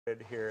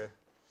Here.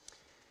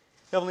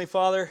 Heavenly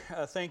Father,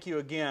 thank you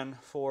again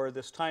for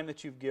this time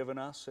that you've given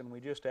us, and we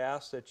just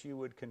ask that you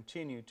would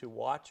continue to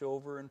watch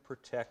over and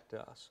protect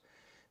us.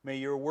 May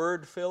your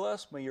word fill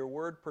us, may your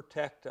word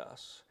protect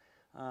us.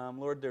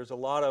 Lord, there's a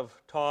lot of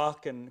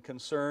talk and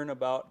concern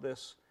about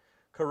this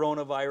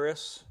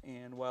coronavirus,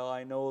 and while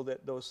I know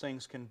that those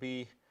things can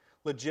be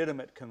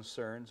legitimate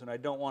concerns, and I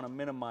don't want to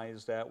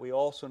minimize that, we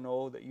also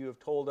know that you have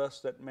told us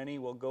that many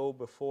will go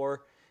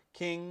before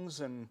kings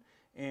and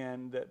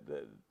that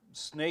the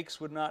snakes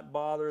would not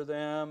bother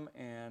them,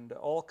 and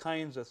all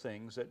kinds of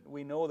things, that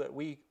we know that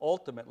we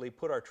ultimately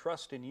put our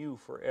trust in you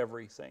for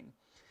everything.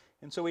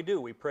 And so we do.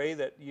 We pray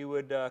that you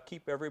would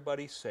keep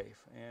everybody safe,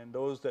 and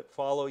those that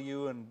follow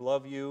you and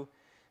love you,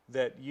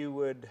 that you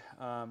would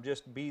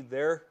just be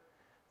their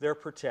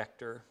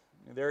protector,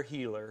 their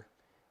healer,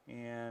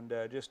 and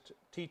just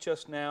teach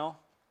us now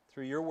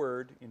through your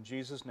word. In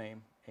Jesus'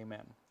 name,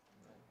 amen.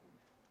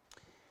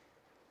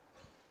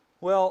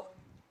 Well,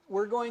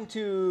 we're going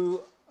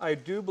to, I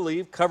do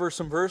believe, cover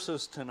some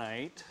verses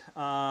tonight.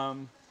 I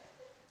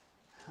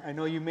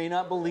know you may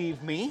not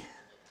believe me,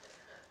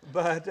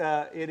 but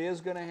it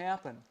is going to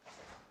happen.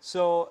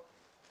 So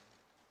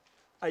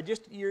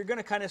you're going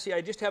to kind of see, I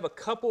just have a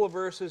couple of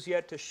verses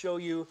yet to show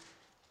you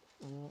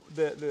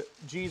that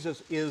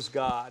Jesus is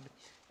God.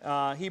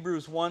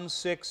 Hebrews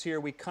 1:6 here,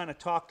 we kind of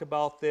talked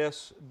about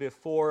this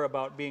before,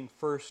 about being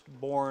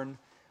firstborn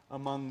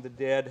among the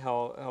dead,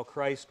 how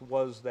Christ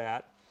was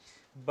that.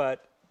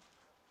 But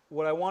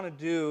what I want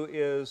to do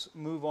is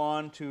move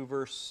on to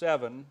verse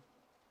 7.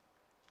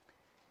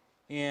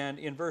 And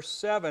in verse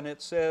 7 it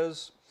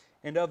says,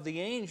 "And of the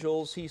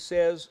angels he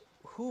says,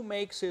 who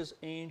makes his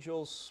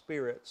angels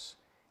spirits,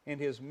 and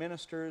his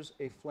ministers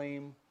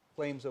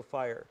flames of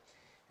fire."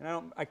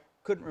 And I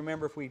couldn't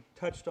remember if we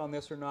touched on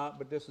this or not,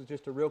 but this is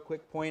just a real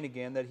quick point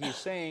again, that he's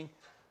saying,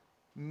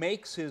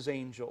 makes his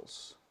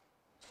angels.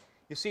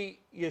 You see,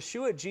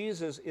 Yeshua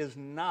Jesus is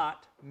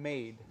not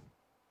made.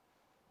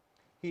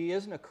 He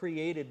isn't a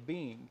created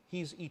being.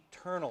 He's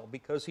eternal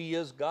because he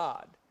is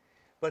God.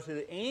 But to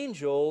the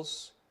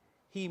angels,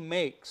 he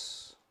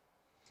makes.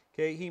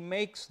 Okay, he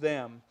makes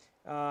them.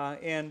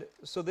 And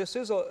so this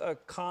is a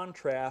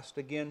contrast,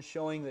 again,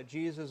 showing that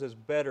Jesus is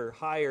better,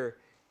 higher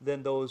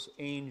than those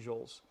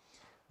angels.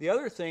 The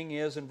other thing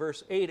is, in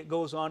verse 8, it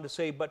goes on to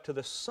say, but to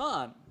the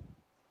Son,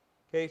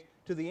 okay,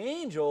 to the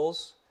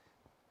angels,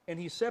 and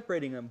he's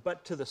separating them,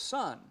 but to the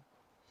Son,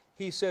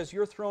 he says,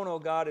 your throne, O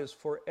God, is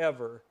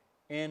forever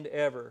and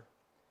ever.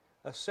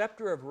 A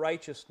scepter of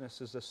righteousness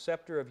is the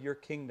scepter of your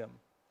kingdom.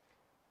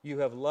 You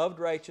have loved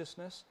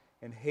righteousness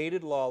and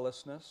hated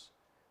lawlessness.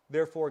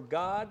 Therefore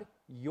God,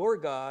 your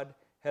God,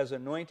 has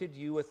anointed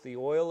you with the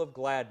oil of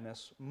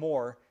gladness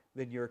more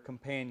than your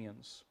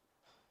companions.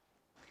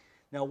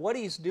 Now what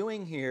he's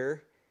doing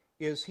here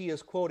is he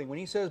is quoting. When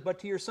he says, but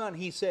to your Son,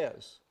 he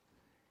says.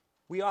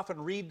 We often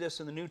read this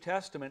in the New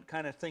Testament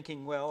kind of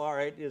thinking, well, all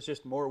right, it's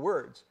just more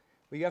words.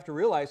 But you have to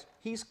realize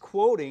he's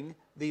quoting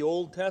the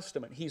Old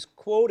Testament. He's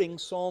quoting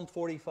Psalm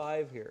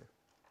 45 here.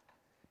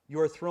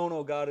 Your throne,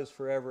 O God, is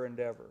forever and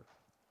ever.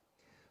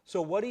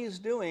 So what he's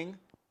doing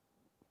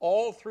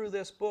all through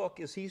this book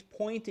is he's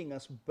pointing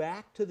us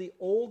back to the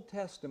Old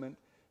Testament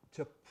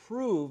to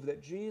prove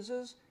that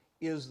Jesus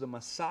is the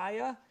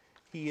Messiah.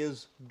 He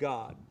is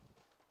God.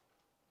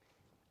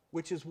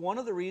 Which is one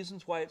of the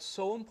reasons why it's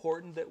so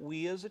important that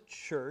we as a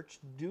church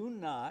do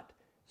not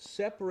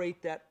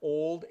separate that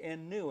old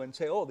and new and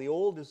say, oh, the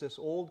old is this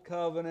old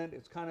covenant,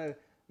 it's kind of,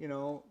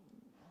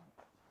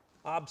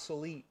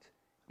 obsolete.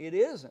 It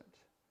isn't.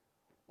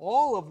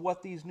 All of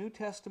what these New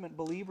Testament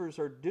believers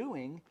are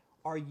doing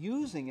are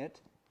using it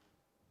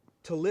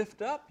to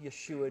lift up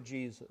Yeshua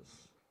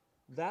Jesus.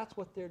 That's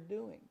what they're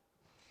doing.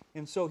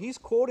 And so he's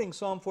quoting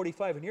Psalm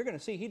 45, and you're going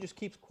to see he just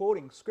keeps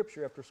quoting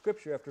scripture after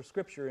scripture after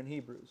scripture in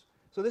Hebrews.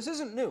 So this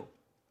isn't new.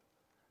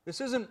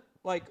 This isn't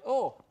like,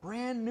 oh,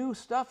 brand new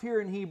stuff here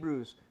in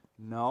Hebrews.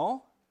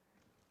 No,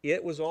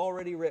 it was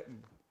already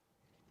written.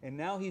 And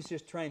now he's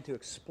just trying to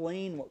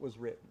explain what was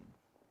written.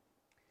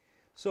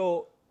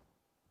 So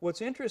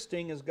what's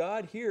interesting is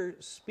God here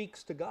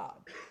speaks to God.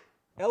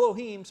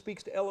 Elohim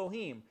speaks to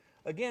Elohim.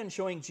 Again,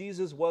 showing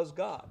Jesus was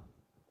God.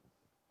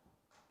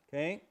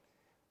 Okay?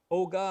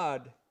 O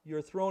God,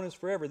 your throne is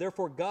forever.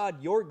 Therefore,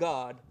 God, your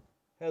God,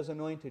 has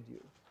anointed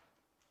you.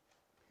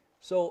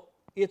 So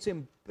it's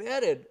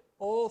embedded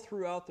all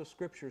throughout the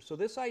Scripture. So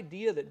this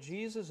idea that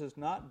Jesus is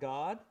not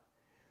God,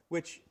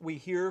 which we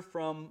hear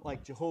from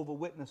like Jehovah's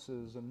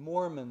Witnesses and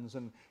Mormons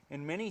and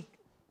many,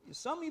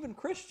 some even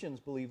Christians,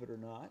 believe it or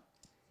not,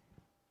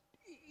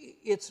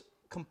 it's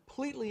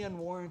completely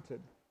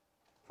unwarranted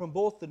from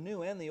both the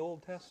New and the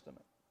Old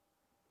Testament.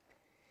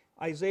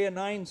 Isaiah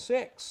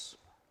 9:6,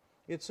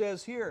 it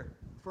says here,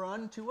 for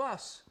unto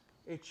us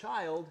a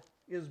child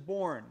is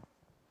born.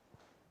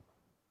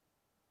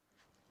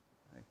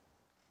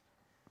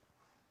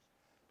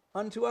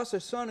 Unto us a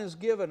son is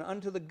given,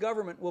 unto the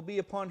government will be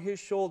upon his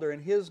shoulder,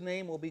 and his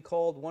name will be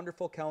called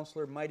Wonderful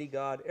Counselor, Mighty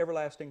God,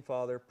 Everlasting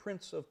Father,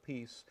 Prince of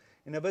Peace.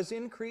 and of his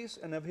increase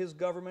and of his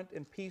government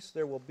and peace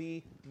there will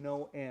be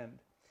no end.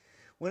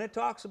 When it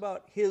talks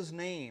about his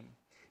name,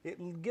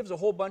 it gives a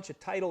whole bunch of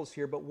titles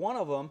here, but one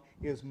of them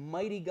is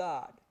Mighty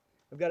God.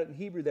 I've got it in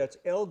Hebrew, that's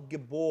El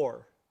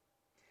Gibor.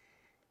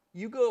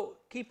 You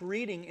keep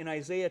reading in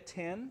Isaiah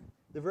 10,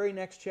 the very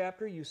next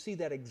chapter, you see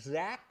that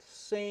exact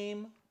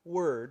same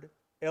word,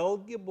 El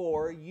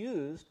Gibor,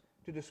 used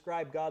to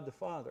describe God the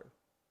Father.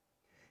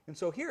 And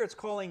so here it's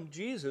calling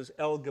Jesus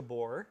El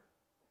Gibor.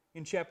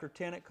 In chapter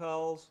 10 it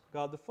calls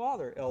God the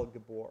Father El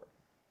Gibor.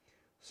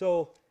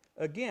 So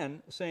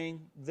again,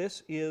 saying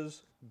this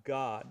is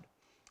God.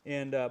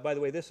 And by the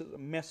way, this is a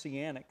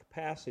messianic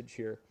passage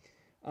here.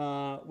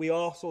 We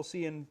also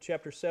see in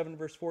chapter 7,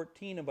 verse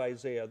 14 of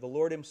Isaiah, the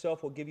Lord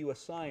himself will give you a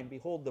sign.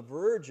 Behold, the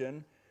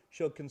virgin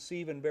shall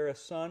conceive and bear a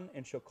son,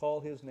 and shall call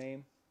his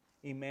name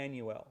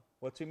Emmanuel.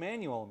 What's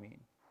Emmanuel mean?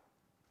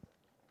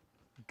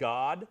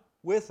 God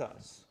with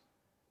us.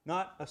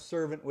 Not a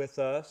servant with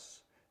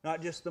us,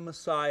 not just the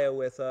Messiah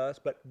with us,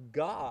 but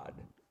God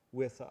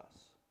with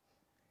us.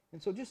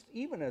 And so just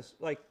even as,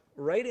 like,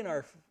 right in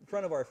our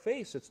front of our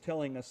face, it's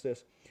telling us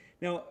this.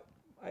 Now,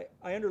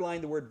 I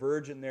underlined the word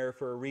virgin there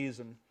for a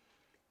reason.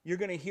 You're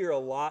going to hear a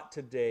lot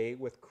today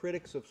with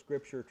critics of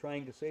Scripture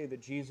trying to say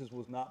that Jesus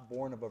was not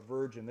born of a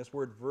virgin. This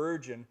word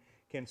virgin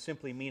can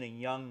simply mean a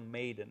young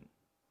maiden.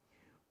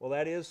 Well,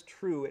 that is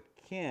true, it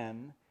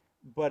can,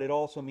 but it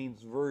also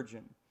means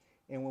virgin.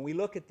 And when we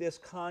look at this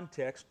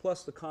context,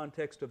 plus the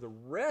context of the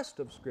rest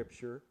of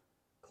Scripture,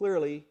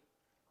 clearly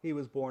he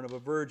was born of a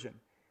virgin.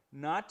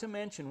 Not to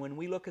mention, when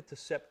we look at the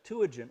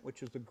Septuagint,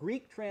 which is the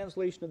Greek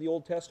translation of the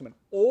Old Testament,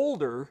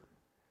 older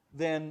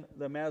than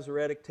the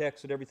Masoretic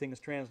text that everything is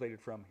translated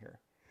from here.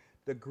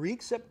 The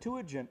Greek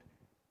Septuagint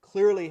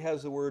clearly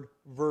has the word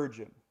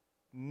virgin.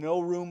 No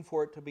room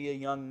for it to be a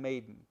young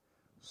maiden.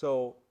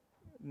 So,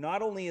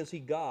 not only is he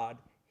God,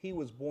 he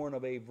was born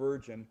of a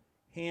virgin,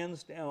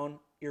 hands down,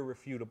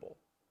 irrefutable.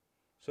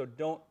 So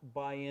don't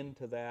buy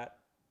into that,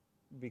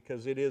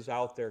 because it is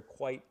out there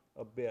quite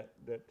a bit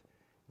that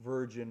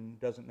virgin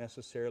doesn't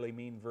necessarily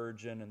mean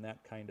virgin and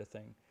that kind of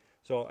thing.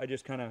 So I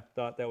just kind of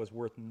thought that was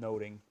worth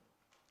noting.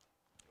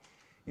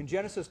 In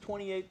Genesis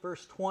 28,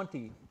 verse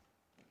 20,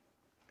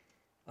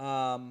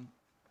 let me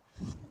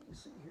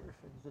see here if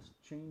it's just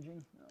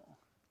changing. No.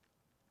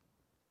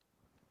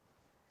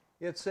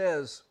 It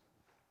says,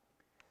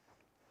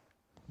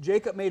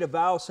 Jacob made a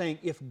vow saying,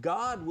 if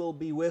God will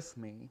be with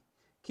me,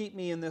 keep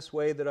me in this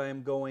way that I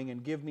am going,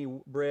 and give me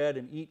bread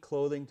and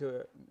clothing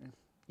to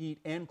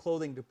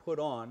put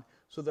on,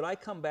 so that I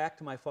come back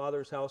to my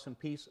father's house in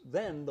peace.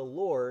 Then the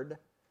Lord,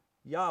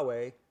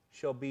 Yahweh,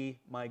 shall be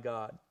my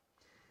God.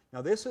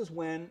 Now this is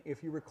when,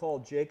 if you recall,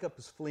 Jacob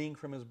is fleeing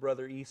from his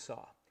brother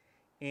Esau.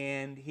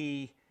 And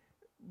he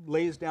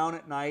lays down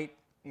at night,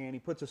 and he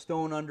puts a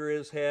stone under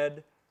his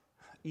head.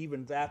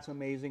 Even that's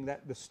amazing.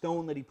 That the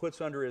stone that he puts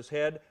under his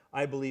head,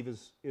 I believe,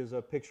 is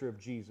a picture of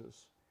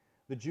Jesus.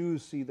 The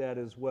Jews see that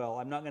as well.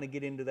 I'm not going to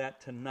get into that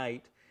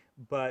tonight,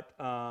 but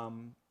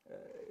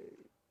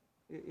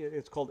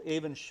it's called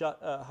Avon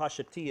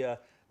Hashatiah,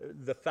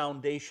 the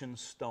foundation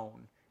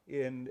stone.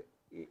 And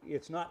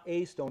it's not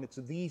a stone, it's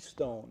the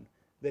stone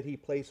that he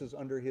places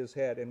under his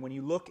head. And when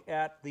you look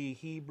at the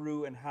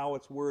Hebrew and how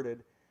it's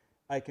worded,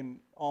 I can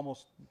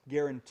almost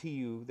guarantee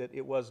you that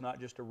it was not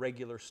just a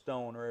regular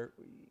stone, or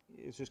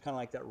it's just kind of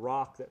like that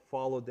rock that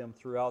followed them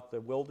throughout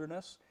the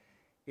wilderness.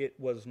 It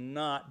was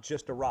not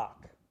just a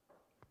rock.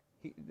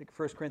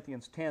 1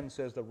 Corinthians 10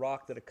 says the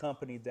rock that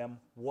accompanied them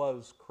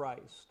was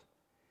Christ.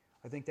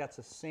 I think that's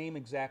the same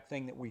exact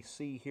thing that we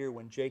see here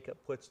when Jacob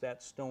puts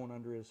that stone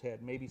under his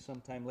head. Maybe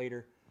sometime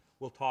later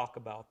we'll talk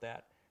about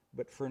that.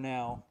 But for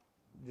now,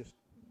 just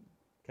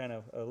kind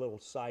of a little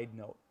side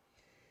note.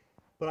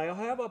 But I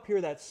have up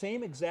here that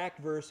same exact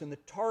verse in the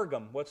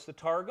Targum. What's the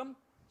Targum?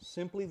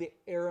 Simply the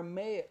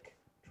Aramaic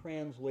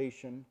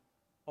translation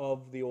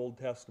of the Old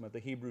Testament, the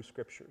Hebrew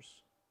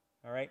Scriptures.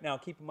 All right? Now,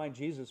 keep in mind,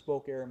 Jesus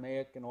spoke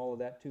Aramaic and all of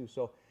that too.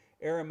 So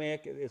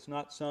Aramaic, it's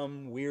not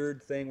some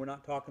weird thing. We're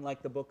not talking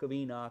like the book of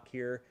Enoch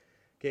here.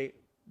 Okay,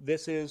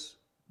 this is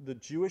the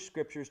Jewish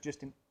Scriptures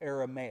just in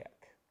Aramaic.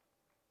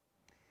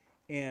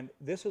 And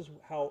this is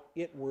how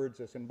it words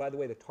this. And by the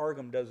way, the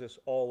Targum does this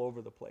all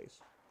over the place.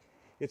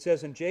 It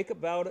says, and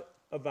Jacob vowed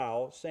a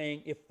vow,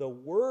 saying, if the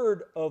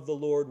word of the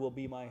Lord will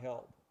be my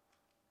help.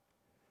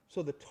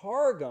 So the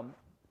Targum,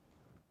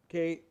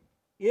 okay,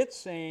 it's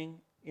saying,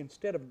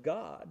 instead of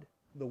God,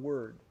 the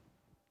Word.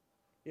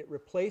 It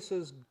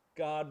replaces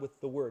God with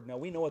the Word. Now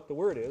we know what the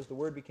Word is. The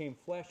Word became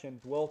flesh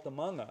and dwelt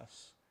among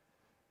us.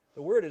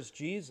 The Word is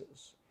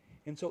Jesus.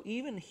 And so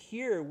even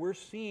here we're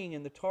seeing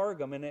in the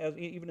Targum, and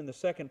even in the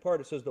second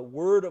part, it says, the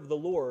word of the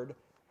Lord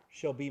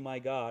shall be my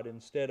God,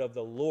 instead of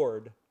the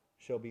Lord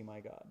shall be my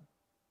God.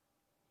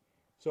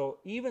 So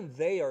even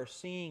they are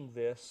seeing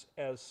this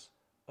as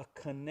a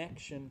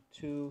connection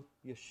to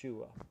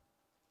Yeshua.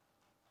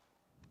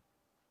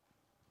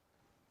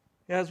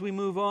 As we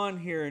move on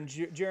here in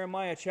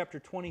Jeremiah chapter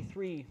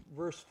 23,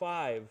 verse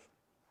 5,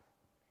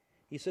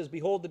 he says,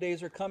 behold, the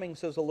days are coming,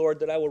 says the Lord,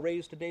 that I will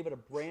raise to David a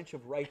branch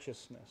of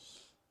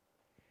righteousness.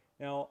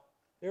 Now,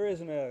 there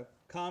isn't a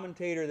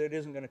commentator that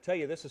isn't going to tell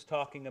you this is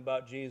talking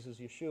about Jesus,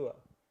 Yeshua.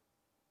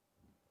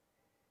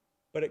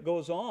 But it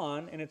goes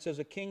on, and it says,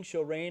 a king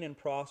shall reign and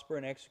prosper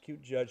and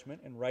execute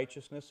judgment and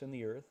righteousness in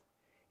the earth.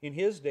 In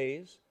his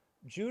days,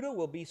 Judah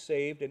will be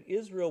saved, and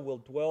Israel will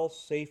dwell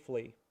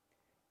safely.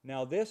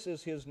 Now this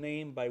is his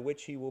name by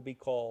which he will be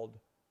called,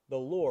 the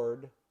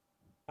Lord,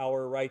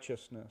 our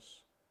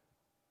righteousness.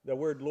 The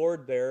word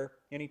Lord there,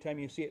 anytime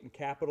you see it in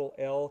capital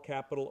L,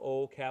 capital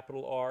O,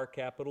 capital R,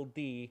 capital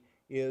D,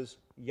 is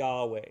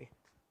Yahweh.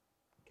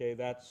 Okay,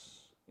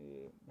 that's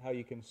how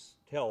you can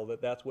tell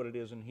that that's what it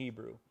is in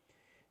Hebrew.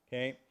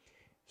 Okay,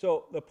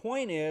 so the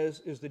point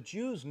is the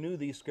Jews knew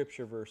these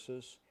scripture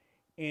verses,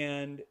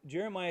 and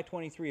Jeremiah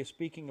 23 is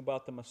speaking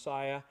about the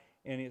Messiah,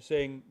 and it's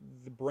saying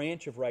the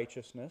branch of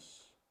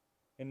righteousness,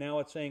 and now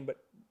it's saying, but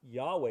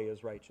Yahweh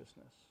is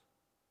righteousness.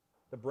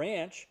 The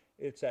branch,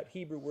 it's that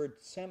Hebrew word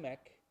semek,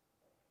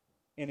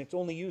 and it's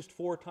only used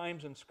 4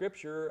 times in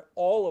Scripture.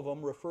 All of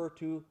them refer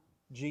to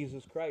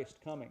Jesus Christ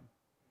coming.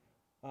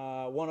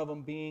 One of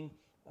them being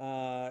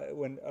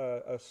when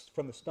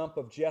from the stump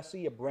of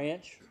Jesse, a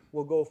branch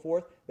will go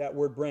forth. That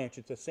word branch,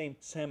 it's the same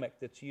semek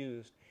that's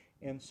used.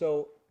 And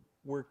so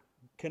we're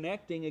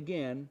connecting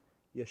again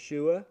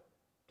Yeshua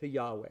to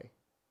Yahweh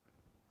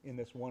in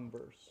this one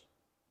verse.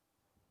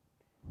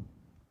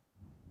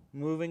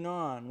 Moving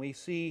on, we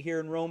see here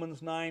in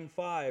Romans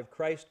 9:5,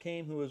 Christ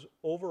came who is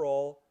over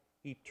all,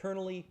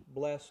 eternally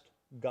blessed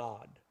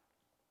God.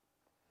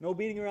 No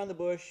beating around the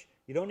bush.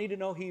 You don't need to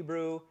know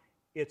Hebrew.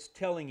 It's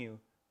telling you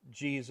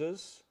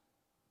Jesus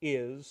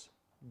is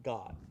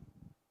God.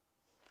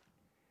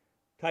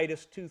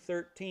 Titus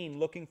 2:13,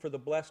 looking for the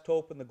blessed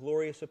hope and the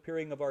glorious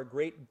appearing of our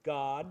great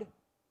God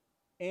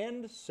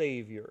and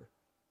Savior,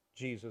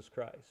 Jesus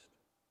Christ.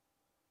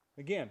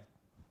 Again,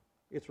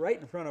 it's right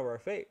in front of our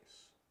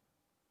face.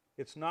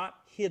 It's not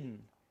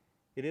hidden.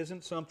 It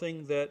isn't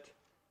something that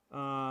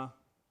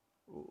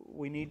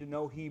we need to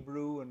know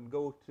Hebrew and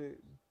go to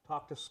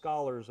talk to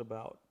scholars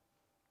about.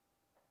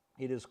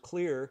 It is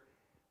clear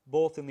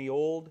both in the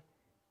Old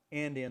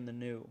and in the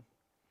New.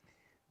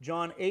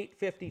 John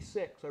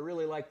 8:56. I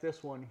really like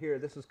this one here.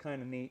 This is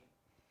kind of neat.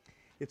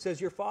 It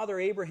says, your father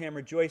Abraham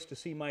rejoiced to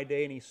see my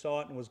day, and he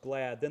saw it and was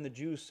glad. Then the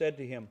Jews said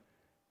to him,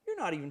 you're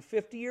not even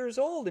 50 years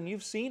old, and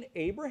you've seen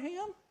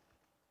Abraham?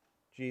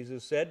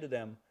 Jesus said to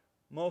them,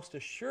 most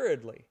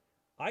assuredly,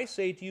 I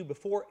say to you,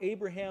 before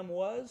Abraham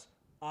was,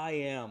 I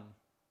am.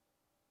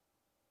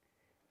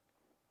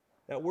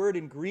 That word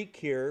in Greek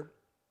here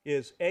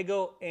is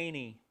ego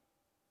eini,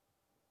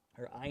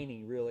 or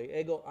eini really,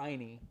 ego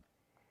eini.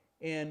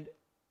 And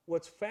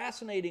what's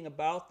fascinating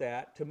about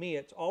that, to me,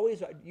 it's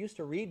always, I used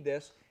to read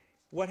this,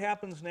 what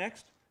happens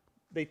next?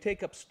 They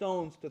take up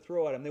stones to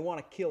throw at him. They want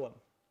to kill him.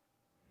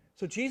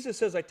 So Jesus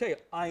says, I tell you,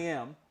 I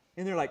am.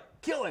 And they're like,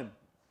 kill him.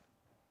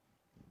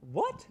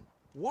 What?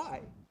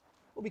 Why?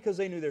 Well, because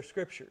they knew their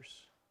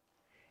scriptures.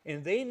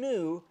 And they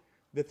knew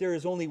that there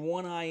is only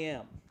one I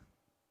am.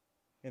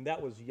 And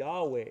that was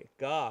Yahweh,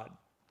 God,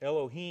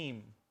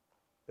 Elohim,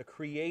 the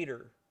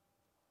Creator.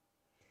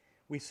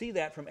 We see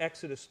that from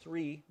Exodus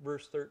 3,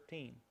 verse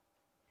 13.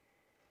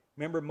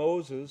 Remember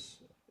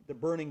Moses, the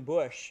burning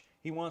bush.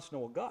 He wants to know,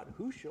 well, God,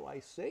 who shall I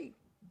say?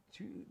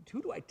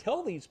 Who do I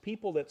tell these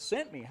people that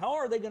sent me? How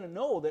are they going to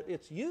know that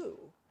it's you?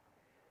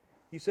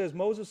 He says,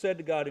 Moses said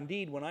to God,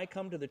 indeed, when I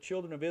come to the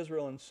children of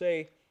Israel and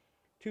say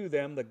to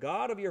them, the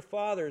God of your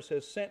fathers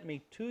has sent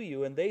me to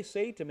you, and they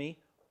say to me,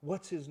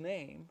 what's his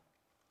name?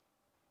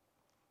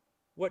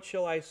 What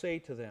shall I say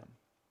to them?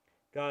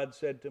 God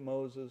said to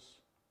Moses,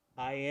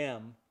 I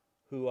am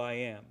who I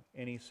am.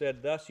 And he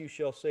said, thus you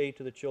shall say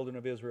to the children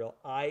of Israel,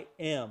 I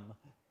am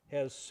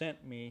has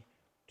sent me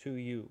to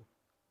you.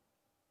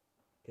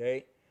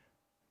 Okay?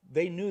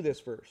 They knew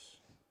this verse.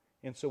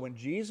 And so when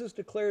Jesus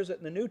declares it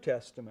in the New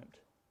Testament,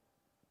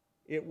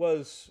 it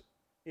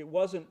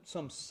wasn't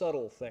some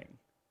subtle thing.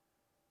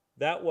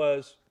 That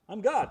was,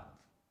 I'm God.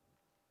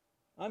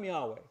 I'm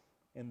Yahweh.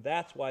 And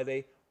that's why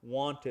they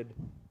wanted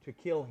to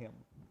kill him.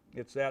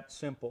 It's that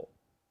simple.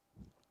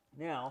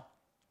 Now,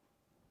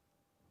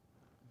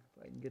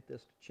 if I can get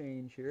this to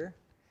change here.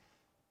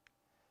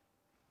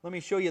 Let me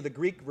show you the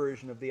Greek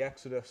version of the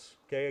Exodus.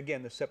 Okay,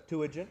 again, the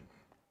Septuagint,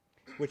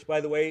 which, by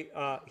the way,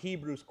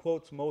 Hebrews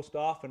quotes most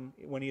often.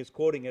 When he is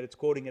quoting it, it's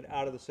quoting it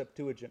out of the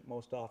Septuagint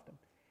most often.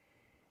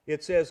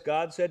 It says,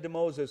 God said to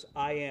Moses,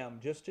 I am.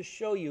 Just to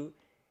show you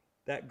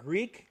that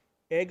Greek,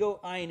 ego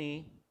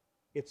eini,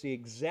 it's the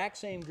exact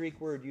same Greek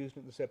word used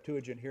in the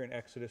Septuagint here in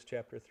Exodus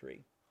chapter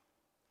 3.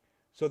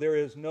 So there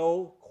is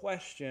no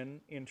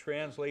question in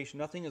translation.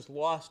 Nothing is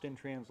lost in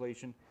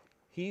translation.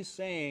 He's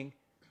saying,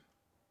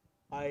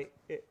 I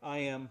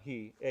am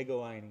he,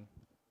 ego eini.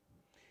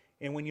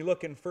 And when you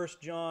look in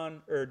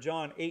John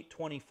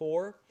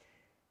 8:24,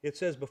 it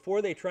says,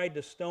 before they tried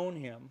to stone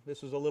him,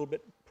 this is a little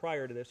bit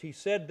prior to this, he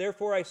said,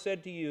 therefore I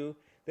said to you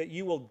that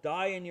you will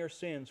die in your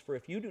sins, for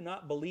if you do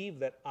not believe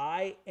that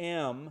I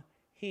am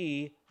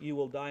he, you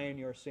will die in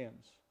your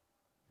sins.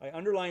 I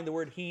underlined the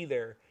word he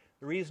there.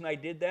 The reason I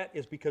did that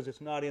is because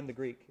it's not in the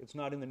Greek. It's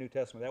not in the New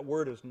Testament. That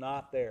word is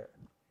not there.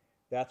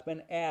 That's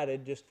been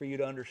added just for you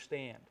to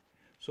understand.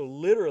 So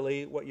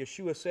literally, what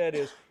Yeshua said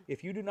is,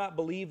 if you do not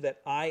believe that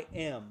I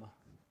am,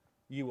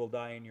 you will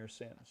die in your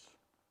sins.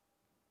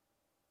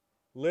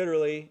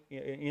 Literally,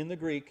 in the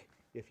Greek,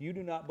 if you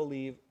do not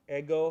believe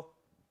ego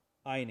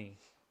eini,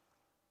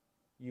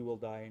 you will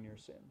die in your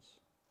sins.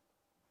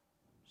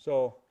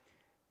 So,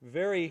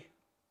 very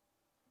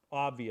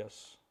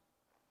obvious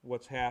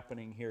what's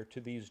happening here to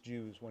these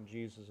Jews when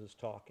Jesus is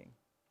talking.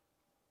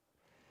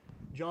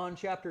 John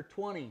chapter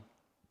 20,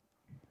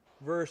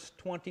 verse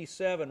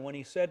 27, when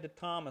he said to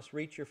Thomas,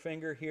 reach your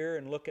finger here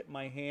and look at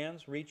my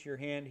hands, reach your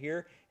hand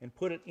here and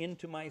put it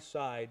into my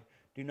side.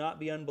 Do not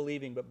be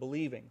unbelieving, but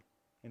believing.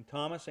 And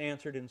Thomas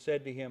answered and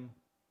said to him,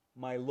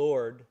 my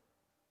Lord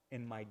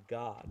and my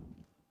God.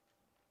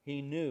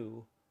 He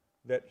knew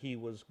that he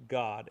was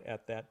God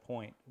at that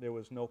point. There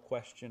was no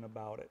question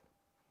about it.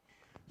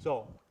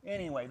 So,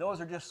 anyway,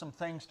 those are just some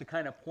things to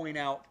kind of point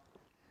out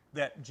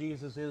that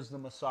Jesus is the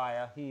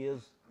Messiah. He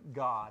is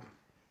God.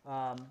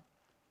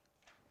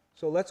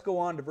 So let's go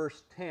on to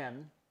verse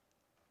 10.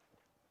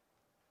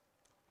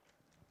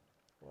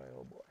 Boy,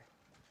 oh boy.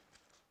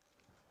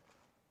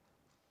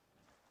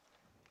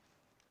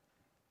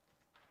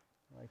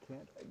 Why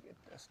can't I get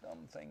this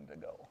dumb thing to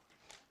go?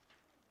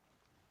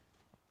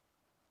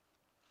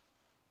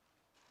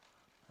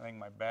 I think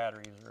my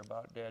batteries are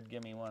about dead.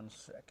 Give me 1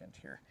 second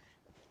here.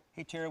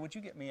 Hey, Tara, would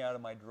you get me out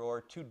of my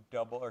drawer 2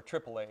 double or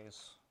triple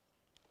A's?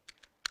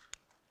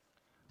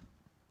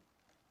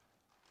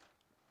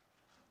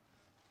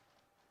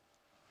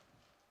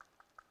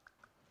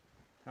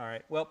 All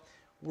right, well,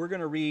 we're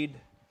going to read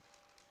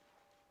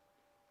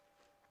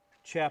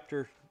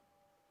chapter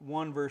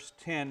 1, verse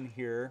 10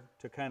 here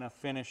to kind of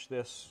finish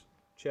this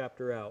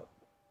chapter out.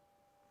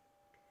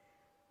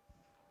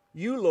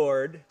 You,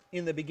 Lord,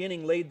 in the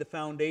beginning laid the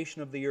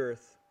foundation of the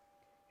earth,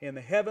 and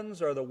the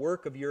heavens are the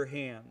work of your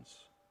hands.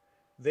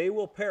 They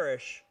will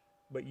perish,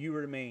 but you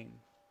remain.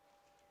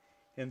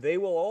 And they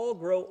will all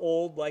grow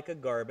old like a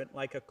garment,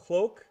 like a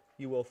cloak,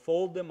 you will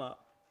fold them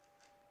up,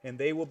 and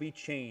they will be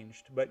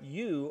changed. But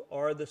you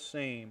are the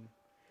same.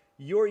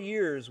 Your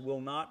years will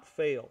not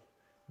fail.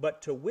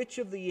 But to which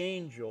of the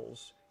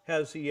angels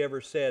has he ever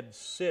said,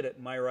 sit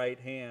at my right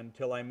hand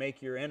till I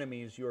make your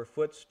enemies your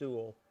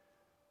footstool?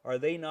 Are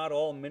they not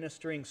all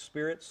ministering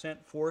spirits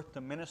sent forth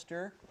to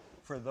minister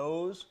for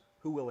those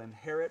who will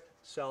inherit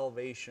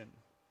salvation?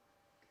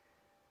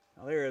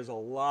 Now, there is a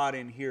lot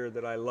in here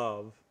that I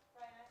love.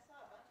 Brian, I saw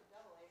a bunch of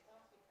double A's. I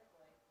don't see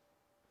triple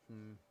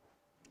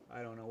A's.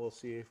 I don't know. We'll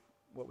see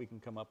what we can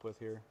come up with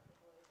here.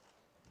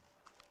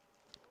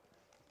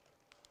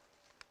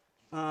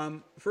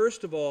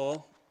 First of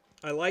all,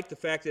 I like the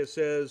fact that it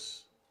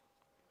says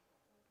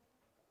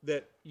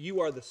that you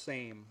are the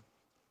same.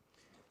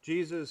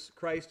 Jesus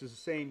Christ is the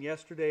same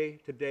yesterday,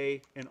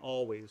 today, and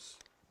always.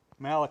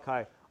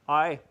 Malachi,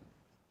 I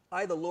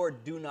the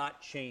Lord, do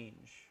not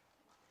change.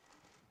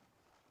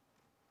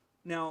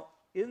 Now,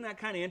 isn't that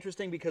kind of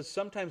interesting? Because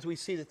sometimes we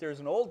see that there's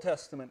an Old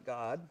Testament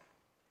God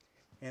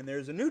and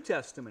there's a New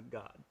Testament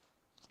God.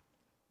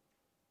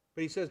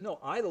 But he says, no,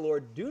 I, the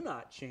Lord, do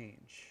not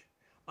change.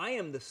 I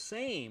am the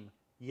same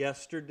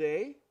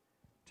yesterday,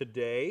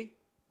 today,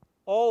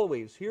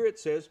 always. Here it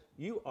says,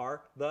 you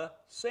are the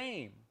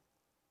same.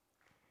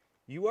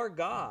 You are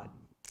God.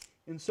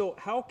 And so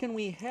how can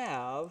we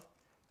have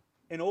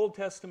an Old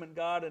Testament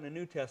God and a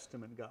New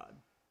Testament God?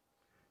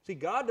 See,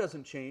 God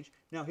doesn't change.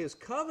 Now, his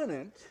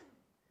covenant,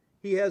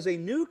 he has a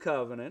new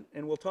covenant,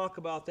 and we'll talk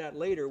about that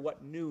later,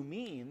 what new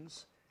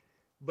means.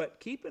 But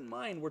keep in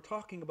mind, we're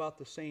talking about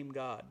the same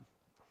God.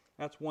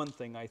 That's one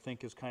thing I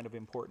think is kind of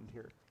important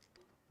here.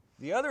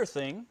 The other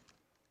thing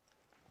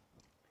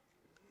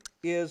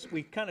is,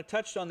 we kind of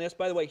touched on this.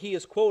 By the way, he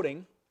is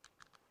quoting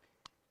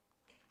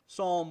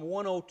Psalm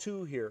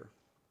 102 here,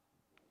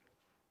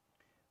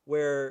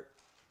 where,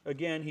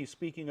 again, he's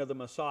speaking of the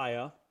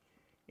Messiah,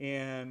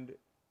 and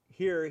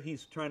here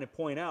he's trying to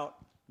point out,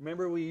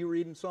 remember when you were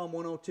reading Psalm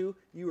 102?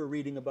 You were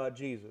reading about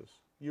Jesus.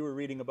 You were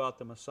reading about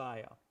the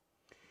Messiah.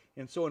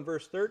 And so in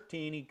verse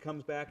 13, he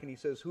comes back and he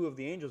says, who of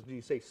the angels did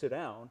he say, sit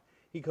down?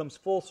 He comes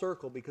full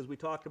circle because we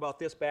talked about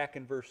this back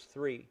in verse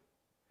 3.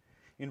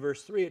 In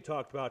verse 3, it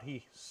talked about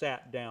he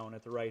sat down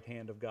at the right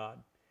hand of God.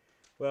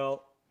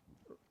 Well,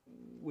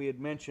 we had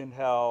mentioned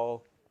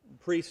how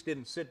priests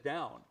didn't sit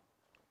down.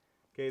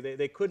 Okay,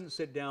 they couldn't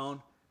sit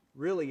down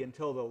really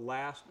until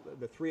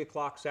the 3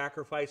 o'clock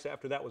sacrifice.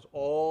 After that was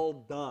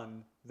all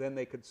done, then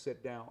they could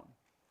sit down.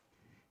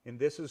 And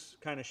this is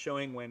kind of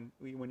showing when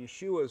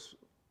Yeshua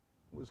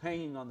was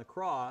hanging on the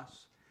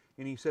cross,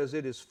 and he says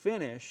it is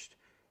finished,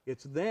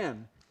 it's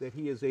then that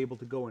he is able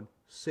to go and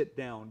sit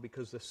down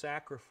because the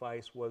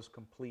sacrifice was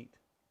complete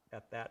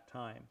at that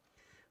time.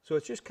 So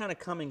it's just kind of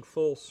coming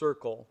full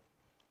circle,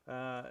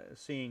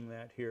 seeing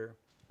that here.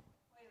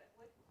 Wait a minute,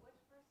 which verse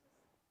is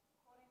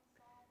quoting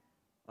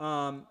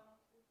Psalm?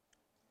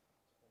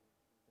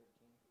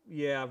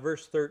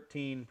 Verse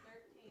 13. 13.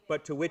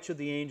 But to which of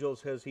the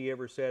angels has he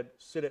ever said,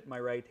 sit at my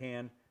right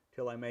hand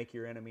till I make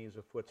your enemies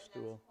a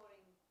footstool. And that's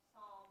quoting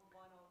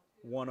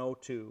Psalm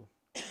 102.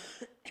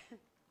 102.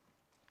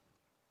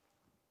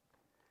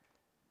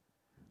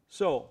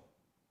 So,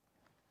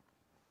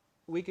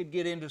 we could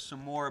get into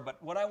some more,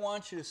 but what I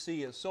want you to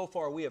see is so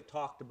far we have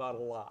talked about a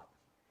lot.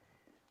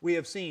 We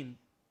have seen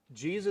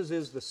Jesus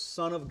is the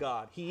Son of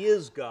God. He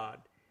is God.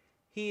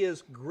 He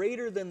is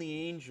greater than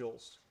the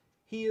angels.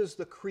 He is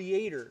the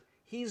Creator.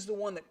 He's the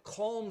one that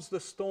calms the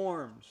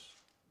storms.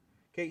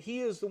 Okay,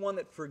 He is the one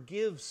that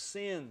forgives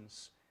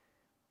sins.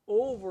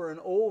 Over and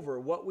over,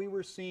 what we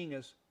were seeing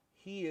is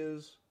He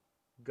is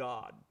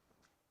God.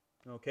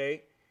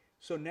 Okay,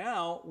 so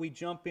now we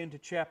jump into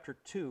chapter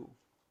 2.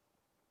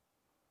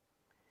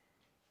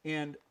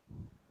 And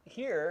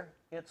here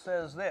it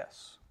says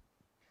this.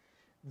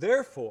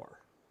 Therefore,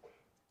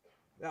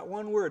 that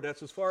one word,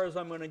 that's as far as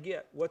I'm going to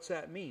get. What's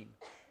that mean?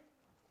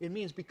 It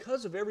means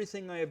because of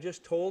everything I have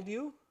just told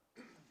you,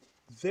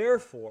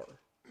 therefore,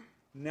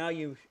 now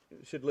you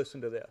should listen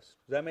to this.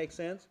 Does that make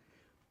sense?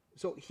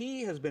 So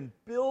he has been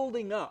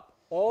building up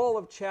all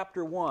of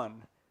chapter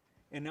 1,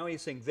 and now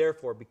he's saying,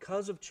 therefore,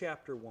 because of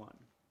chapter 1,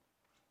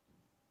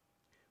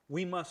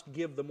 we must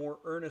give the more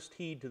earnest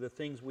heed to the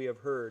things we have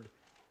heard,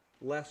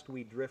 lest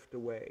we drift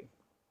away.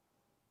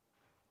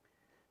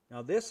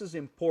 Now this is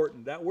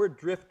important. That word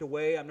drift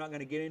away, I'm not going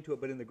to get into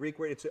it, but in the Greek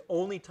word, it's the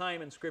only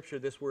time in Scripture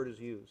this word is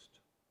used.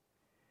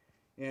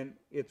 And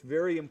it's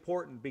very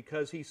important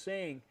because he's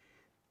saying,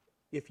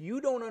 if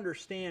you don't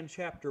understand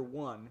chapter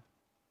 1,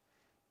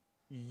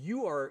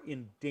 you are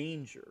in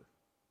danger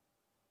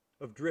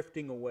of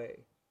drifting away.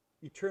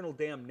 Eternal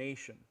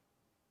damnation.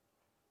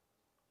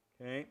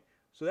 Okay?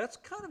 So that's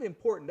kind of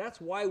important.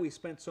 That's why we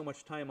spent so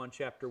much time on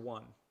chapter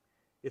 1.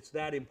 It's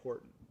that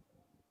important.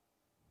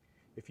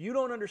 If you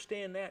don't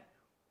understand that,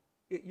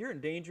 you're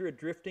in danger of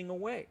drifting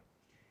away.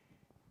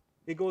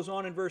 It goes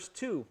on in verse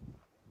 2.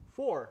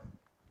 4.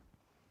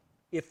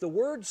 If the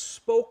words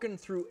spoken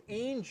through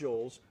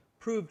angels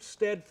proved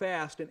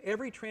steadfast, and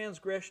every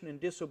transgression and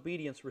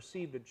disobedience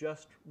received a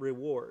just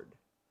reward,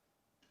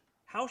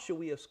 how shall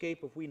we escape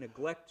if we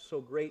neglect so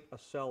great a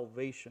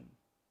salvation,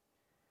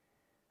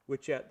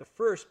 which at the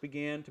first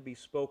began to be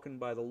spoken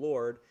by the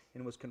Lord,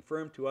 and was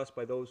confirmed to us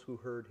by those who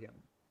heard him?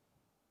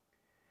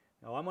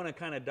 Now I'm going to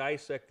kind of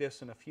dissect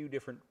this in a few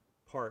different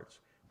parts.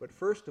 But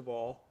first of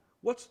all,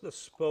 what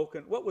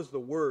was the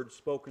word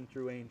spoken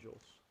through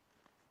angels?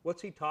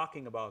 What's he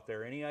talking about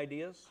there? Any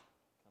ideas?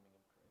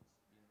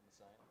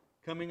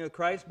 Coming of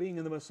Christ, being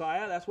the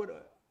Messiah. That's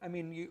what, I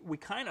mean, we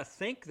kind of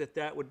think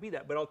that would be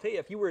that. But I'll tell you,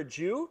 if you were a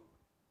Jew,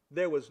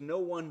 there was no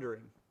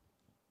wondering.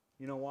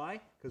 You know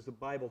why? Because the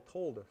Bible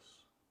told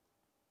us.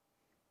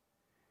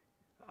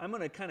 I'm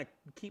going to kind of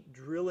keep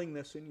drilling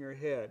this in your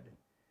head.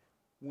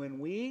 When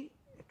we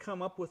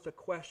come up with a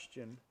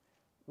question,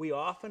 we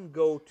often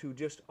go to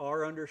just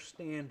our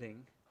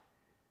understanding,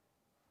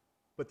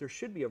 but there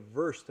should be a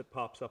verse that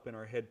pops up in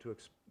our head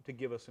to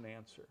give us an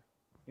answer.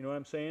 You know what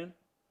I'm saying?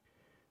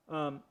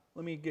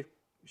 Let me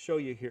show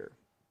you here.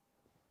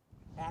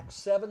 Acts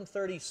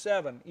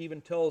 7:37 even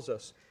tells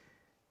us,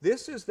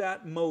 this is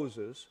that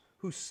Moses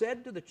who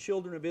said to the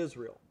children of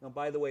Israel. Now,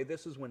 by the way,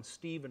 this is when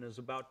Stephen is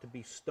about to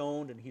be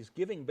stoned, and he's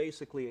giving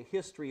basically a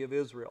history of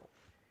Israel.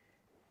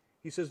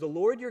 He says, the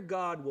Lord your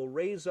God will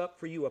raise up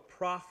for you a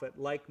prophet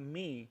like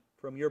me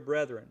from your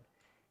brethren.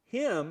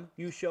 Him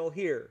you shall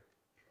hear.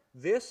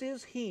 This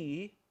is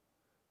he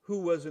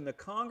who was in the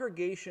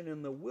congregation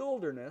in the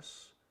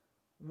wilderness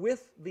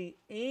with the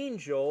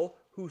angel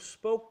who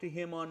spoke to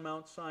him on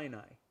Mount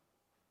Sinai.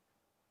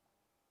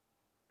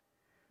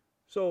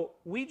 So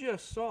we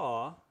just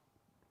saw,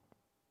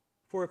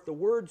 for if the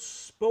words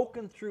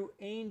spoken through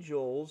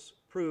angels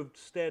proved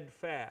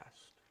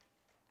steadfast.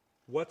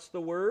 What's the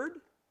word?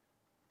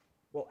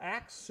 Well,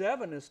 Acts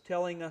 7 is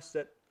telling us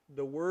that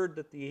the word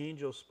that the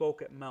angel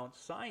spoke at Mount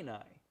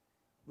Sinai,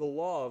 the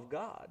law of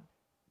God,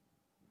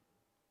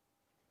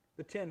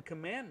 the Ten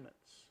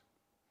Commandments,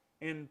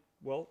 and,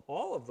 well,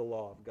 all of the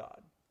law of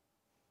God.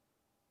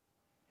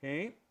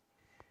 Okay?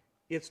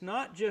 It's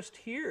not just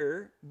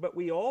here, but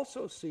we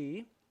also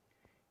see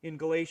in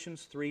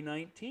Galatians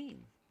 3:19.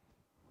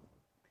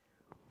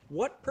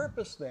 What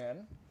purpose,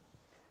 then,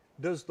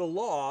 does the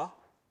law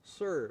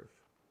serve?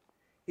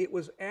 It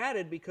was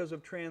added because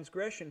of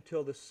transgression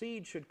till the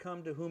seed should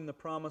come to whom the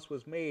promise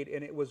was made,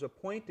 and it was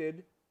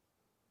appointed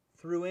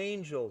through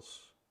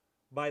angels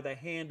by the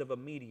hand of a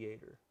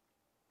mediator.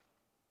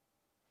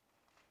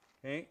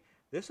 Okay?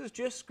 This is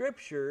just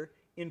Scripture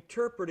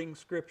interpreting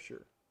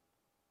Scripture.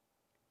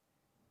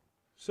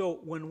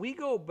 So when we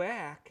go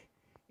back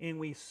and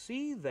we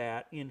see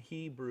that in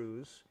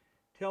Hebrews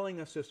telling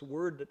us this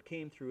word that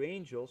came through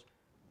angels,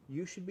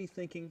 you should be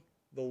thinking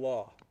the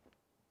law.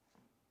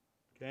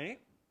 Okay?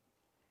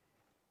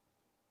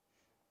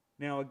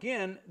 Now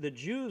again, the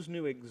Jews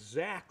knew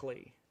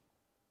exactly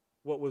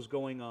what was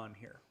going on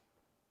here.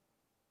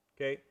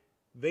 Okay?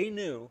 They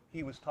knew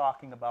he was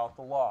talking about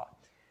the law.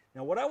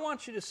 Now what I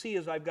want you to see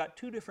is I've got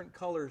two different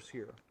colors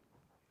here,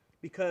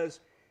 because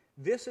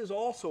this is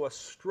also a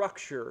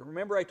structure.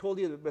 Remember I told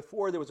you that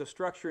before there was a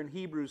structure in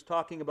Hebrews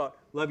talking about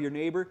love your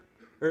neighbor,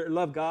 or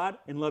love God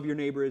and love your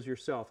neighbor as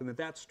yourself, and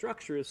that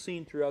structure is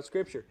seen throughout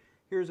Scripture.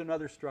 Here's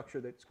another structure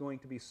that's going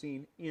to be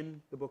seen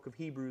in the book of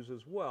Hebrews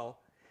as well,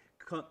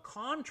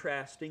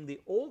 contrasting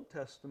the Old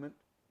Testament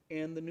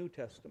and the New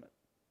Testament.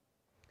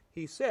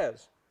 He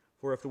says,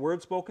 for if the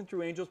word spoken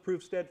through angels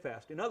proved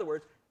steadfast. In other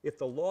words, if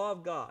the law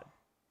of God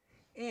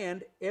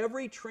and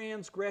every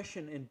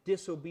transgression and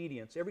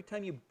disobedience, every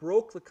time you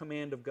broke the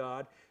command of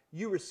God,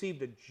 you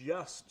received a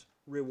just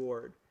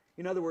reward.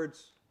 In other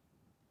words,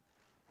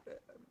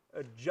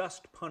 a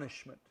just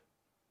punishment.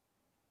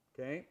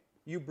 Okay?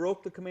 You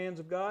broke the commands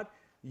of God,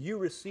 you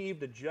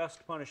received a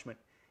just punishment.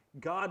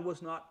 God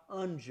was not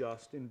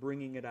unjust in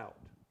bringing it out.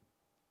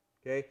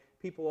 Okay?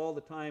 People all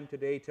the time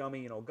today tell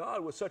me,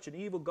 God was such an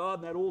evil God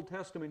in that Old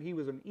Testament. He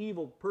was an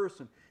evil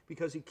person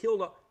because he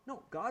killed all.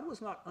 No, God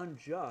was not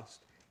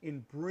unjust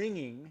in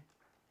bringing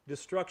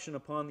destruction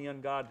upon the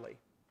ungodly.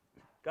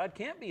 God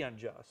can't be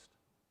unjust.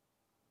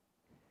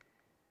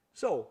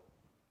 So,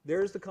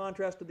 there's the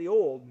contrast of the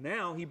old.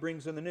 Now he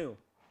brings in the new.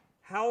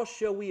 How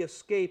shall we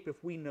escape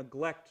if we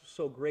neglect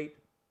so great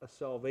a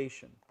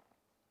salvation,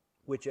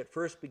 which at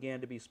first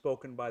began to be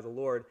spoken by the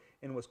Lord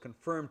and was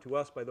confirmed to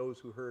us by those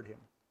who heard him?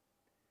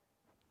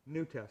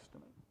 New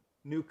Testament,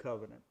 New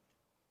Covenant.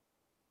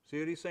 See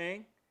what he's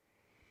saying?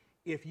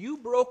 If you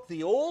broke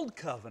the old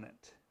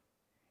covenant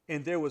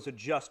and there was a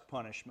just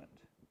punishment,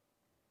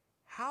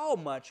 how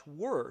much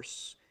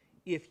worse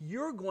if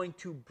you're going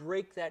to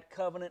break that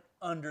covenant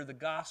under the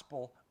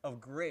gospel of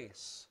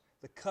grace,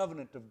 the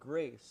covenant of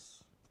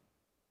grace?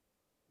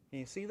 Can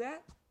you see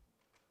that?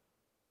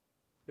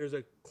 There's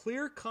a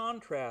clear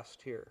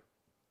contrast here.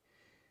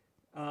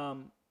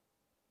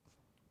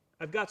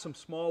 I've got some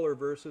smaller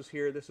verses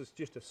here. This is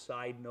just a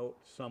side note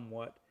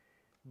somewhat.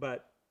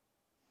 But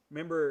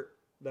remember,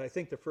 I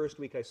think the first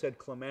week I said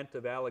Clement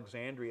of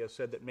Alexandria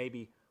said that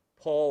maybe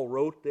Paul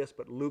wrote this,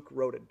 but Luke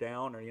wrote it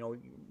down, or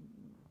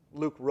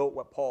Luke wrote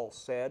what Paul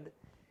said.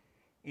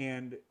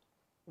 And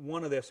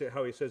one of this,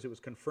 how he says it was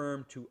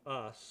confirmed to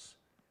us.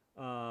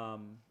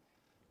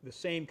 The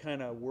same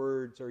kind of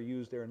words are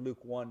used there in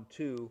Luke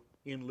 1:2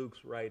 in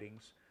Luke's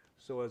writings.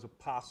 So as a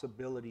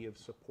possibility of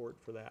support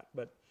for that.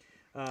 But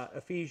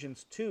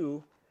Ephesians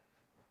 2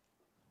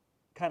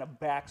 kind of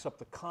backs up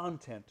the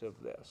content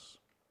of this.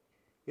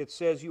 It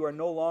says, you are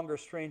no longer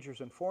strangers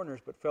and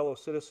foreigners, but fellow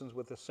citizens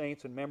with the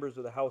saints and members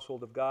of the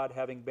household of God,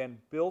 having been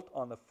built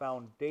on the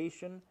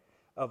foundation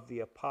of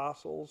the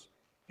apostles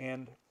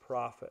and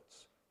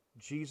prophets,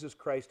 Jesus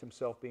Christ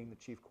himself being the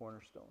chief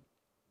cornerstone.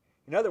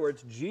 In other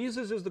words,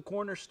 Jesus is the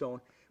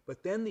cornerstone,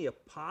 but then the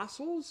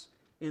apostles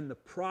and the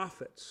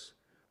prophets,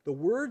 the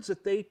words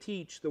that they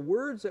teach, the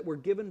words that were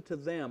given to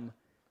them,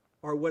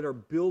 are what are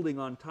building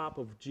on top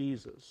of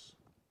Jesus.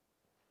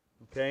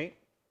 Okay?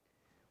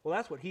 Well,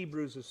 that's what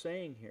Hebrews is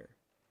saying here.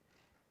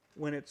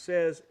 When it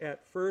says,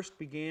 at first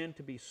began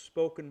to be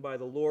spoken by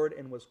the Lord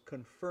and was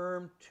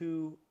confirmed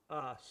to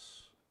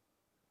us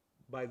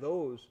by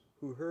those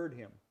who heard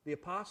him, the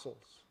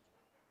apostles.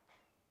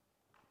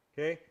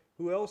 Okay?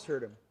 Who else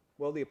heard him?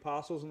 Well, the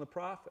apostles and the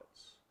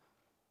prophets.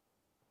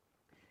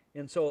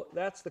 And so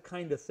that's the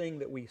kind of thing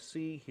that we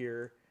see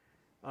here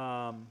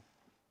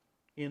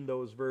in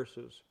those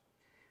verses.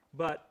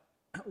 But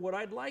what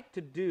I'd like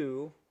to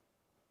do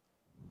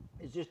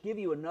is just give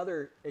you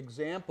another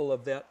example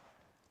of that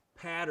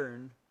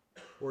pattern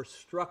or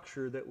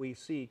structure that we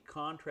see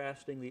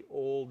contrasting the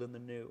old and the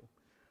new.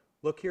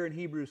 Look here in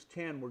Hebrews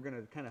 10, we're going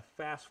to kind of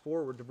fast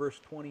forward to verse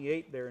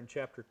 28 there in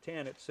chapter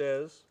 10. It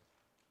says,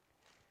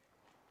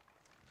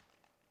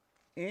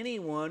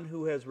 anyone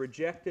who has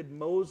rejected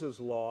Moses'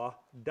 law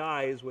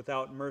dies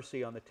without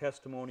mercy on the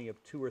testimony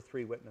of 2 or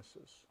 3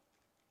 witnesses.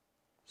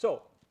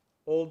 So,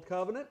 Old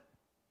Covenant,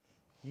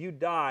 you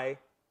die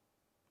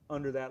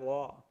under that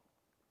law.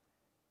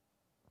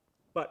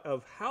 But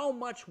of how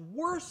much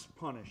worse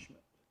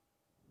punishment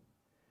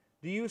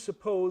do you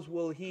suppose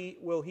will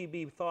he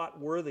be thought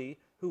worthy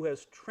who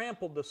has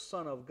trampled the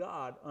Son of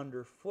God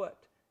underfoot,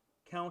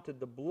 counted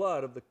the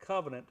blood of the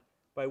covenant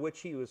by which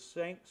he was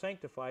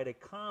sanctified a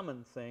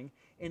common thing,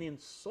 and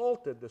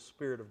insulted the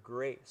Spirit of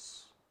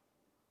grace?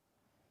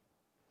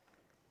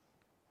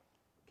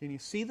 Can you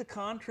see the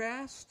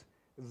contrast?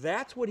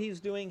 That's what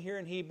he's doing here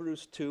in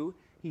Hebrews 2.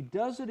 He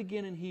does it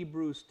again in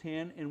Hebrews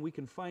 10, and we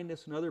can find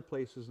this in other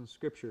places in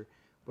Scripture.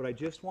 But I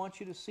just want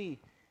you to see,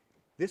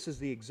 this is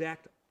the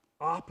exact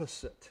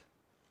opposite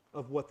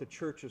of what the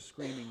church is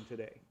screaming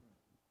today.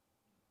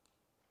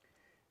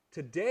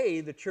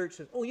 Today, the church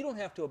says, oh, you don't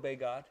have to obey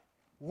God.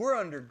 We're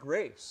under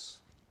grace.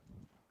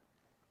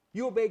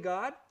 You obey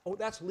God? Oh,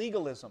 that's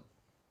legalism.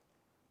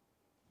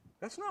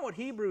 That's not what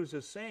Hebrews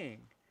is saying.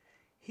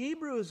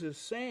 Hebrews is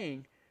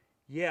saying,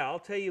 yeah, I'll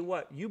tell you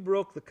what, you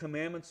broke the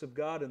commandments of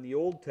God in the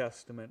Old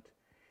Testament,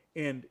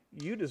 and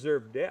you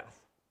deserve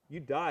death. You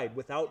died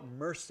without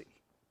mercy.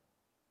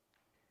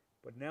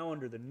 But now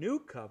under the new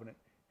covenant,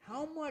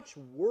 how much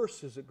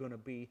worse is it going to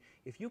be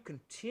if you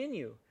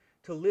continue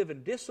to live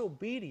in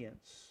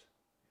disobedience,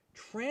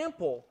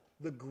 trample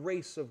the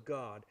grace of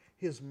God,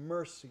 His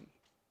mercy,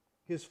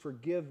 His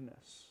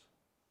forgiveness.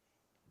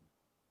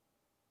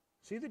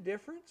 See the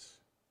difference?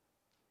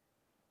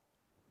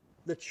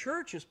 The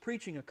church is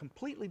preaching a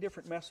completely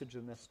different message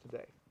than this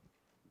today.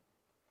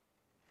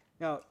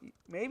 Now,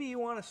 maybe you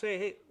want to say,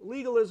 hey,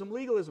 legalism,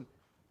 legalism.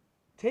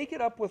 Take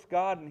it up with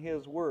God and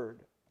His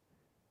Word.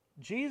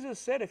 Jesus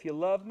said, if you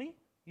love me,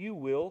 you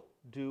will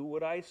do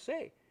what I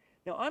say.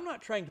 Now, I'm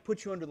not trying to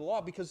put you under the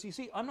law because, you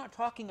see, I'm not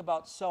talking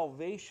about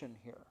salvation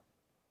here.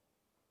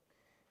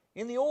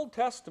 In the Old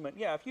Testament,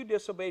 yeah, if you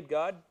disobeyed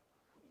God,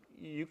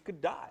 you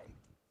could die.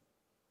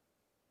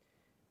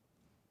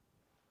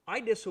 I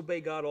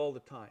disobey God all the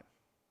time,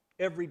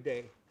 every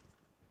day.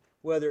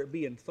 Whether it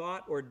be in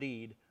thought or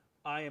deed,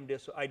 I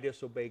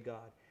disobey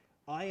God.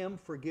 I am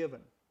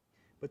forgiven.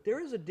 But there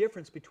is a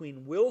difference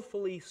between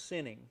willfully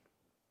sinning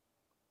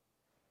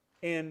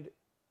and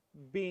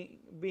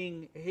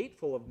being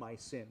hateful of my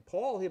sin.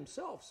 Paul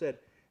himself said,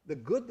 the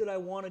good that I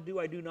want to do,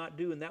 I do not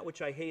do, and that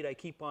which I hate, I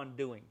keep on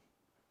doing.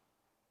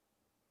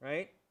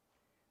 Right?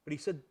 But he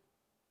said,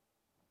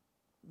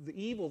 the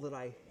evil that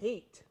I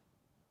hate,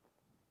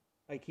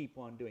 I keep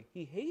on doing.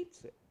 He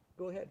hates it.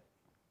 Go ahead.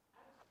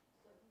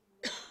 So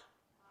he's not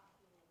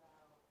talking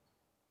about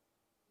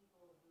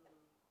people who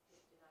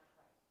just deny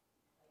Christ.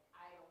 Like,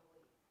 I don't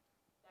believe.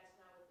 That's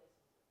not what this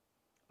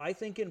is. I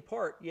think in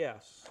part,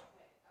 yes. Okay,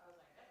 I was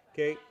like, that's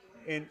Okay, not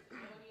you. and So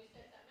when you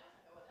said something else,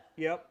 I go, well, that's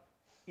yep,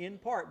 in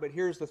part, but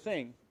here's the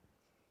thing.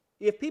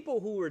 If people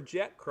who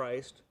reject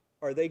Christ,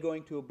 are they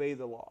going to obey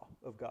the law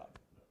of God?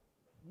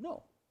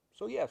 No.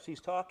 So yes, he's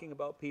talking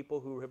about people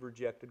who have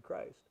rejected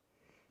Christ.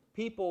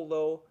 People,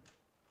 though,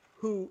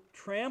 who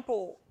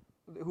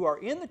are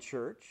in the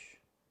church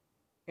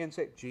and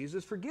say,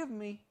 Jesus forgive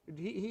me,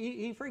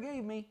 he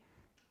forgave me,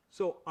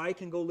 so I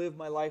can go live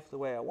my life the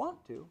way I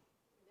want to. And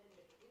then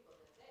there's the people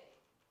that say,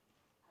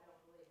 I don't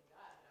believe in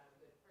God, but I'm a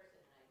good person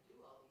and I do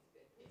all these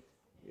good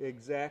things.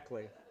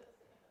 Exactly.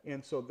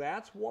 And so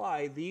that's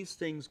why these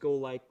things go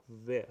like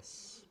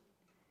this.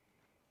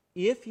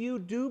 If you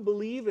do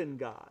believe in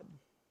God,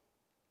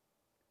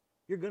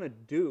 you're going to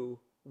do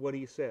what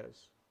He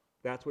says.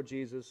 That's what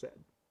Jesus said.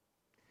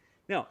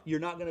 Now, you're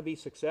not going to be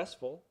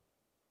successful.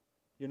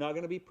 You're not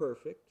going to be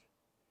perfect.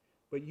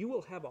 But you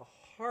will have a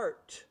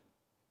heart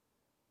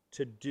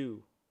to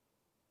do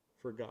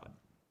for God.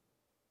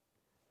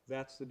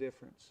 That's the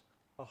difference.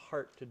 A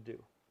heart to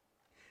do.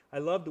 I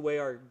love the way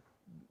our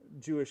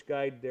Jewish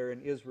guide there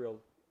in Israel,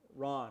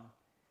 Ron,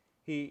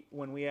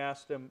 when we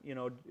asked him,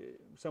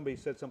 somebody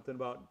said something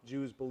about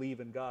Jews believe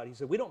in God. He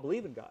said, we don't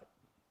believe in God.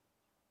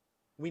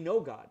 We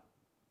know God.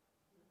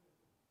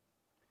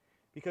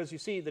 Because you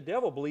see, the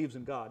devil believes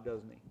in God,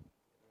 doesn't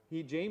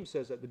he? James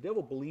says that the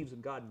devil believes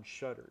in God and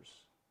shudders.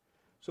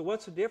 So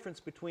what's the difference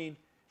between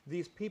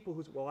these people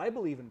who say, well, I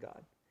believe in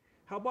God?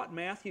 How about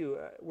Matthew,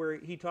 where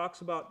he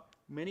talks about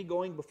many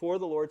going before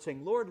the Lord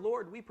saying, Lord,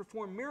 Lord, we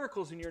perform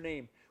miracles in your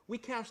name. We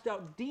cast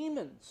out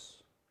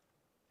demons.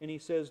 And he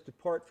says,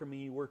 depart from me,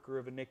 you worker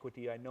of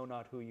iniquity. I know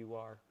not who you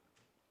are.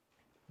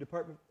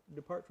 Depart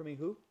from me,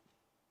 who?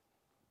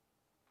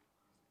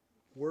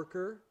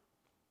 Worker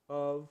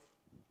of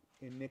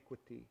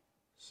iniquity.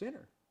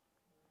 Sinner.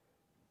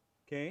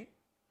 Okay?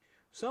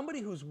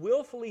 Somebody who's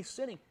willfully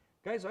sinning.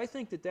 Guys, I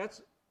think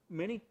that's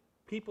many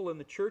people in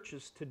the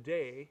churches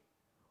today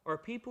are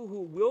people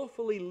who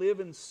willfully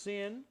live in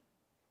sin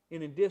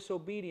and in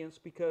disobedience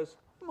because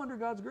I'm under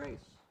God's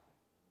grace.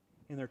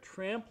 And they're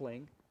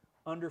trampling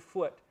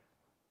underfoot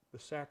the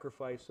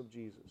sacrifice of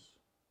Jesus.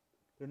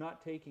 They're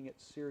not taking it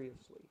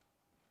seriously.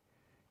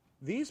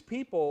 These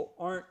people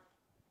aren't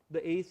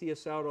the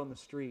atheists out on the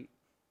street.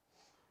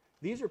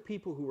 These are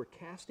people who are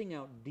casting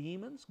out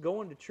demons,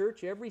 going to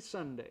church every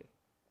Sunday,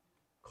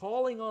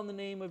 calling on the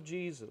name of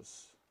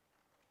Jesus.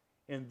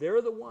 And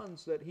they're the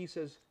ones that he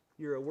says,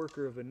 you're a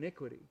worker of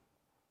iniquity.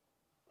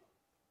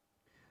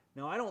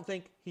 Now, I don't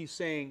think he's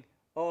saying,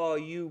 oh,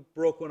 you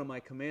broke one of my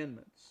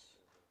commandments,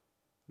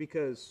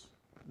 because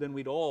then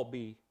we'd all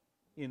be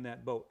in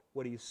that boat.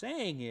 What he's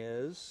saying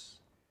is,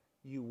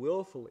 you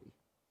willfully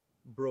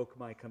broke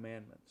my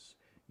commandments.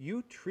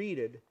 You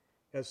treated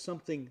as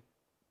something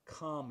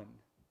common,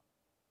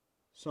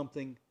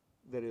 something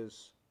that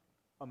is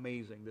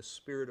amazing, the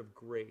spirit of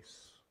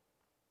grace.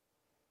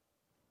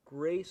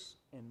 Grace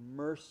and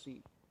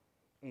mercy.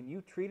 And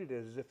you treated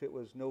it as if it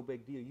was no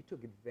big deal. You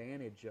took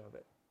advantage of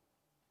it.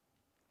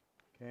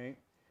 Okay?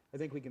 I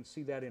think we can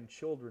see that in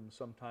children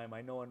sometime.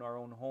 I know in our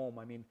own home.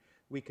 I mean,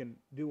 we can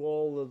do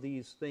all of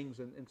these things,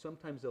 and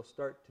sometimes they'll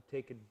start to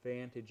take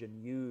advantage and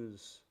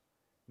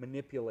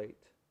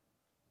manipulate.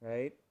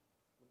 Right?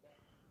 Would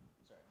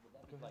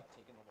that be like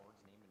taking the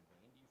Lord's name in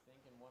vain, do you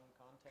think, in one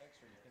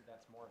context? Or do you think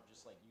that's more of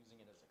just like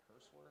using it as a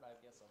curse word? I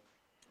guess I've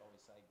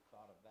always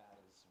thought of that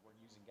as we're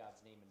using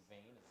God's name in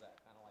vain. Is that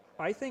kind of like that?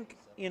 I think,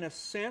 in a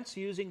sense,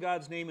 using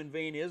God's name in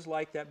vain is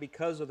like that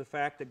because of the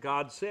fact that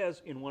God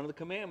says in one of the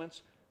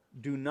commandments,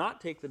 do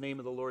not take the name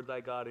of the Lord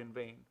thy God in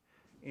vain.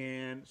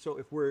 And so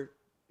if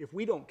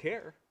we don't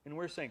care and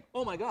we're saying,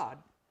 oh my God,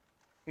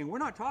 and we're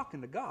not talking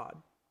to God,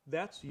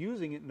 that's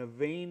using it in a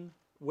vain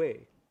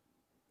way.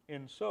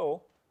 And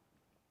so,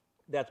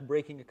 that's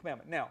breaking a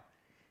commandment. Now,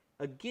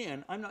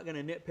 again, I'm not going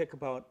to nitpick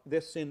about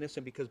this sin,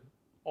 because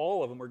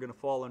all of them are going to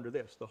fall under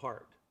this, the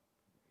heart.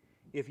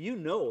 If you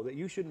know that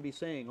you shouldn't be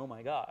saying, oh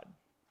my God,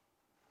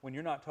 when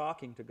you're not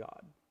talking to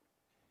God,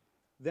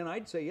 then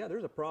I'd say, yeah,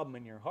 there's a problem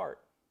in your heart.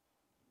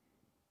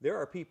 There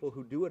are people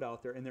who do it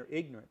out there and they're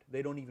ignorant.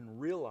 They don't even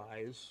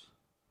realize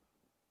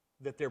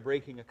that they're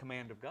breaking a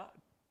command of God.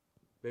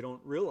 They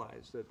don't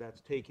realize that that's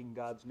taking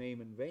God's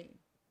name in vain.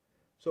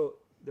 So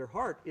their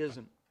heart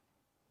isn't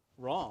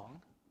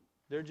wrong.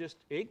 They're just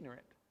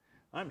ignorant.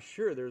 I'm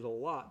sure there's a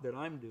lot that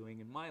I'm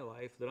doing in my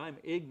life that I'm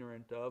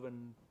ignorant of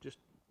and just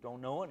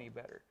don't know any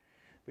better.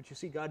 But you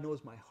see, God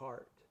knows my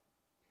heart.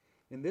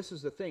 And this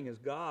is the thing, is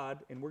God,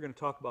 and we're going to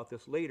talk about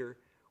this later,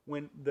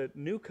 when the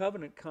new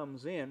covenant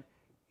comes in,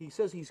 he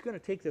says he's going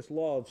to take this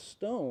law of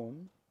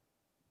stone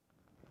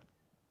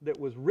that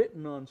was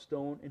written on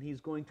stone and he's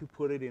going to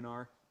put it in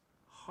our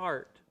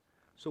heart.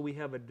 So we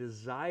have a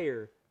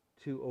desire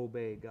to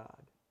obey God.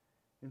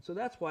 And so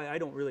that's why I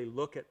don't really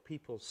look at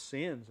people's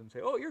sins and say,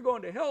 oh, you're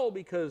going to hell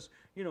because,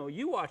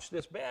 you watched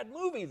this bad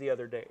movie the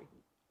other day.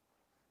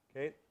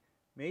 Okay?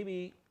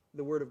 Maybe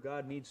the Word of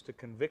God needs to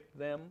convict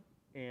them,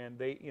 and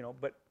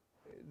but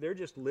they're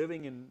just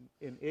living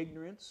in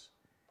ignorance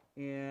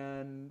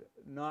and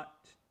not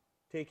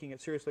taking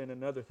it seriously. And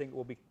another thing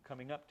we'll be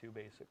coming up to,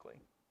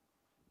 basically,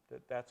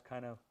 that's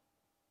kind of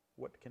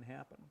what can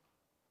happen.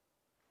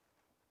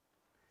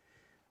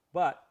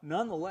 But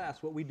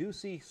nonetheless, what we do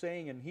see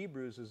saying in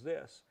Hebrews is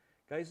this.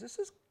 Guys, this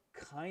is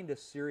kind of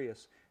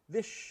serious.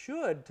 This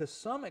should, to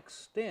some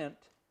extent,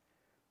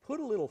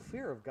 put a little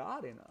fear of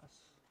God in us.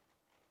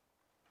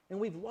 And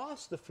we've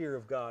lost the fear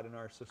of God in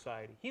our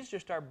society. He's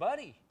just our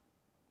buddy.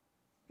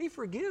 He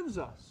forgives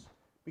us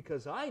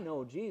because I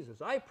know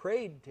Jesus. I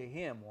prayed to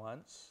Him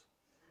once.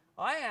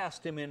 I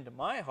asked Him into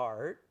my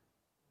heart.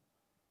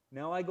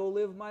 Now I go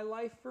live my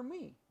life for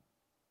me.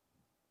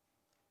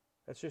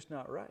 That's just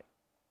not right.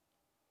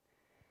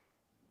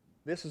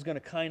 This is going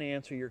to kind of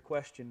answer your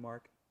question,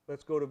 Mark.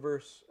 Let's go to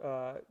verse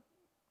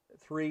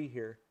 3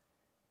 here,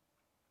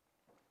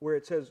 where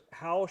it says,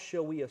 how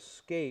shall we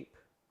escape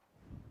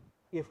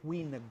if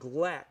we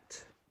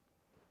neglect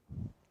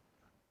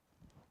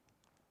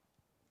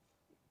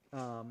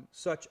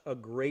such a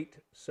great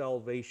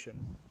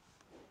salvation?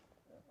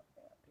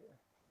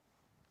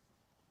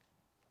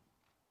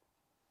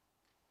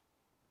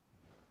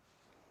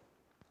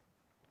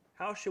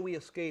 How shall we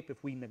escape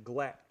if we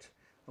neglect?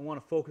 I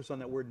want to focus on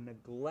that word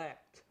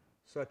neglect,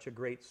 such a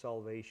great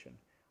salvation.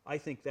 I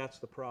think that's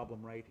the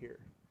problem right here.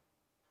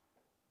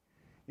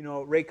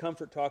 Ray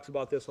Comfort talks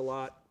about this a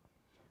lot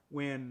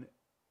when,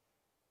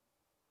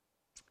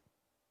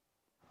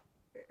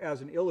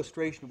 as an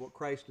illustration of what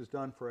Christ has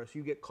done for us,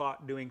 you get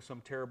caught doing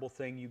some terrible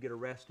thing, you get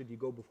arrested, you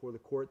go before the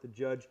court, the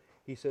judge,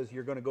 he says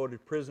you're going to go to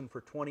prison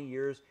for 20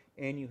 years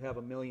and you have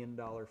 $1 million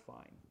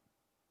fine.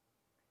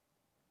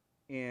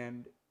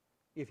 And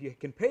if you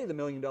can pay the $1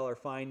 million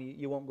fine,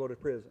 you won't go to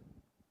prison.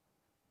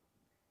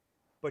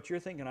 But you're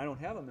thinking, I don't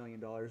have $1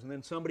 million. And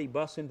then somebody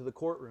busts into the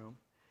courtroom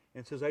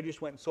and says, I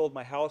just went and sold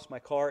my house, my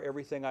car,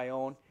 everything I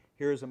own.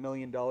 Here's $1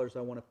 million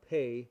I want to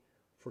pay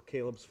for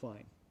Caleb's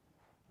fine.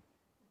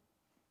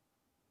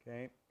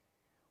 Okay?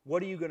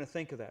 What are you going to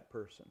think of that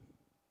person?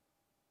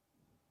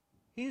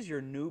 He's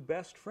your new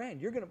best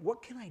friend.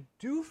 What can I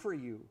do for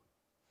you?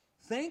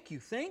 Thank you,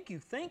 thank you,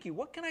 thank you.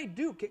 What can I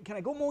do? Can I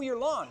go mow your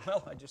lawn?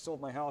 Well, I just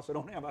sold my house. I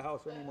don't have a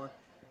house anymore.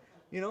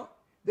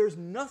 There's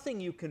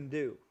nothing you can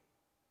do.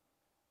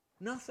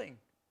 Nothing.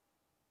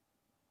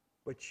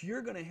 But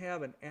you're going to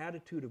have an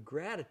attitude of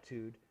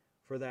gratitude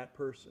for that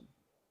person.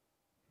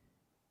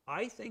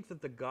 I think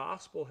that the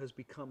gospel has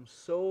become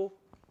so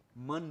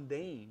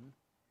mundane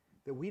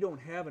that we don't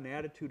have an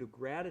attitude of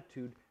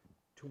gratitude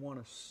to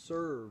want to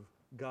serve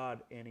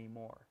God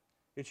anymore.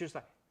 It's just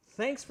like,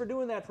 thanks for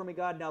doing that for me,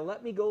 God. Now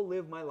let me go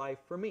live my life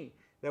for me.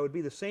 That would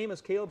be the same as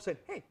Caleb said,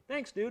 hey,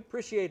 thanks, dude,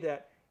 appreciate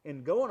that,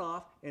 and going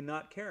off and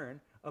not caring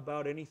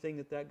about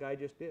anything that guy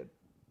just did.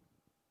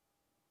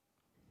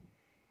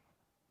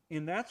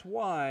 And that's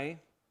why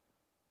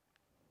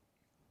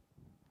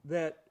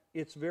that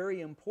it's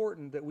very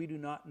important that we do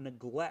not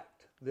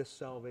neglect this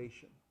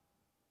salvation.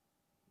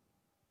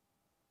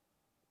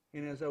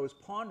 And as I was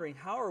pondering,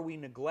 how are we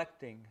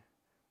neglecting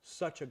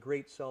such a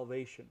great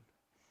salvation?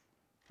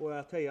 Boy,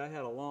 I'll tell you, I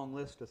had a long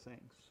list of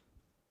things.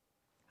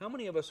 How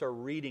many of us are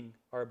reading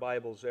our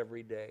Bibles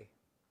every day?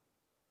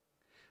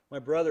 My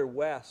brother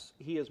Wes,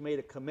 he has made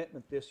a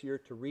commitment this year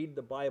to read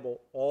the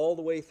Bible all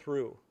the way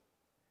through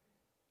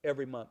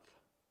every month.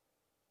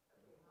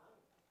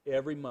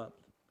 Every month.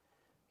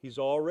 He's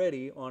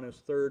already on his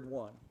third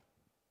one,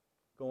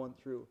 going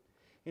through.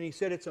 And he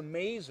said it's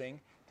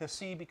amazing to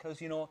see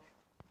because,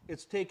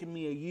 it's taken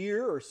me a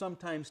year or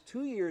sometimes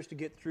 2 years to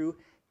get through,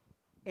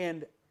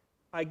 and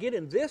I get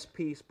in this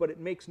piece, but it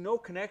makes no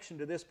connection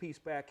to this piece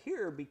back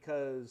here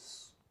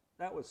because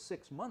that was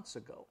 6 months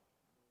ago.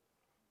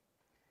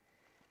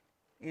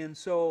 And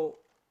so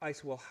I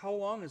said, well, how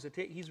long does it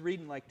take? He's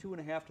reading like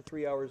 2.5 to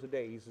 3 hours a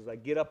day. He says, I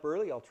get up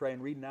early, I'll try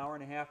and read an hour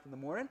and a half in the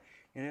morning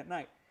and at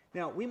night.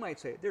 Now, we might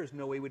say, there's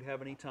no way we'd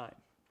have any time.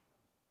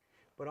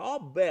 But I'll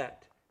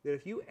bet that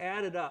if you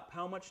added up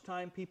how much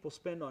time people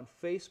spend on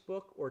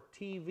Facebook or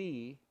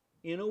TV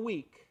in a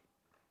week,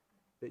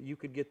 that you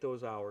could get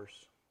those hours.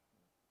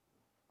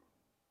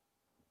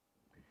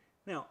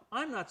 Now,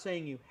 I'm not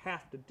saying you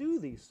have to do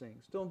these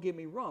things. Don't get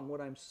me wrong.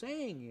 What I'm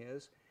saying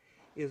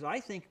is I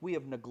think we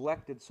have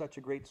neglected such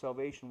a great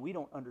salvation. We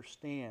don't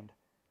understand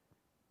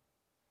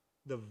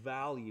the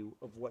value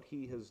of what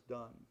He has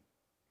done.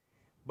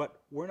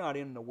 But we're not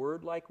in the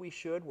Word like we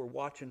should. We're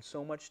watching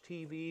so much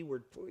TV.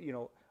 We're,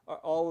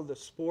 all of the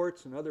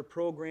sports and other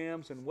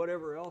programs and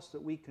whatever else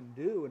that we can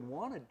do and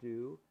want to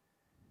do,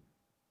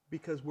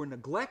 because we're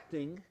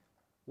neglecting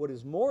what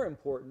is more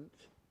important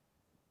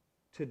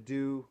to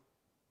do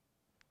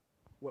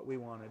what we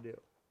want to do.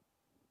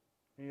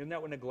 And isn't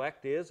that what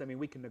neglect is? I mean,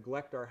 we can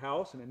neglect our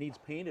house and it needs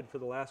painted for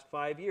the last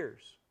 5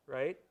 years,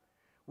 right?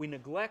 We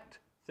neglect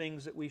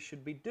things that we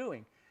should be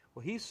doing.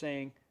 Well, He's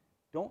saying,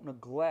 don't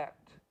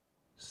neglect.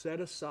 Set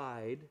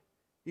aside.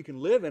 You can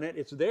live in it.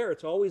 It's there.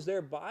 It's always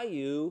there by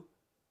you.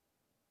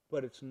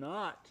 But it's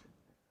not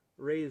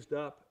raised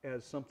up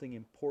as something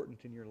important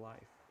in your life.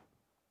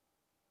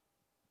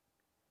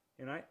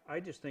 And I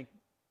just think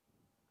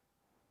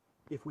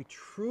if we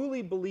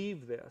truly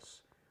believe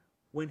this,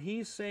 when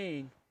He's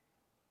saying,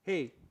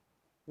 hey,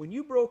 when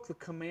you broke the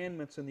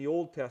commandments in the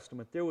Old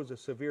Testament, there was a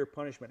severe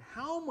punishment.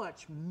 How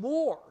much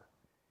more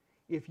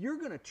if you're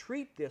going to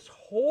treat this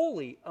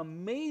holy,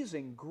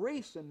 amazing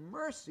grace and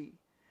mercy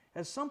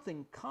as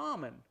something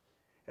common,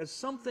 as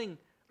something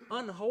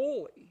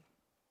unholy,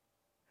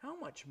 how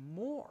much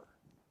more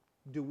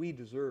do we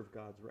deserve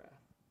God's wrath?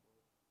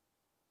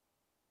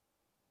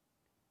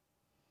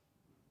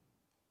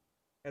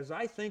 As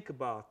I think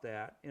about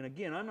that, and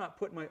again,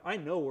 I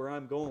know where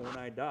I'm going when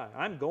I die.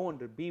 I'm going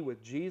to be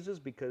with Jesus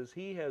because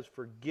He has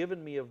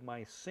forgiven me of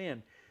my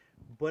sin.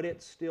 But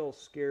it still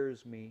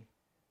scares me,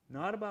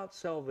 not about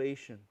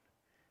salvation,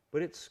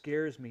 but it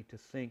scares me to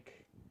think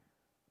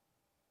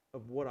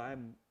of what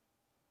I'm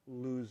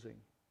losing.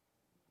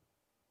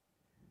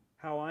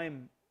 How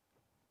I'm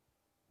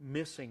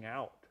missing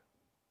out.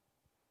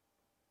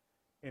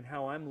 And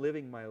how I'm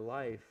living my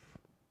life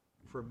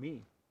for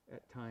me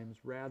at times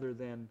rather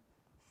than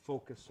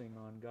focusing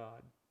on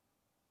God.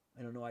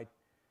 I don't know, I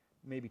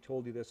maybe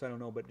told you this, I don't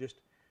know, but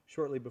just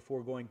shortly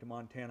before going to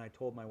Montana, I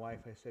told my wife,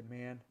 I said,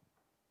 man,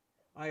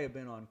 I have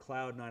been on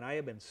cloud nine. I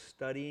have been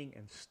studying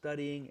and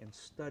studying and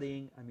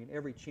studying. I mean,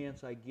 every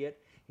chance I get,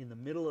 in the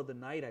middle of the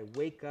night, I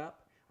wake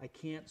up, I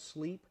can't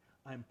sleep,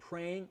 I'm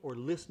praying or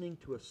listening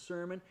to a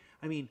sermon.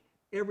 I mean,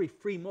 every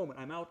free moment,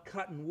 I'm out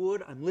cutting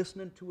wood, I'm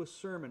listening to a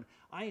sermon.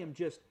 I am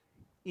just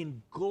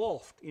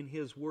engulfed in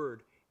His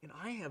Word. And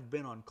I have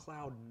been on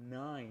cloud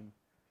nine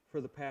for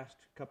the past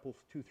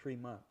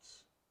 2-3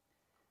 months.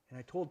 And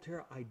I told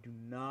Tara, I do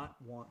not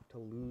want to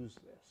lose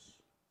this.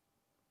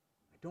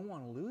 I don't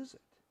want to lose it.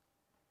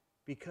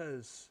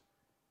 Because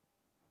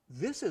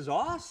this is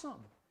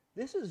awesome.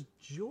 This is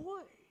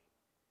joy.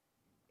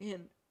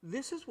 And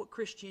this is what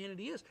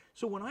Christianity is.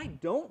 So when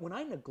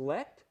I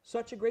neglect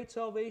such a great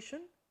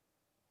salvation,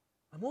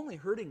 I'm only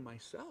hurting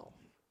myself.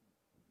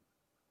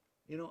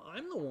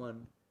 I'm the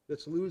one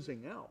that's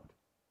losing out.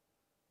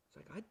 It's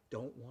like, I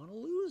don't want to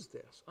lose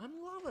this. I'm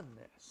loving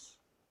this.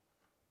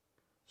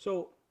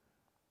 So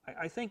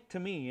I think, to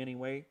me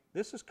anyway,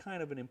 this is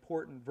kind of an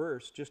important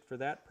verse just for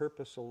that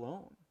purpose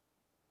alone.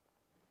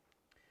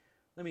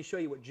 Let me show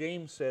you what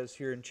James says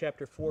here in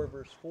chapter 4,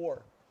 verse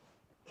 4.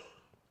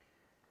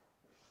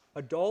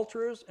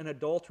 Adulterers and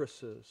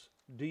adulteresses,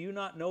 do you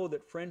not know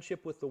that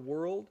friendship with the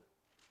world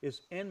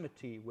is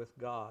enmity with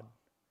God?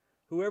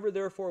 Whoever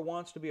therefore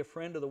wants to be a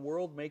friend of the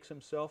world makes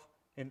himself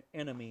an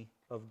enemy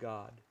of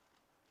God.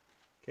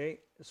 Okay,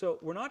 so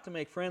we're not to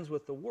make friends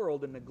with the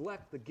world and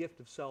neglect the gift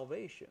of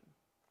salvation.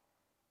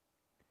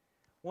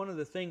 One of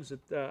the things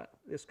that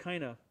this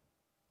kind of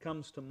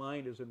comes to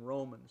mind is in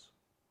Romans.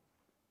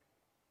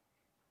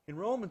 In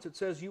Romans it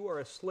says, you are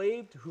a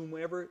slave to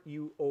whomever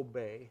you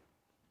obey.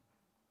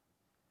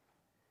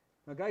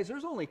 Now guys,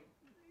 there's only,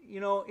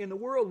 in the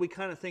world we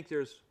kind of think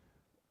there's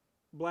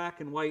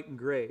black and white and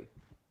gray.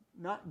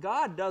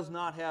 God does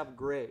not have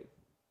gray.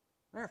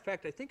 Matter of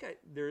fact, I think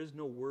there is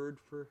no word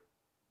for,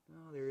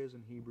 no, there is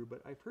in Hebrew,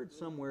 but I've heard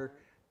somewhere,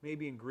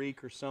 maybe in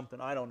Greek or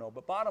something, I don't know.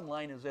 But bottom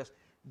line is this,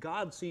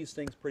 God sees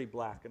things pretty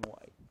black and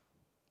white.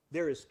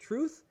 There is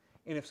truth,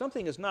 and if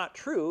something is not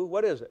true,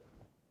 what is it?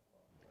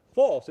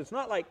 False. It's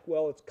not like,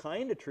 well, it's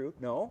kind of true.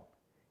 No,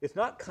 it's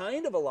not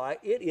kind of a lie.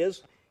 It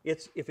is.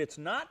 If it's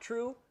not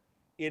true,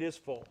 it is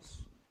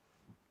false.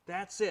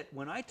 That's it.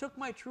 When I took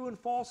my true and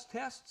false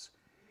tests,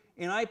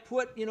 and I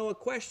put, a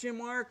question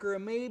mark or a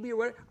maybe or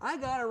whatever, I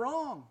got it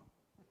wrong.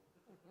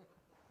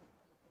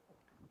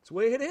 It's the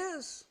way it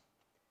is.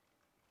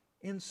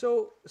 And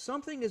so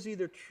something is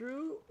either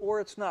true or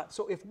it's not.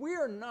 So if we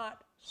are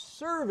not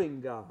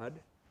serving God,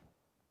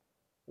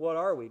 what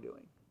are we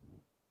doing?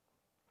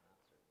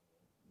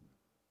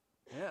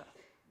 Yeah.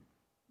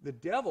 The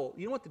devil,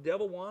 you know what the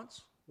devil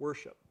wants?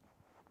 Worship.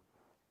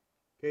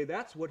 Okay,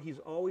 that's what he's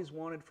always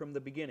wanted from the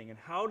beginning. And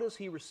how does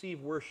he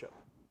receive worship?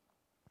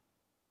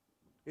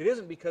 It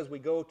isn't because we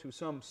go to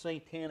some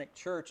satanic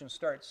church and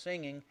start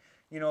singing,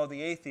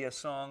 the atheist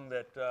song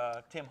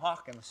that Tim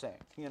Hawkins sang,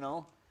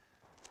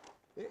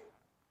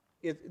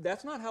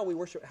 That's not how we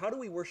worship. How do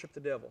we worship the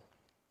devil?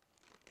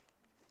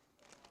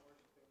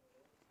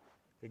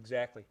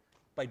 Exactly.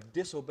 By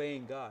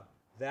disobeying God.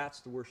 That's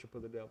the worship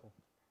of the devil.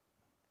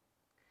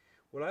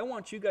 What I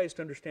want you guys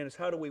to understand is,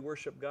 how do we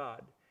worship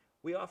God?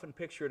 We often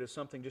picture it as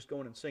something just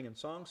going and singing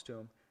songs to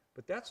Him,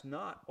 but that's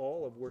not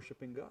all of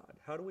worshiping God.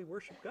 How do we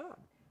worship God?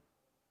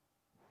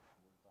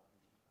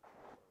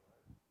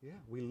 Yeah,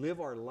 we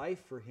live our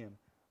life for Him.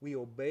 We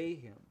obey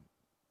Him.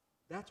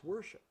 That's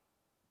worship.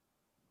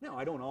 Now,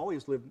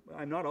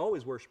 I'm not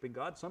always worshiping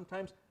God.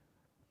 Sometimes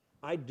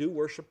I do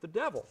worship the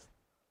devil.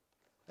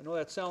 I know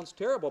that sounds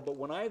terrible, but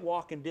when I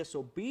walk in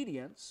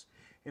disobedience,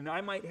 and I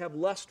might have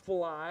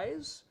lustful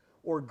eyes,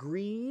 or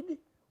greed,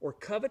 or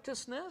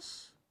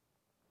covetousness,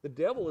 the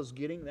devil is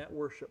getting that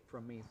worship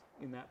from me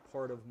in that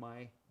part of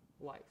my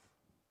life.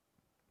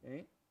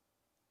 Okay?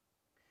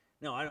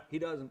 Now,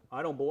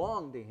 I don't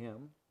belong to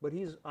him, but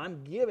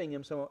I'm giving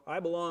him some. I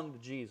belong to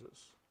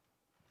Jesus.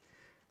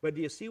 But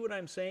do you see what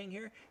I'm saying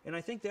here? And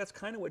I think that's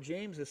kind of what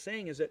James is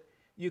saying, is that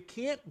you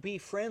can't be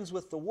friends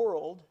with the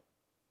world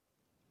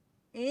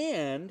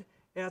and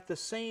at the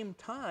same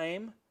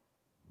time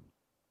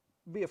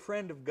be a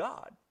friend of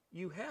God.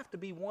 You have to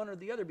be one or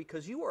the other,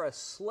 because you are a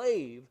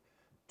slave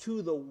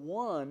to the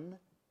one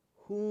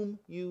whom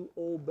you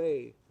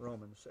obey,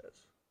 Romans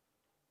says.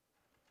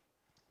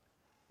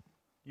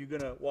 You're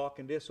going to walk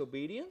in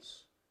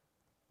disobedience?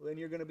 Well, then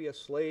you're going to be a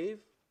slave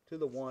to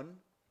the one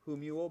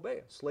whom you obey,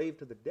 a slave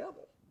to the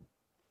devil.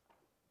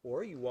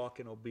 Or you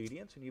walk in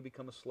obedience and you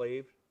become a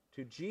slave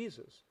to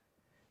Jesus.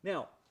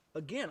 Now,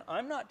 again,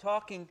 I'm not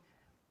talking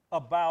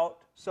about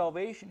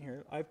salvation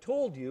here. I've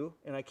told you,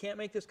 and I can't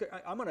make this clear.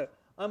 You're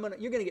going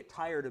to get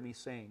tired of me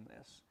saying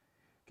this.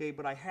 Okay,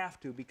 but I have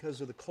to,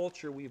 because of the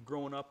culture we've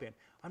grown up in.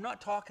 I'm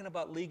not talking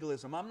about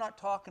legalism. I'm not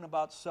talking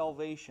about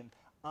salvation.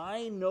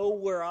 I know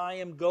where I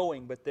am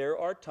going, but there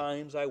are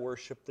times I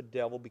worship the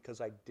devil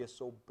because I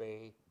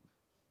disobey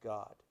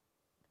God.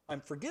 I'm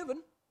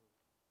forgiven.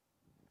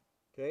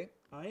 Okay,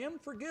 I am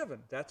forgiven.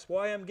 That's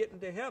why I'm getting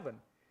to heaven.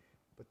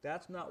 But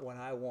that's not what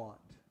I want.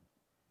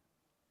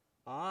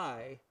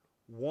 I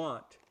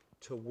want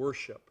to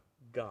worship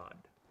God.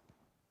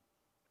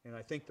 And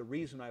I think the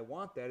reason I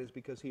want that is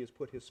because He has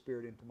put His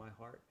Spirit into my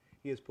heart.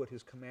 He has put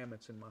His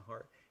commandments in my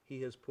heart.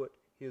 He has put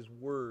His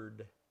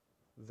Word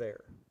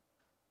there.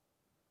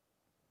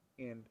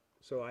 And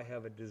so I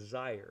have a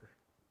desire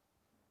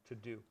to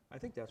do. I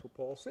think that's what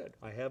Paul said.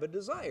 I have a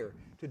desire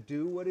to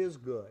do what is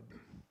good,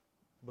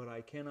 but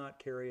I cannot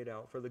carry it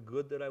out. For the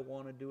good that I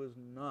want to do is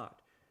not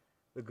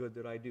the good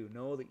that I do.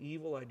 No, the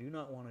evil I do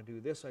not want to do.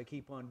 This I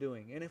keep on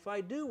doing. And if I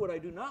do what I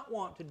do not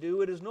want to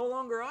do, it is no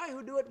longer I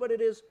who do it, but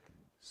it is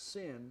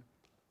sin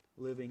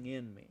living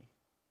in me.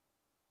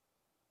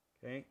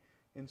 Okay?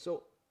 And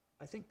so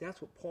I think that's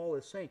what Paul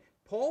is saying.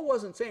 Paul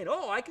wasn't saying,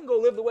 I can go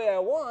live the way I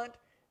want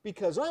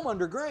because I'm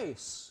under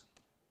grace.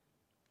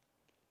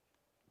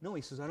 No,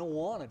 he says, I don't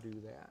want to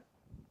do that.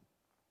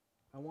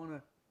 I want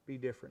to be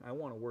different. I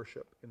want to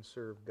worship and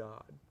serve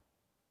God.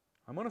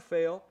 I'm going to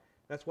fail.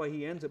 That's why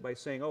he ends it by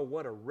saying,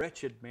 what a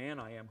wretched man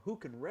I am. Who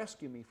can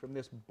rescue me from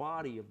this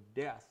body of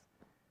death?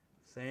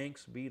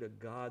 Thanks be to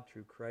God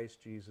through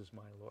Christ Jesus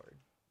my Lord.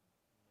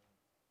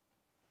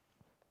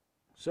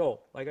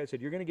 So, like I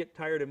said, you're going to get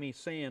tired of me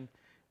saying,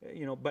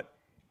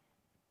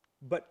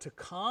 but to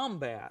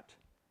combat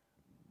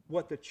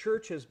what the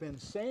church has been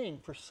saying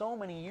for so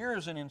many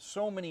years and in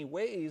so many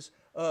ways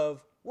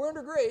of, we're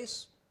under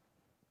grace,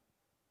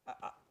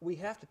 we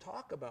have to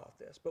talk about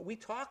this. But we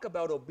talk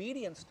about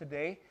obedience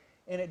today,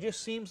 and it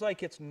just seems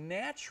like it's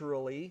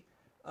naturally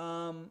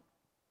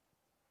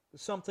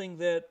something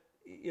that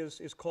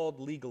is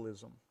called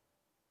legalism.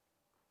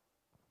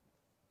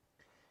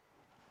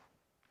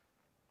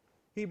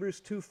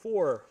 Hebrews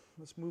 2:4,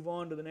 let's move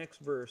on to the next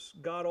verse.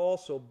 God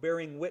also,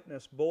 bearing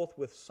witness both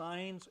with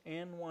signs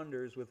and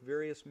wonders, with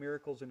various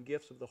miracles and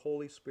gifts of the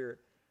Holy Spirit,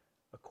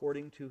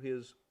 according to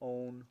His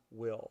own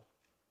will.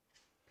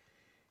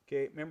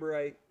 Okay, remember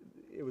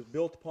it was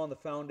built upon the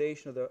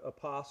foundation of the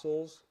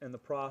apostles and the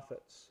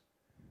prophets.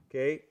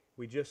 Okay,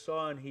 we just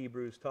saw in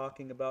Hebrews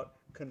talking about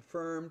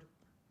confirmed,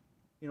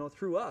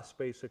 through us,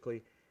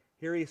 basically.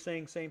 Here he's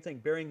saying same thing,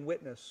 bearing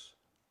witness.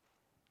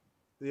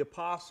 The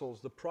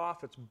apostles, the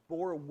prophets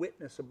bore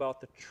witness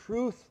about the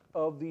truth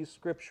of these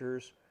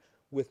scriptures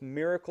with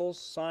miracles,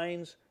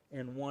 signs,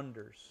 and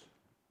wonders.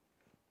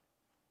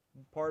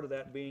 Part of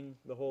that being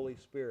the Holy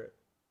Spirit.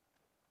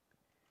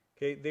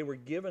 Okay, they were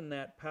given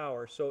that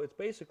power. So it's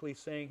basically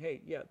saying,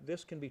 hey,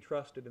 this can be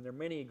trusted. And there are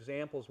many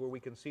examples where we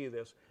can see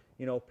this.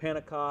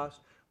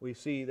 Pentecost, we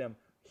see them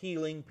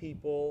healing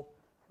people,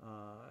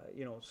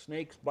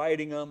 snakes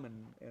biting them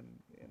and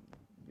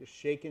just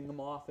shaking them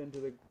off into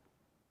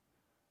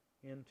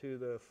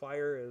the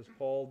fire, as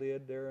Paul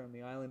did there on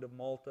the island of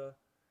Malta.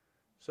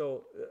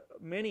 So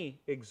many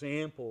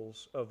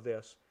examples of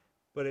this,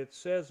 but it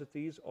says that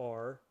these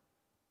are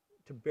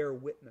to bear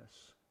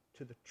witness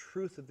to the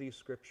truth of these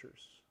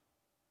scriptures.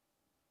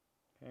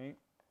 Okay?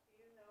 Do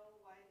you know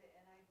why the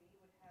NIV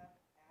would have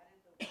added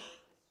the word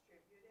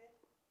distributed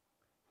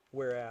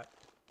Where at?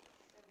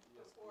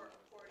 before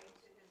according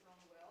to his own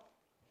will?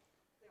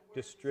 The word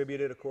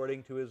Distributed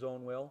according to his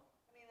own will.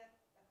 I mean, that's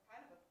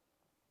kind of a,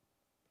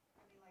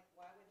 I mean, like,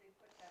 why would they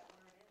put that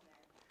word in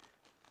there?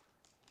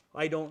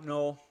 I don't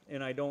know,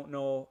 and I don't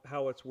know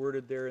how it's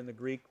worded there in the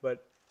Greek,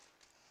 but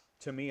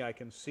to me, I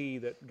can see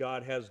that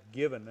God has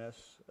given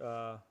us.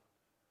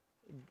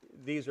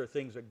 These are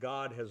things that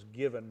God has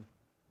given,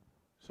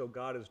 so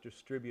God has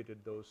distributed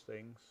those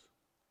things.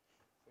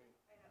 I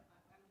know,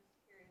 I'm just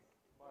curious.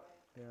 My,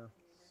 Yeah.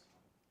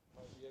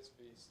 my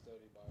ESV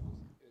study Bible,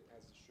 it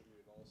has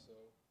distributed also,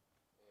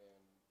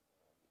 and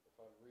if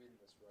I'm reading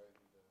this right,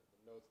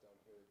 the notes down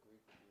here, the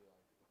Greek would be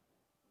like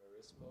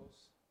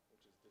merismos,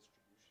 which is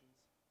distributions.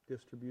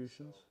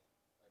 Distributions.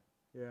 So,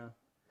 Yeah.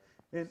 like,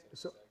 And is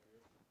so, that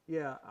accurate?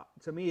 yeah,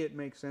 to me it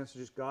makes sense.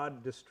 Just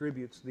God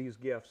distributes these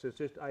gifts. It's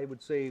just, I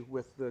would say,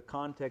 with the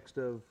context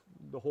of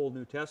the whole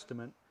New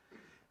Testament,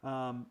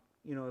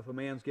 if a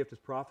man's gift is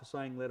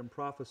prophesying, let him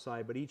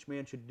prophesy. But each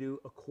man should do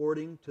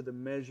according to the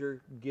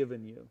measure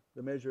given you,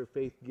 the measure of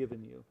faith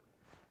given you.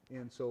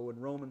 And so when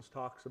Romans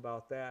talks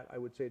about that, I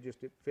would say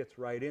it fits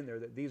right in there,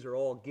 that these are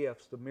all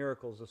gifts. The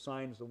miracles, the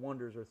signs, the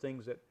wonders are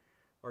things that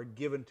are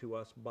given to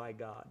us by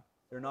God.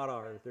 They're not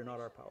ours. They're not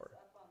our power.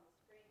 It's up on the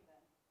screen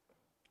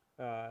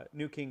then.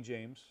 New King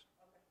James.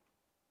 Okay.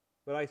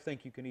 But I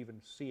think you can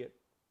even see it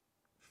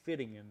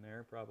fitting in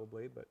there,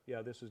 probably. But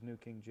yeah, this is New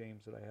King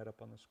James that I had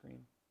up on the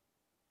screen.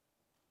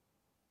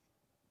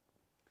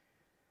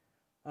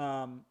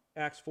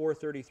 Acts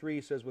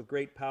 4:33 says, with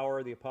great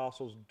power the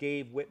apostles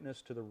gave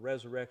witness to the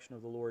resurrection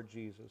of the Lord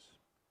Jesus.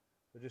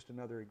 So just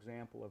another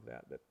example of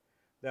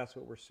that's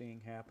what we're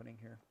seeing happening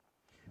here.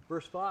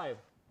 Verse 5.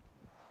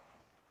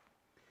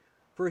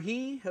 For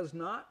he has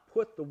not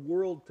put the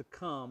world to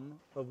come,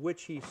 of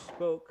which he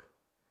spoke,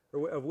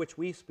 or of which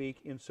we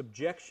speak, in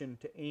subjection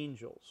to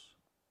angels.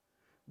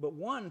 But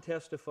one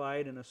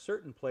testified in a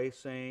certain place,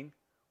 saying,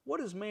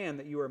 what is man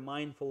that you are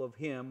mindful of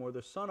him, or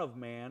the Son of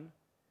Man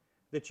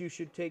that you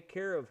should take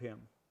care of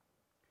him?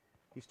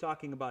 He's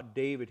talking about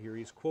David here.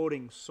 He's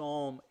quoting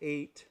Psalm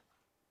 8,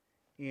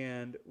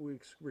 and we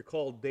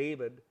recall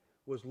David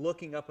was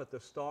looking up at the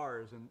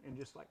stars and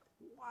just like,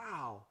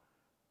 wow,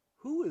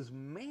 who is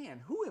man?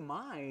 Who am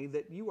I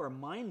that you are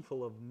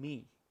mindful of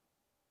me?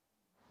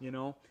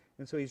 And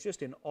so he's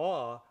just in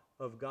awe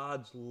of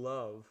God's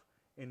love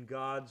and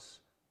God's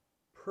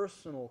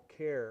personal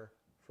care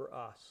for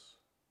us.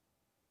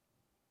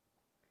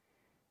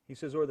 He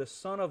says, or the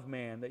Son of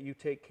Man, that you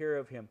take care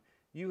of him.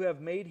 You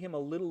have made him a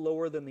little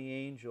lower than the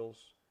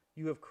angels.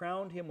 You have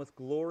crowned him with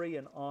glory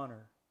and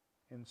honor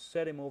and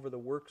set him over the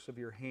works of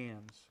your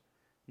hands.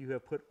 You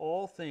have put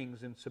all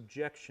things in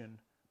subjection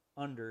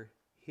under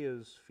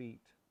his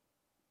feet.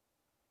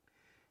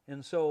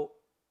 And so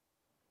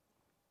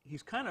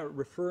he's kind of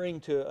referring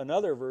to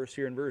another verse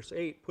here in verse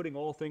 8, putting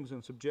all things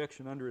in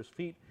subjection under his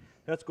feet.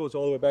 That goes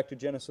all the way back to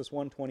Genesis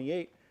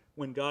 1:28,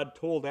 when God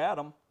told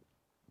Adam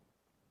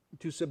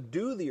to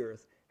subdue the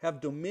earth,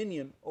 have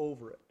dominion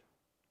over it.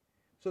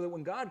 So that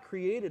when God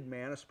created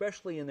man,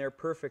 especially in their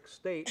perfect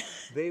state,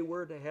 they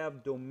were to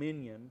have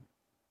dominion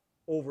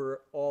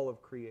over all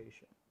of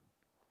creation.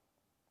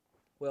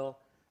 Well,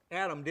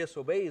 Adam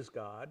disobeys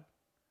God,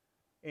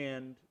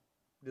 and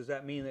does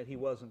that mean that he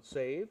wasn't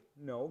saved?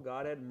 No,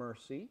 God had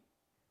mercy.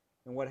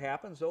 And what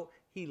happens? So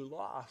he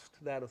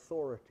lost that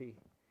authority,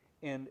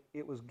 and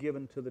it was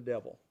given to the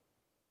devil.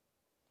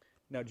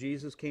 Now,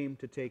 Jesus came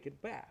to take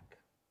it back.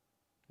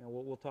 Now,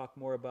 we'll talk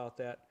more about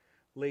that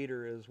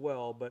later as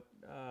well, but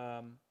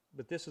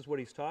this is what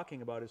he's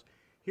talking about, is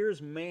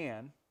here's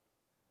man,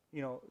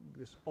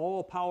 this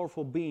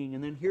all-powerful being,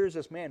 and then here's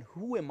this man,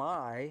 who am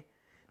I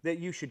that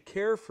you should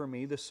care for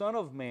me, the Son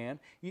of Man?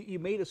 You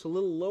made us a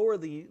little lower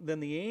than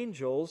the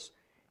angels,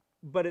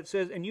 but it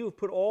says, and you have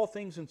put all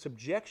things in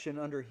subjection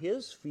under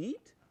his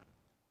feet.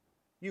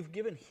 You've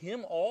given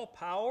him all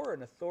power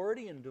and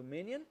authority and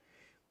dominion.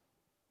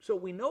 So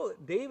we know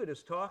that David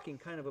is talking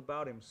kind of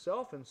about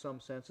himself in some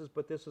senses,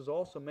 but this is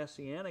also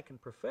messianic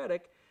and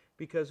prophetic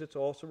because it's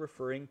also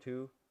referring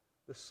to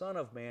the Son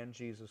of Man,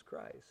 Jesus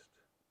Christ,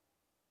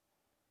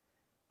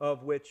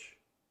 of which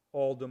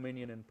all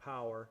dominion and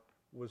power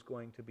was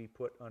going to be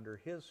put under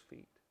his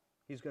feet.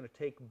 He's going to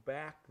take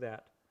back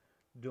that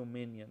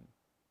dominion.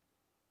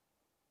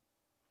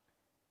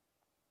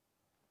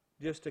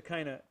 Just to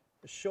kind of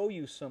show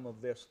you some of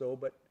this, though,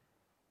 but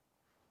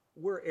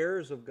we're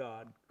heirs of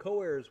God,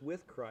 co-heirs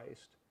with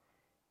Christ,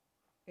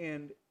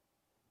 and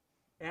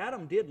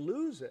Adam did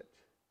lose it.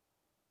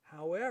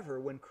 However,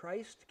 when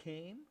Christ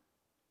came,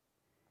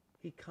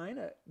 he kind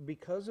of,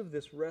 because of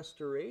this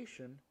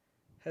restoration,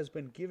 has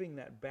been giving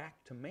that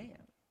back to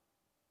man.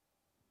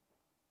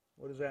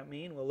 What does that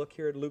mean? Well, look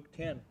here at Luke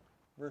 10,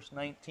 verse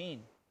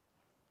 19.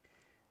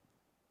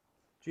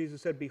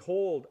 Jesus said,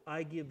 behold,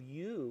 I give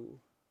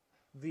you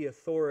the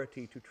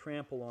authority to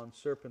trample on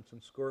serpents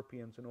and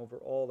scorpions and over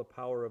all the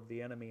power of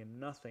the enemy, and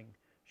nothing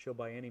shall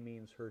by any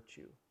means hurt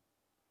you.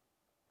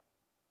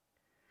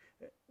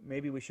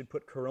 Maybe we should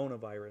put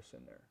coronavirus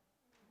in there.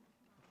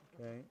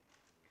 Okay?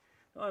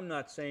 Now, I'm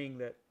not saying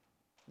that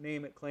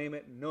name it, claim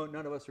it, and no,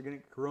 none of us are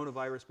getting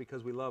coronavirus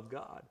because we love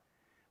God.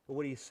 But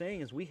what he's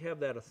saying is we have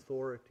that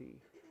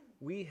authority.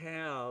 We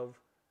have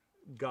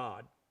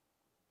God.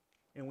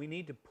 And we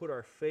need to put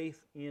our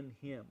faith in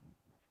him.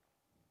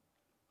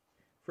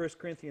 1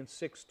 Corinthians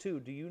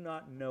 6:2, do you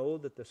not know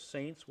that the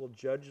saints will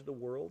judge the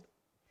world?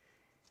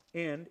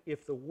 And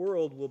if the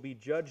world will be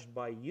judged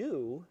by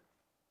you,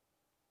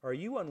 are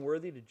you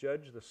unworthy to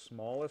judge the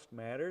smallest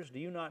matters? Do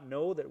you not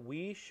know that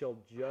we shall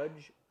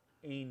judge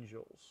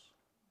angels?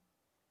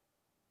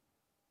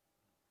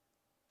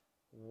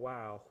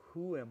 Wow,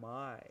 who am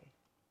I?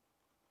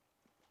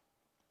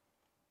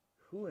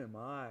 Who am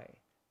I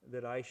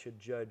that I should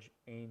judge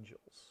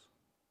angels?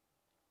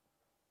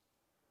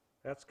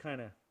 That's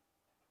kind of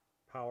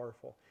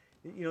powerful.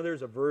 You know,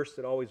 there's a verse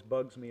that always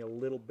bugs me a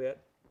little bit.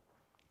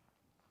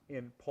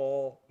 In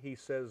Paul, he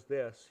says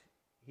this.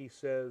 He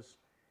says,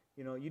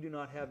 you know, you do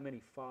not have many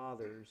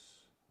fathers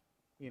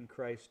in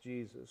Christ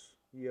Jesus.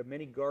 You have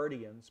many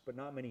guardians, but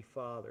not many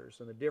fathers.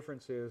 And the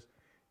difference is,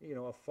 you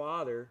know, a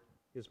father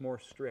is more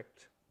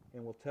strict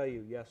and will tell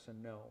you yes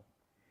and no.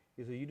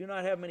 He says, you do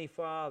not have many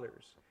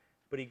fathers.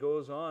 But he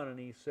goes on and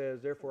he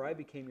says, therefore I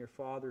became your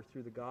father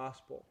through the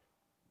gospel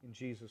in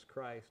Jesus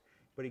Christ.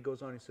 But he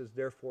goes on and says,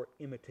 therefore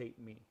imitate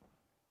me.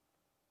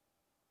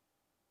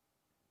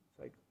 It's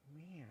like,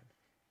 man,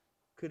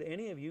 could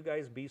any of you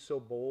guys be so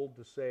bold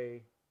to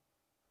say,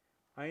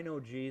 I know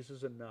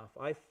Jesus enough,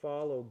 I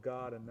follow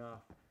God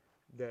enough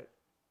that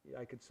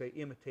I could say,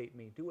 imitate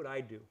me, do what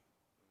I do.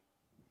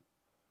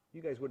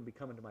 You guys wouldn't be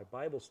coming to my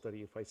Bible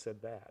study if I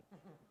said that.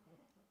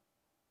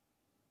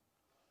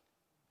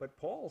 But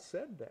Paul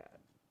said that.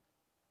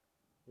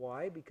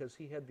 Why? Because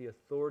he had the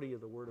authority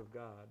of the Word of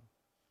God.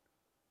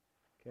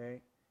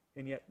 Okay?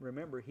 And yet,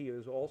 remember, he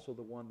is also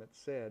the one that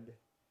said,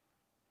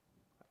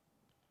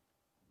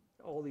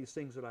 all these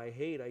things that I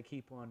hate, I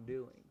keep on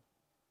doing.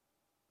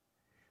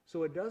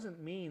 So it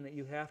doesn't mean that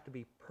you have to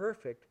be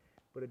perfect,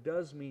 but it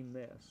does mean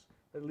this.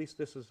 At least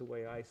this is the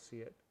way I see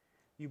it.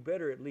 You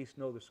better at least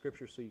know the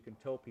Scripture so you can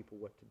tell people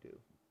what to do.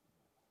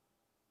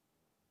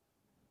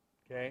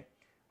 Okay?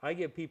 I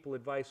give people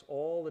advice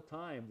all the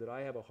time that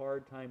I have a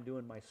hard time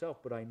doing myself,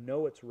 but I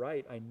know it's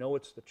right. I know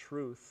it's the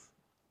truth.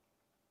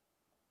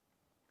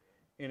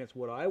 And it's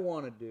what I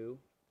want to do.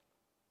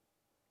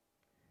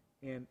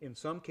 And in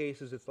some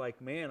cases, it's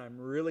like, man, I'm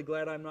really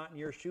glad I'm not in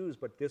your shoes,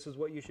 but this is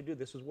what you should do.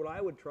 This is what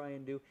I would try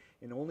and do.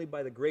 And only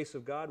by the grace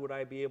of God would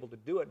I be able to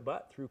do it,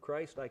 but through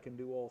Christ I can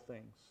do all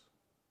things.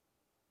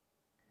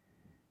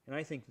 And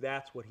I think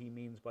that's what he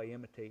means by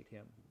imitate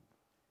him,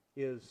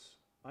 is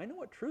I know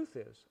what truth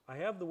is. I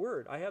have the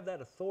Word. I have that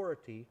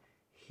authority.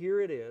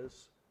 Here it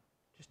is.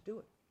 Just do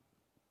it.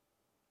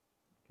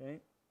 Okay?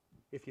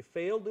 If you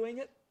fail doing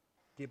it,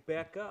 get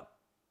back up.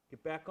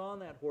 Get back on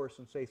that horse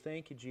and say,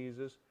 thank you,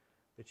 Jesus,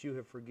 that you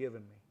have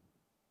forgiven me.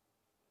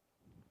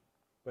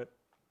 But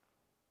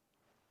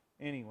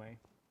anyway,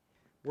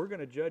 we're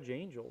going to judge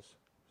angels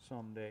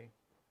someday.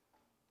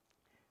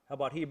 How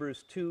about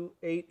Hebrews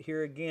 2:8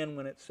 here again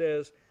when it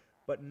says,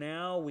 but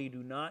now we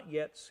do not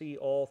yet see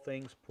all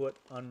things put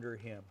under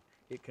him.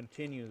 It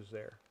continues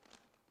there.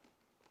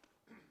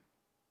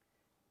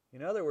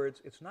 In other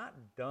words, it's not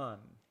done.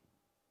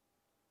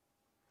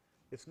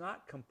 It's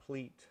not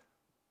complete.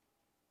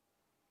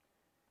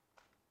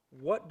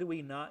 What do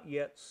we not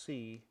yet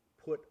see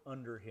put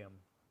under him?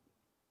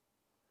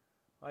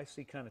 I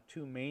see kind of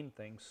two main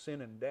things,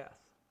 sin and death.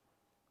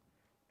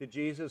 Did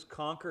Jesus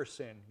conquer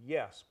sin?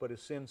 Yes, but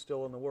is sin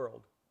still in the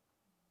world?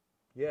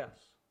 Yes.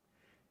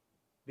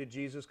 Did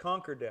Jesus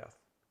conquer death?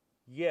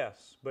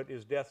 Yes, but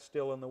is death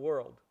still in the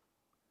world?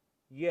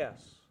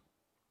 Yes.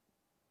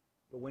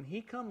 But when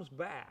he comes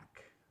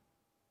back,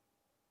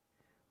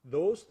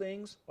 those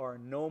things are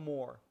no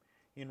more.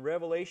 In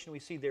Revelation, we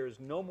see there is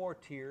no more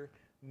tear,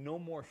 no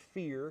more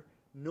fear,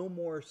 no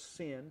more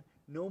sin,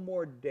 no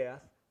more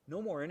death,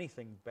 no more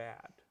anything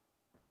bad.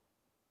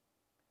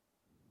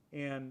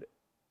 And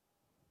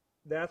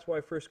that's why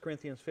 1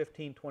 Corinthians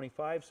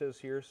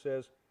 15:25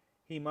 says,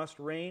 he must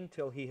reign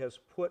till he has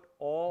put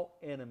all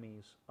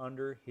enemies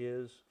under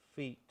his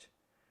feet.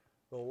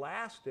 The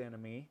last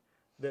enemy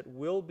that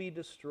will be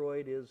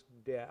destroyed is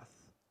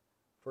death,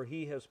 for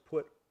he has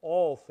put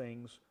all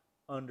things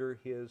under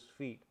his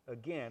feet.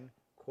 Again,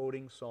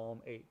 quoting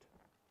Psalm 8.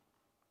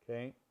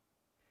 Okay?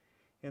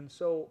 And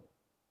so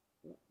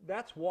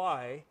that's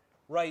why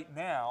right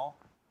now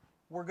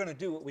we're going to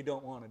do what we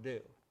don't want to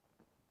do.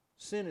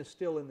 Sin is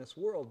still in this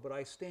world, but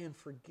I stand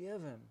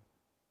forgiven.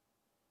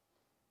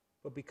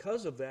 But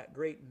because of that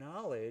great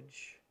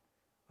knowledge,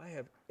 I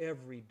have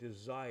every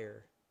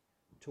desire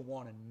to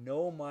want to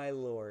know my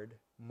Lord,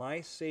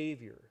 my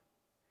Savior,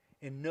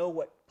 and know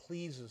what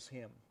pleases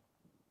him.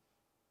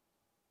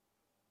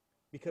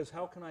 Because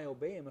how can I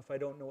obey him if I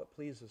don't know what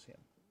pleases him?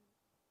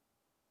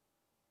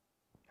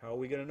 How are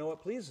we going to know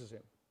what pleases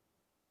Him?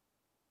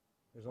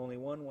 There's only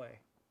one way.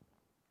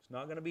 It's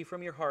not going to be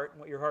from your heart and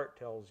what your heart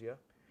tells you.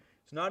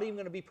 It's not even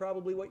going to be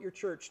probably what your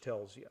church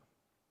tells you.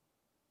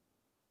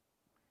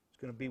 It's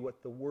going to be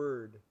what the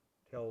Word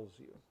tells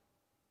you.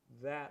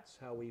 That's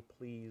how we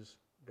please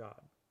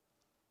God.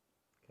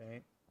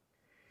 Okay?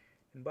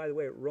 And by the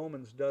way,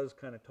 Romans does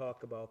kind of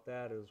talk about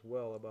that as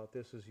well, about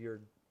this is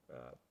your,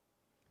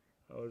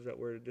 how is that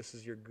word? This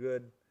is your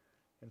good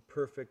and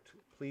perfect,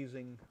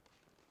 pleasing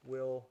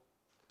will.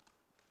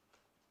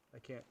 I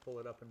can't pull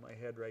it up in my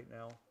head right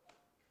now.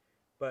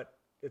 But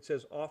it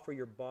says, offer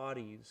your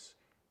bodies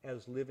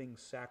as living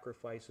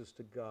sacrifices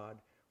to God,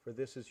 for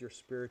this is your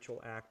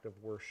spiritual act of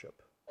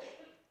worship.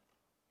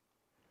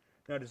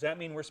 Now, does that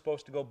mean we're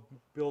supposed to go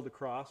build a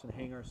cross and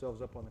hang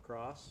ourselves up on the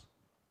cross?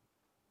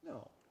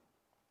 No.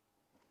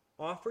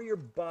 Offer your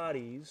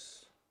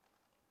bodies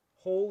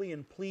holy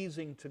and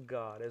pleasing to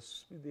God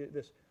as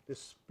this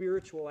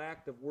spiritual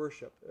act of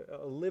worship,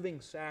 a living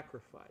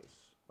sacrifice.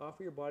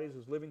 Offer your bodies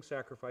as living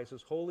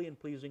sacrifices, holy and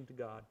pleasing to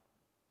God.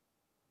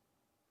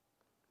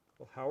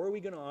 Well, how are we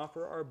going to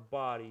offer our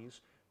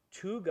bodies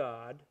to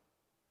God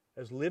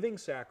as living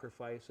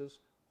sacrifices,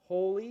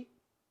 holy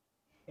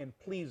and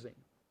pleasing?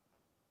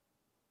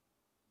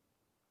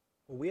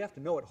 Well, we have to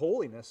know what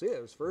holiness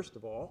is, first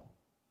of all.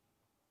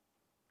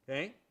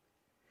 Okay?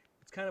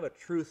 It's kind of a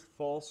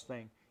truth-false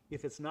thing.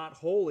 If it's not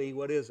holy,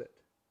 what is it?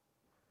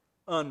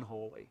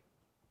 Unholy.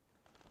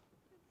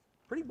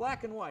 Pretty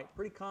black and white,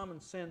 pretty common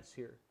sense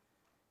here.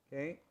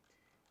 Okay?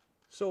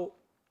 So,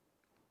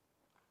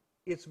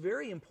 it's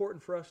very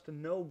important for us to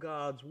know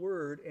God's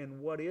Word and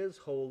what is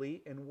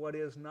holy and what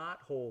is not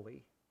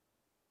holy.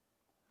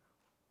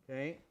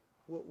 Okay?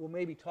 We'll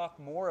maybe talk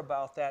more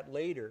about that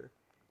later.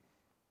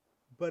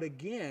 But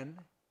again,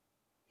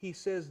 he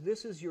says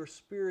this is your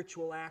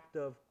spiritual act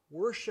of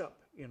worship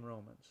in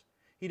Romans.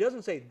 He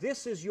doesn't say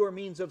this is your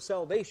means of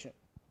salvation.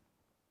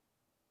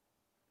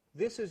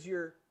 This is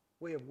your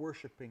way of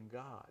worshiping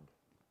God.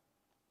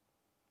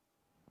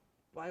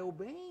 By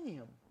obeying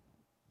Him,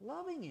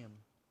 loving Him.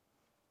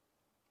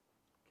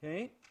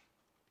 Okay?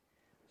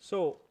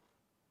 So,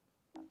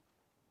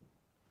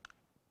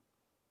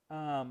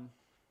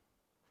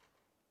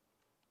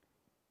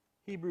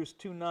 Hebrews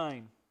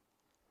 2:9.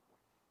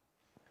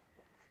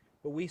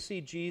 But we see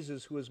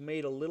Jesus, who was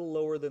made a little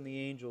lower than the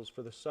angels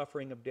for the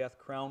suffering of death,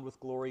 crowned with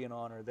glory and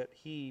honor, that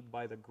He,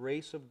 by the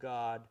grace of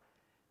God,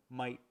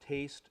 might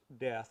taste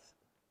death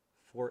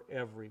for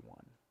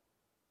everyone.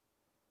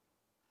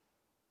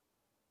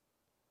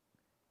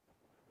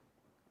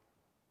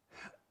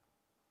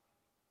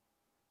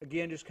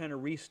 Again, just kind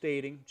of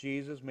restating,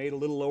 Jesus made a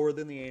little lower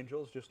than the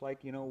angels, just like,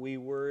 we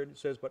were. It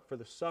says, but for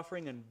the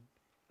suffering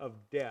of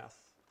death,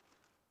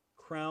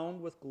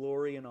 crowned with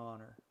glory and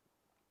honor.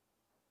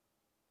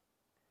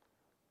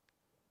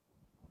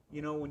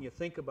 When you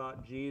think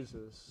about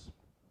Jesus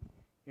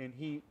and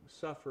He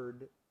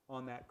suffered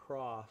on that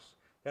cross,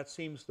 that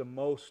seems the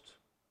most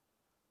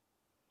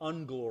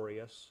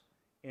unglorious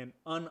and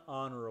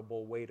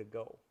unhonorable way to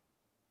go.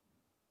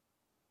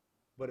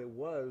 But it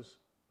was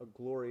a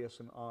glorious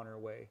and honor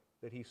way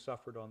that He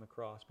suffered on the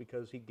cross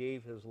because He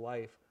gave His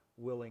life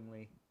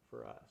willingly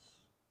for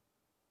us.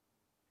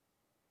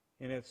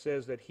 And it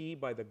says that He,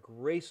 by the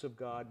grace of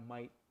God,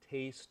 might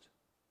taste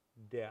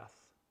death.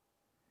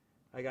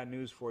 I got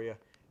news for you.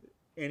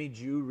 Any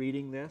Jew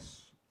reading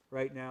this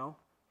right now,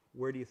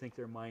 where do you think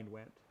their mind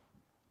went?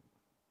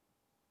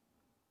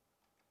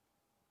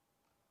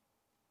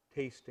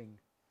 Tasting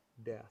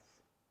death.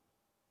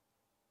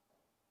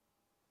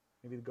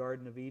 Maybe the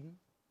Garden of Eden?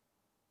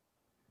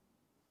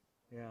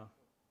 Yeah.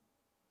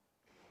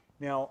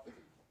 Now,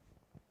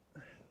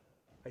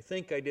 I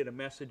think I did a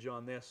message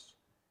on this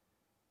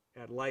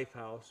at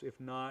Lifehouse. If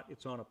not,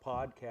 it's on a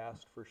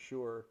podcast for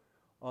sure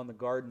on the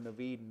Garden of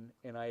Eden.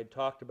 And I had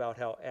talked about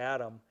how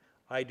Adam,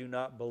 I do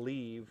not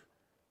believe,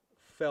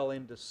 fell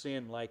into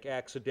sin like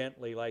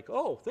accidentally, like,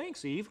 oh,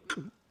 thanks, Eve.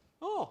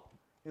 Oh.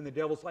 And the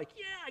devil's like,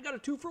 yeah, I got a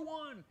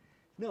 2-for-1.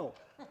 No.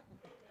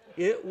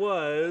 It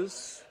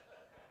was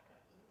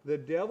the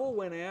devil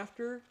went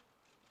after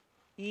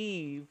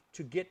Eve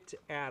to get to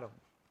Adam.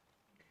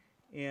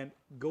 And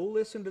go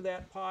listen to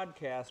that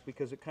podcast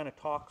because it kind of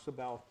talks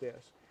about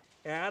this.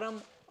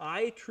 Adam,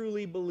 I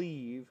truly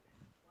believe,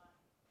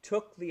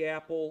 took the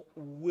apple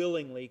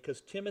willingly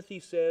because Timothy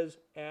says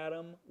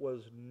Adam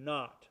was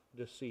not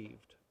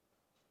deceived.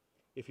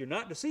 If you're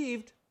not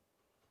deceived,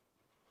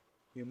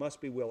 you must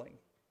be willing.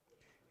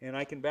 And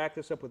I can back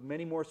this up with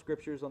many more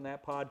scriptures on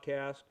that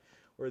podcast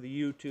or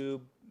the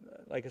YouTube.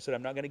 Like I said,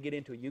 I'm not going to get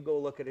into it. You go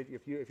look at it.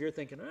 If you're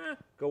thinking,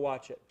 go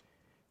watch it.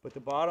 But the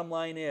bottom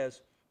line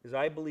is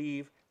I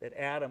believe that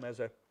Adam, as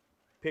a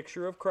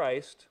picture of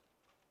Christ,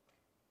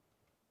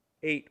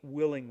 ate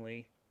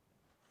willingly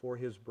for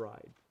his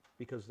bride.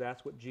 Because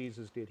that's what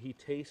Jesus did. He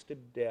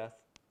tasted death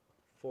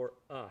for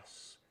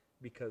us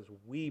because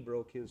we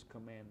broke His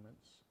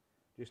commandments.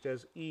 Just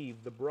as Eve,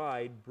 the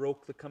bride,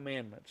 broke the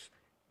commandments,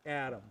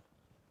 Adam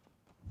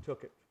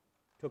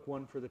took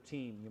one for the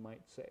team, you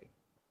might say.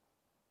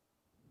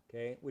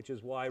 Okay, which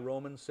is why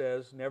Romans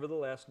says,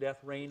 nevertheless, death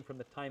reigned from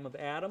the time of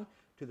Adam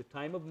to the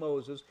time of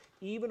Moses,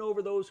 even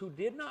over those who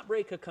did not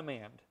break a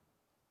command,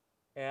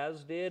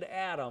 as did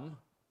Adam,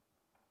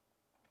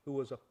 who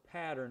was a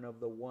pattern of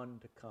the one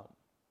to come.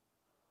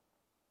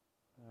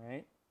 All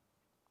right?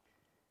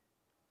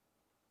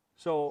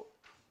 So,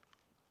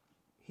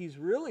 he's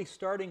really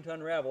starting to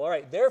unravel. All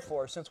right,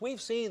 therefore, since we've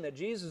seen that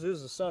Jesus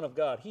is the Son of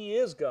God, He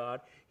is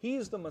God,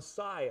 He's the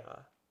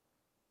Messiah.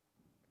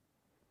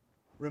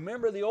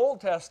 Remember the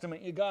Old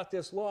Testament, you got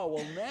this law.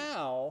 Well,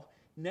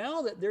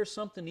 now that there's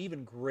something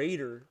even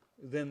greater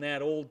than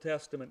that Old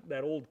Testament,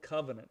 that Old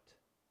Covenant,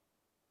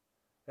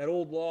 that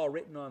old law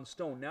written on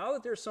stone, now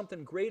that there's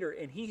something greater,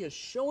 and He has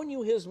shown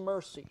you His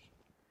mercy,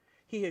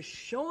 He has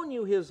shown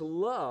you His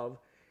love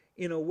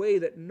in a way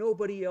that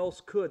nobody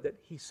else could, that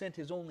He sent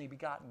His only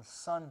begotten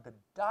Son to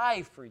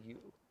die for you.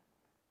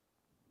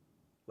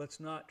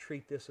 Let's not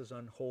treat this as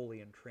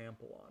unholy and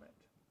trample on it.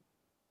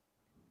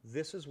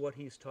 This is what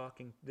he's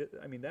talking,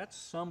 I mean, that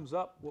sums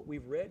up what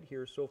we've read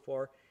here so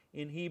far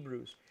in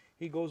Hebrews.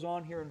 He goes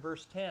on here in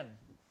verse 10.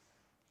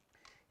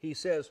 He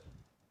says,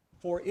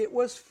 "For it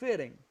was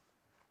fitting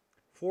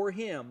for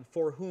Him,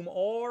 for whom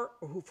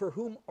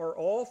are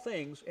all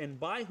things, and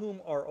by whom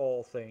are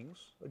all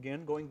things,"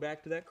 again, going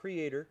back to that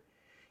Creator,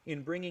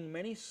 "in bringing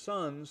many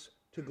sons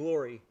to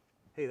glory."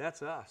 Hey,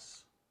 that's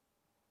us.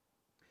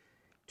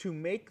 "To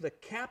make the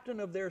captain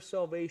of their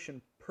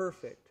salvation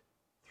perfect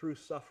through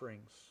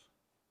sufferings."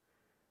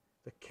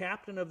 The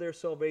captain of their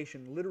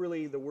salvation,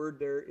 literally the word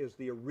there is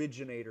the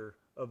originator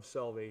of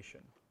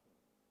salvation.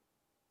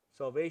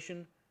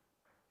 Salvation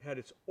had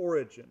its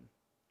origin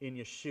in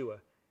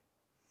Yeshua.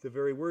 The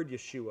very word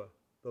Yeshua,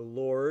 the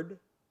Lord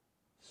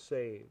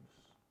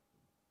saves.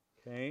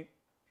 Okay?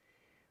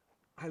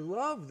 I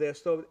love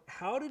this, though.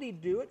 How did He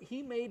do it?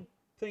 He made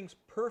things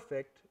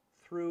perfect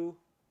through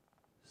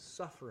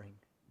suffering.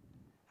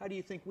 How do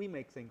you think we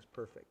make things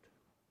perfect?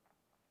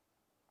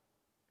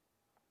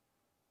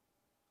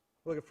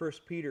 Look at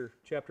 1 Peter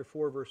chapter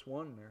 4, verse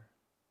 1 there.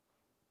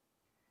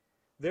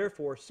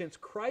 "Therefore, since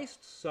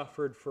Christ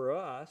suffered for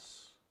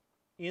us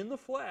in the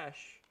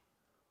flesh,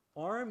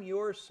 arm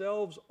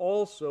yourselves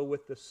also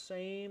with the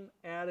same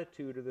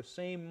attitude or the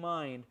same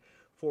mind,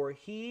 for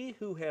he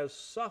who has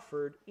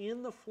suffered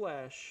in the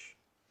flesh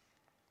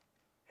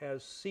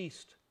has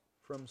ceased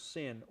from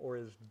sin," or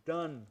is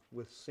done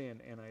with sin,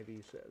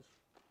 NIV says.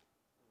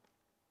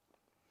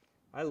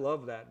 I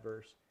love that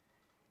verse.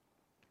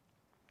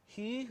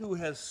 He who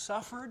has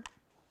suffered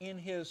in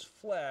his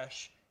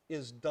flesh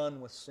is done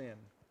with sin.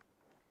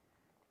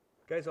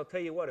 Guys, I'll tell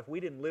you what, if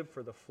we didn't live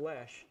for the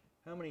flesh,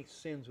 how many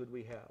sins would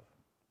we have?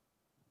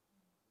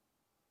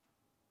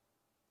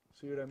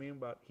 See what I mean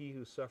about he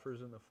who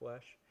suffers in the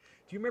flesh?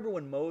 Do you remember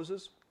when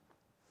Moses,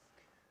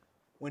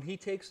 when he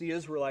takes the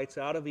Israelites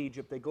out of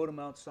Egypt, they go to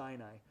Mount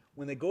Sinai.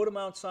 When they go to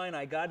Mount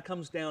Sinai, God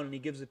comes down and He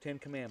gives the 10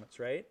 Commandments,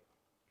 right?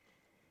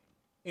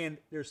 And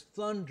there's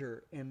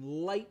thunder and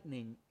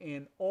lightning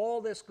and all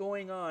this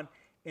going on,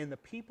 and the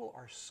people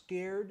are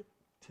scared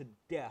to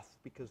death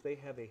because they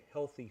have a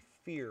healthy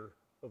fear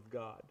of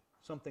God,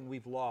 something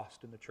we've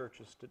lost in the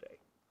churches today.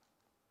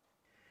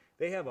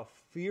 They have a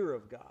fear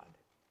of God.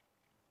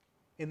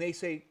 And they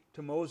say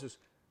to Moses,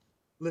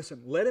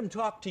 "Listen, let Him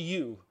talk to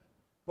you,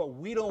 but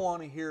we don't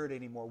want to hear it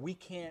anymore. We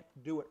can't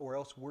do it or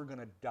else we're going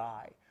to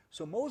die."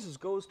 So Moses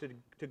goes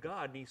to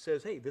God and he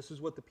says, "Hey, this is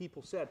what the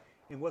people said."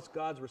 And what's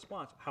God's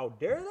response? "How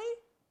dare they?"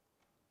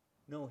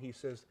 No, He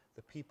says,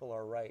 "The people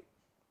are right."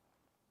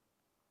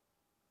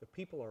 The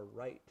people are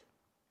right.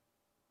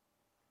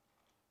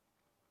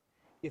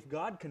 If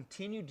God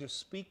continued to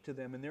speak to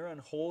them in their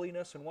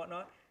unholiness and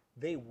whatnot,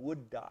 they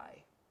would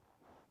die.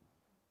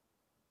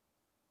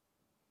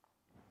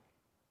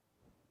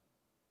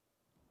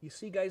 You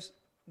see, guys,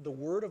 the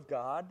Word of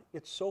God,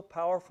 it's so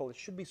powerful. It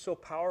should be so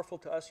powerful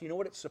to us. You know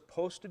what it's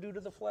supposed to do to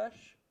the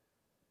flesh?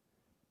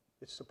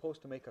 It's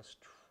supposed to make us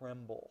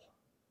tremble.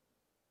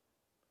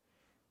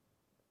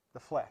 The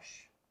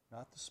flesh,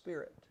 not the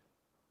spirit.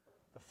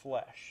 The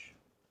flesh.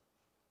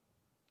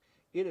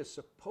 It is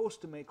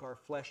supposed to make our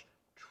flesh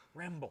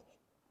tremble.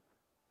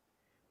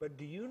 But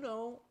do you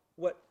know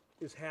what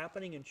is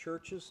happening in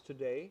churches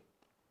today?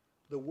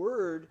 The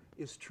Word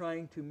is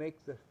trying to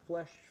make the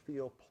flesh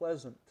feel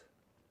pleasant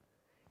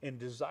and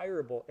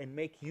desirable and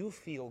make you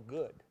feel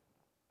good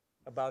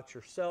about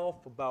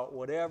yourself, about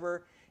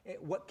whatever.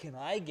 What can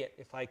I get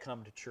if I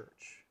come to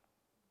church?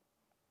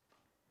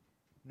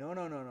 No.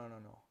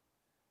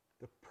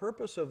 The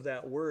purpose of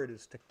that word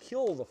is to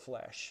kill the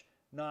flesh,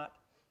 not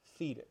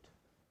feed it.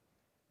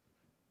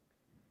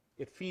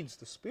 It feeds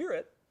the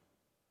spirit,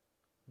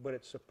 but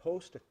it's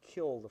supposed to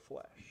kill the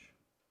flesh.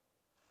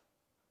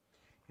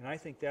 And I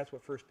think that's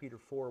what 1 Peter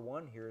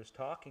 4:1 here is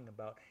talking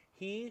about.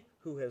 He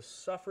who has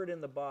suffered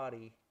in the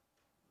body,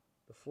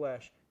 the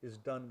flesh, is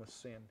done with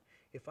sin.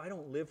 If I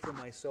don't live for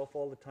myself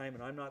all the time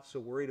and I'm not so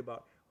worried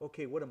about,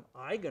 okay, what am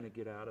I going to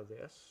get out of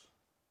this?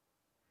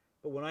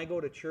 But when I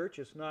go to church,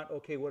 it's not,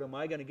 okay, what am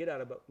I going to get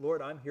out of it?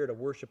 Lord, I'm here to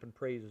worship and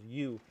praise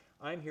You.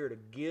 I'm here to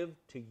give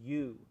to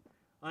You.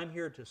 I'm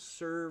here to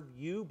serve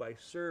you by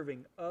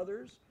serving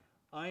others.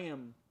 I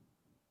am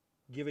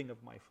giving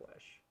of my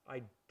flesh.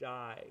 I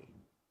die.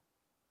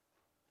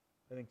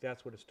 I think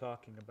that's what it's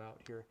talking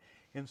about here.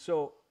 And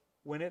so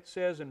when it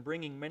says, in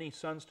bringing many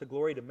sons to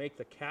glory to make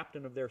the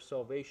captain of their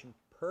salvation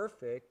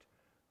perfect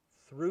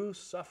through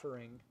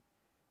suffering,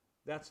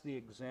 that's the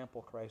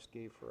example Christ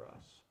gave for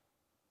us.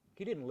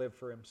 He didn't live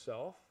for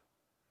himself.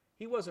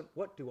 He wasn't,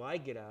 what do I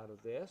get out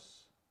of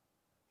this?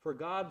 For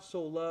God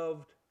so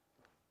loved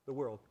the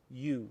world,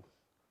 you,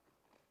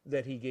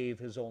 that he gave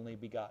his only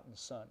begotten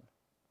Son.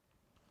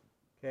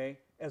 Okay?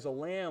 As a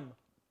lamb,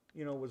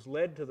 was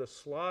led to the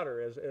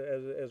slaughter,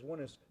 as one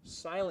is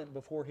silent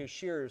before his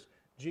shearers,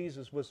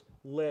 Jesus was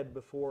led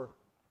before,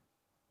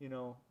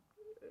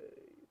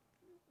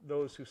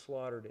 those who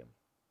slaughtered him.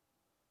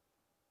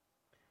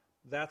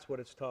 That's what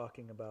it's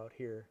talking about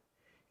here.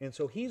 And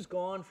so he's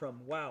gone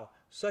from, wow,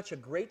 such a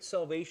great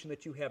salvation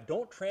that you have.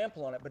 Don't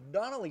trample on it. But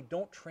not only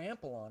don't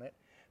trample on it,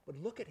 but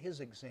look at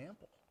his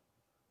example.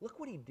 Look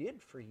what he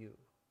did for you.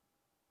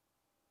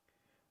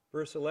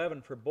 Verse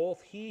 11, for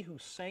both he who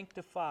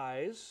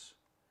sanctifies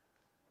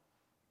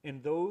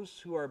and those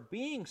who are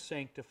being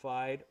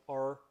sanctified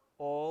are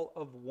all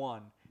of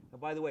one. Now,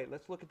 by the way,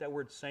 let's look at that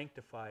word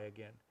sanctify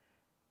again.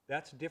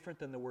 That's different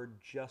than the word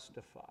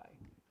justify.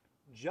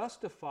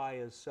 Justify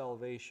is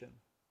salvation,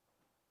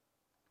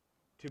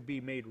 to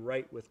be made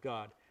right with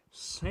God.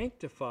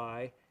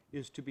 Sanctify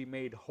is to be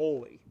made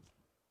holy,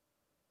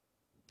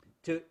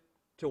 to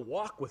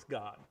walk with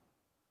God,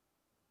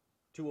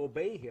 to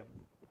obey him.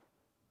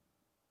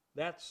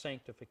 That's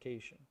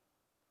sanctification.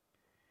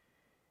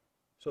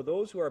 So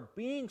those who are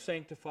being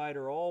sanctified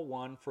are all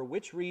one, for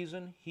which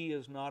reason he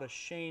is not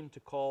ashamed to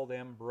call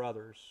them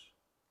brothers.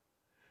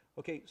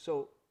 Okay,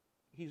 so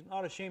he's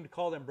not ashamed to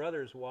call them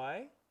brothers.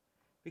 Why?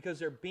 Because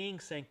they're being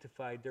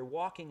sanctified. They're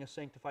walking a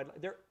sanctified life.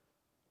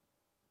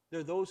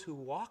 They're those who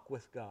walk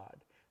with God.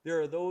 There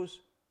are those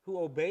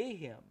who obey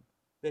him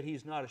that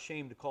he's not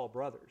ashamed to call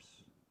brothers.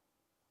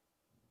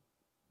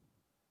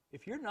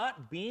 If you're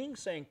not being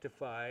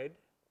sanctified,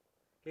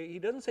 he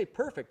doesn't say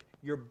perfect.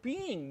 You're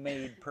being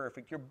made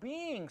perfect. You're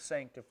being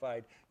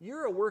sanctified.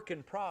 You're a work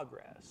in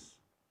progress.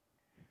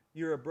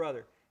 You're a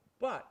brother.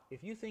 But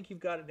if you think you've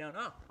got it down,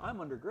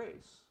 I'm under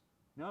grace.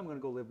 Now I'm going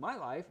to go live my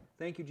life.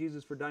 Thank you,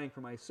 Jesus, for dying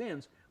for my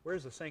sins.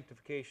 Where's the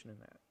sanctification in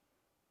that?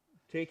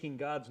 Taking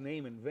God's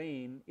name in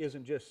vain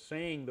isn't just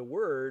saying the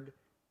word,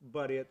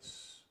 but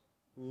it's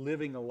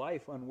living a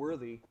life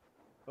unworthy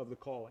of the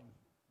calling.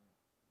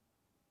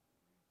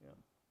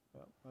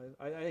 Yeah,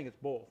 I think it's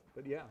both,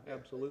 but yeah,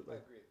 absolutely. I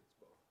agree it's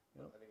both.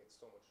 Yep. I think it's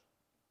so much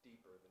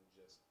deeper than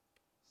just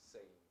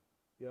saying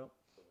Yep.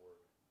 the word.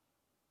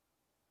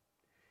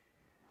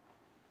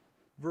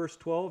 Verse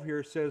 12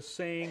 here says,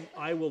 saying,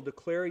 I will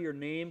declare your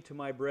name to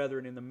my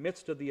brethren. In the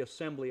midst of the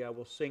assembly I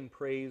will sing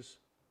praise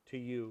to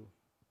you.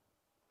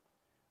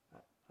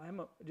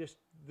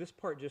 This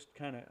part just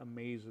kind of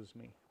amazes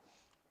me.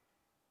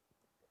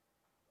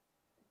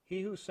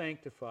 He who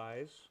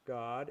sanctifies,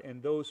 God,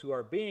 and those who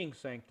are being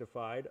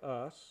sanctified,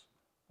 us,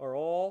 are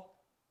all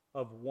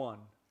of one.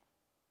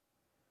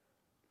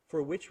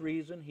 For which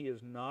reason he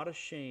is not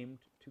ashamed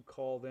to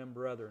call them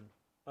brethren,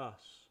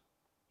 us.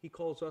 He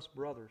calls us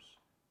brothers,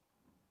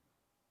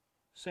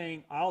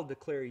 saying, I'll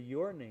declare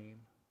your name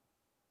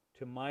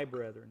to my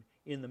brethren.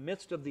 In the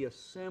midst of the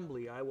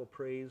assembly I will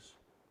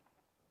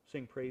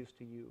sing praise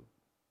to you.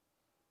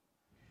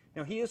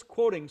 Now he is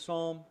quoting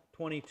Psalm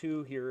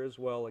 22 here as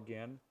well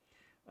again.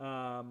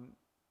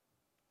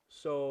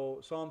 So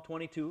Psalm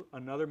 22,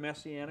 another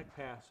messianic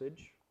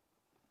passage,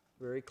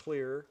 very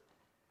clear.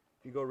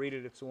 If you go read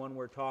it, it's the one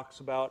where it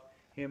talks about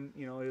him,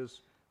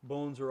 his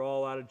bones are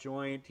all out of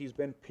joint. He's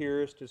been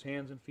pierced. His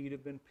hands and feet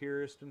have been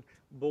pierced. And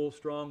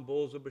strong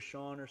bulls of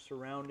Bashan are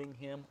surrounding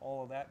him.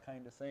 All of that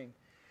kind of thing.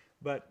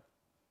 But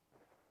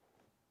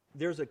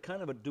there's a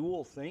kind of a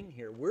dual thing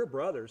here. We're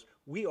brothers.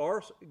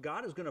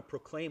 God is going to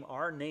proclaim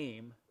our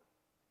name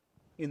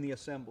in the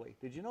assembly.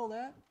 Did you know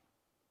that?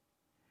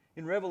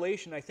 In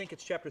Revelation, I think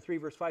it's chapter 3,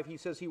 verse 5, he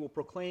says he will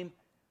proclaim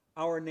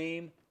our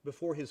name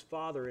before his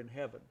Father in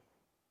heaven.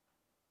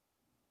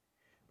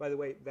 By the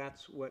way,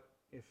 that's what,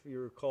 if you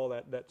recall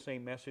that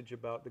same message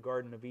about the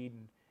Garden of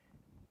Eden,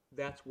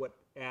 that's what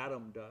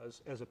Adam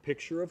does as a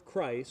picture of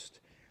Christ.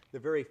 The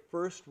very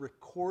first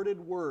recorded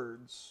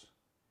words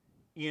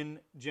in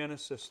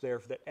Genesis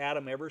there that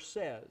Adam ever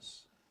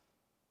says.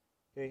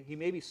 Okay? He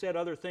maybe said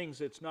other things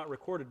that's not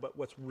recorded, but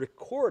what's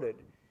recorded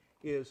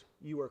is,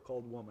 you are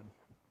called woman.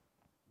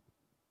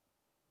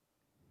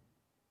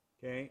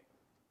 Okay?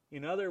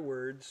 In other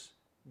words,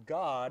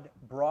 God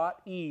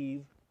brought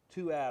Eve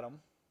to Adam,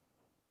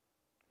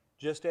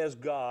 just as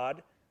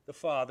God, the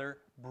Father,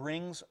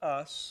 brings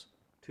us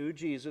to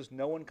Jesus.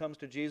 No one comes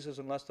to Jesus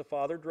unless the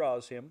Father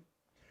draws him.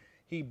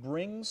 He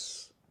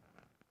brings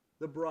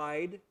the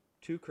bride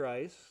to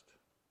Christ.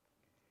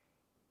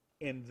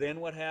 And then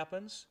what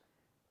happens?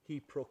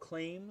 He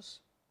proclaims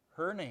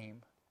her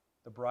name,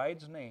 the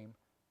bride's name,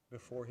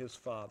 before his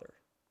Father.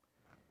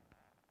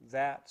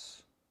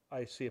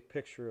 I see a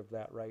picture of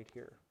that right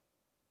here.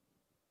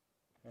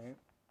 Okay?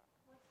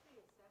 What's the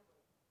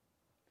assembly?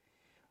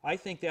 I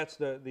think that's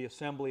the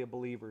assembly of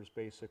believers,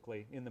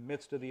 basically. In the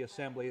midst of the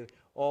assembly,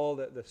 all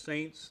the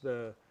saints,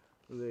 the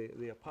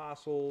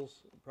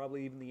apostles,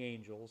 probably even the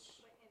angels.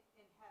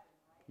 In heaven,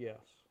 right?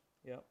 Yes.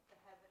 Yep. The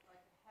heaven,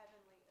 like a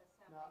heavenly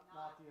assembly,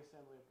 Not the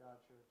Assembly of God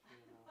Church,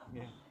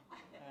 you know. Yeah.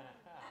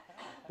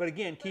 But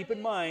again, But keep it in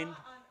is mind. not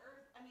on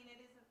earth, I mean, it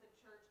isn't the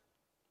church,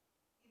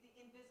 the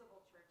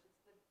invisible church,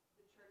 it's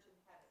the church in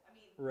heaven. I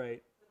mean,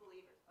 Right. the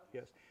believers. Okay.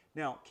 Yes.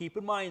 Now, keep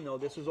in mind, though,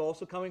 this is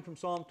also coming from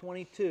Psalm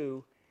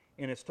 22,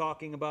 and it's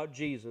talking about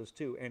Jesus,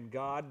 too. And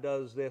God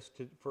does this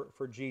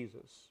for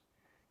Jesus.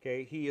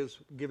 Okay? He is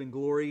giving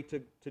glory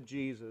to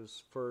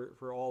Jesus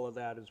for all of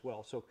that as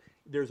well. So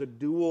there's a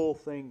dual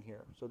thing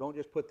here. So don't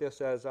just put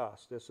this as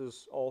us. This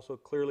is also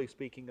clearly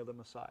speaking of the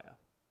Messiah.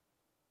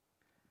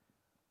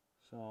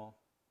 So,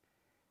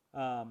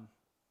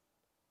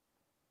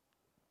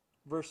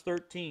 verse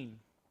 13.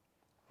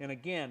 And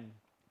again,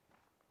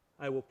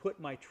 I will put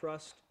my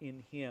trust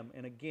in him.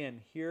 And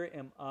again, here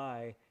am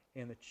I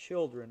and the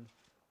children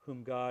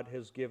whom God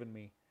has given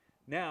me.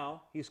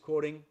 Now, he's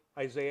quoting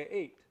Isaiah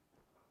 8.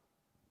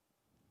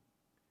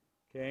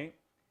 Okay?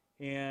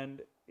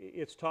 And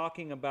it's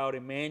talking about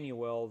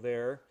Emmanuel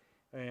there,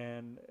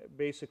 and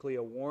basically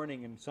a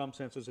warning in some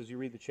senses as you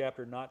read the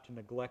chapter not to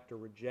neglect or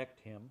reject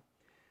him.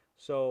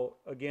 So,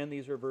 again,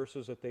 these are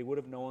verses that they would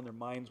have known, their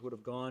minds would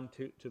have gone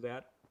to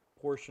that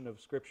portion of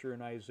Scripture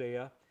in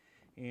Isaiah,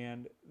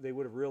 and they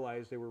would have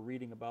realized they were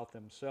reading about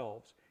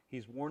themselves.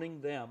 He's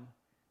warning them,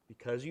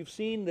 because you've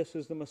seen this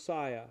as the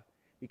Messiah,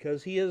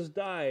 because he has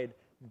died,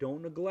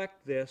 don't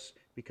neglect this,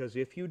 because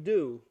if you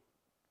do,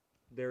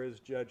 there is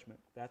judgment.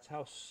 That's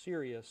how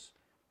serious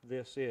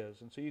this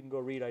is. And so you can go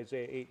read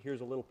Isaiah 8. Here's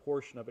a little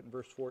portion of it in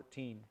verse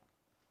 14.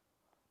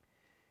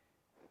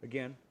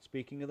 Again,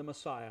 speaking of the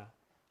Messiah,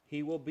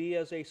 he will be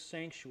as a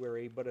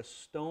sanctuary, but a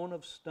stone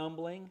of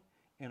stumbling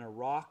and a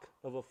rock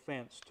of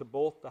offense to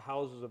both the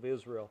houses of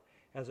Israel,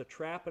 as a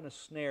trap and a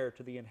snare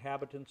to the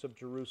inhabitants of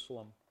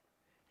Jerusalem.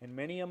 And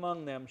many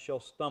among them shall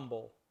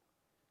stumble.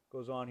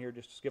 Goes on here,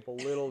 just skip a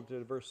little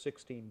to verse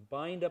 16.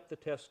 Bind up the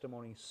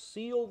testimony,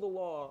 seal the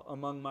law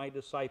among my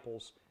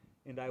disciples,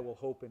 and I will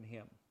hope in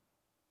him.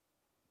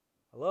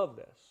 I love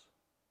this.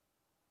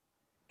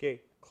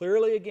 Okay,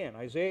 clearly again,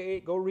 Isaiah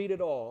 8, go read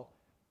it all.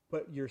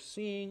 But you're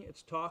seeing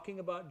it's talking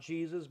about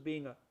Jesus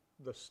being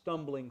the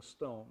stumbling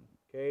stone.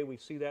 Okay, we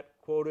see that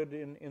quoted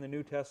in the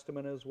New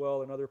Testament as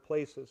well in other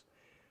places.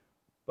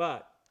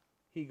 But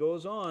he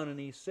goes on and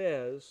he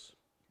says,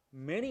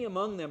 many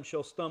among them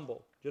shall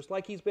stumble. Just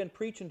like he's been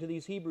preaching to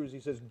these Hebrews, he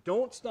says,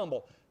 don't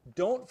stumble,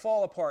 don't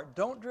fall apart,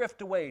 don't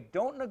drift away,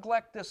 don't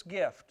neglect this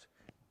gift,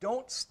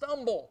 don't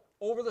stumble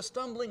over the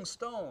stumbling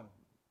stone.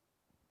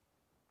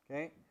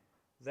 Okay,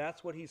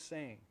 that's what he's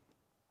saying.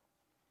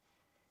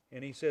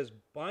 And he says,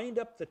 bind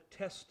up the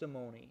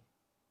testimony.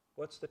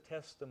 What's the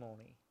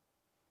testimony?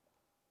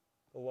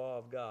 The law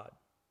of God.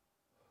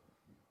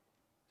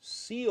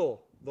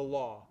 Seal the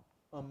law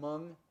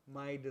among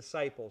my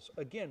disciples.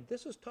 Again,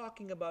 this is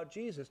talking about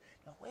Jesus.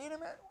 Now, wait a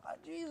minute.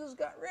 Jesus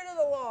got rid of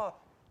the law.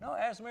 No,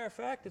 as a matter of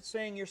fact, it's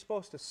saying you're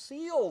supposed to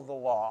seal the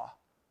law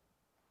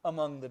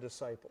among the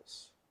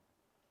disciples.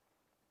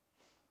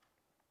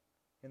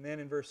 And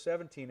then in verse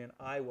 17, and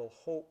I will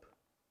hope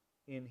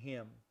in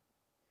him.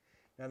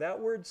 Now,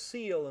 that word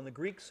seal in the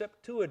Greek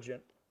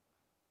Septuagint,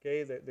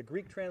 okay, the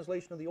Greek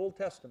translation of the Old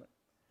Testament,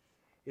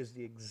 is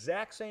the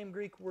exact same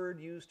Greek word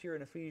used here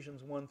in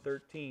Ephesians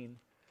 1:13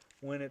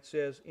 when it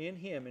says, in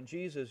him, in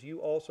Jesus, you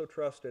also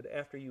trusted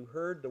after you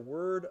heard the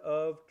word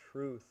of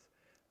truth,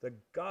 the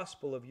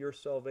gospel of your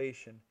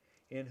salvation,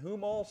 in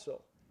whom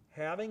also,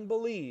 having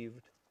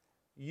believed,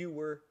 you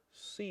were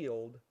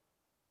sealed,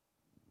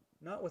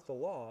 not with the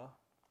law,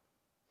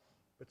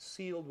 but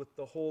sealed with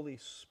the Holy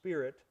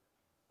Spirit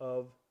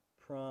of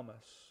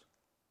promise.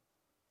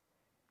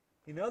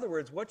 In other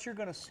words, what you're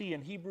going to see,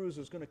 and Hebrews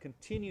is going to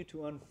continue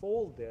to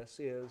unfold this,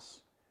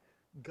 is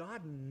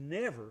God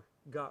never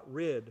got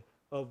rid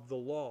of the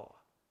law.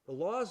 The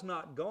law is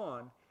not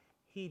gone.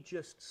 He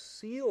just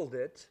sealed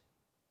it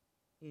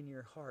in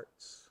your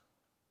hearts.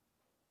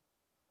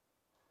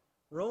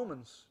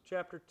 Romans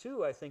chapter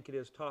 2, I think it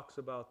is, talks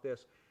about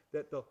this,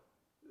 that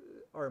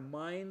our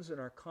minds and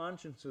our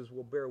consciences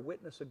will bear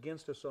witness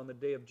against us on the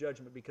day of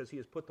judgment because he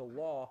has put the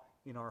law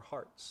in our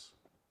hearts.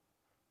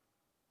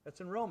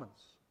 That's in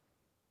Romans.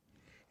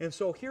 And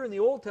so here in the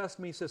Old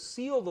Testament he says,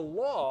 seal the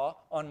law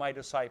on my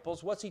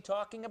disciples. What's he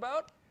talking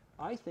about?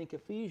 I think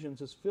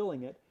Ephesians is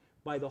filling it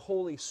by the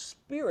Holy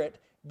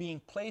Spirit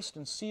being placed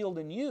and sealed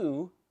in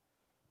you,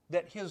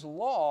 that his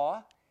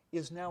law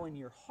is now in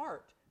your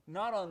heart,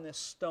 not on this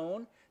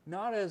stone,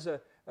 not as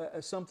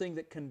something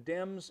that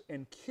condemns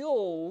and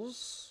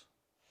kills,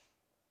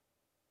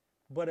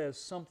 but as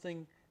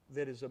something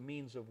that is a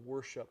means of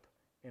worship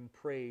and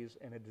praise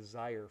and a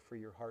desire for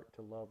your heart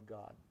to love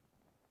God.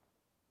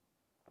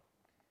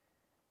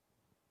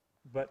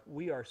 But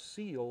we are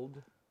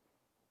sealed,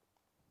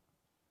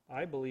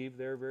 I believe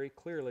there very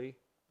clearly,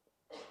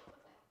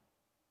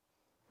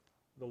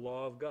 the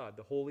law of God.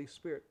 The Holy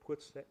Spirit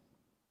puts that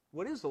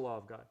What is the law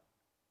of God?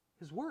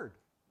 His Word.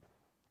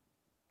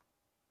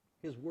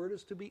 His Word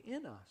is to be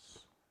in us.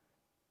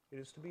 It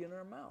is to be in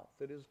our mouth.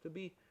 It is to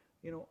be,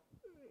 in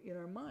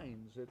our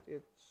minds.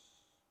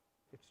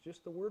 It's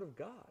just the Word of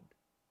God.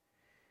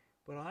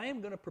 But I am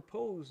going to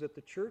propose that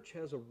the church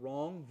has a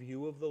wrong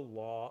view of the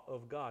law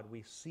of God.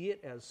 We see it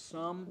as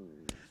some,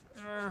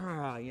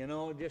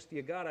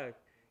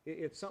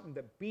 it's something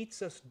that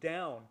beats us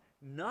down.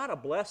 Not a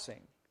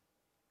blessing,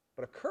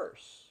 but a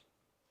curse.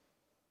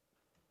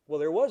 Well,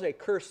 there was a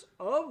curse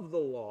of the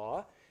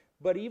law,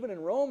 but even in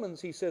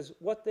Romans he says,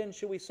 what then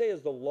should we say?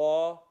 Is the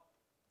law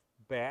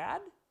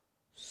bad?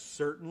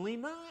 Certainly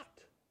not.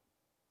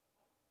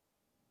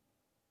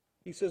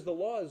 He says the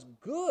law is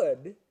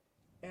good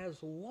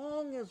as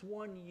long as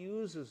one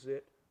uses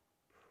it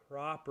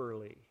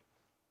properly.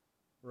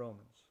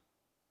 Romans.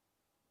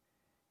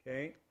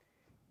 Okay?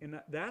 And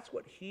that's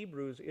what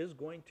Hebrews is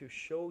going to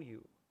show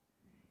you,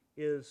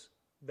 is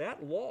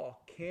that law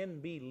can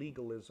be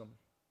legalism.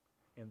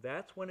 And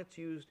that's when it's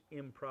used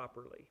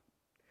improperly.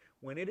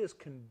 When it is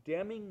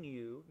condemning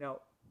you, now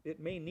it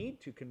may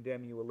need to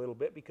condemn you a little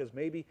bit, because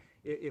maybe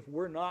if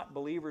we're not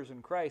believers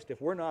in Christ,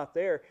 if we're not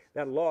there,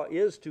 that law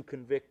is to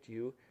convict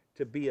you,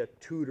 to be a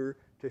tutor,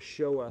 to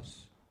show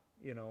us,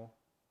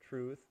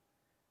 truth.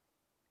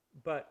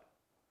 But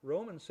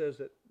Romans says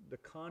that the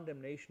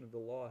condemnation of the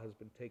law has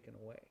been taken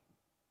away.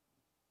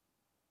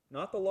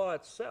 Not the law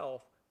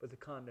itself, but the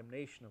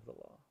condemnation of the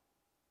law.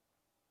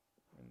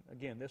 And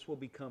again, this will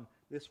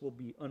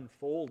be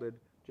unfolded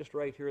just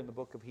right here in the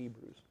book of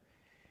Hebrews.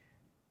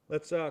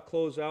 Let's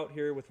close out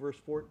here with verse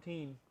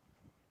 14.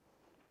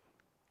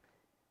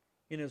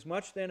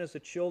 Inasmuch then as the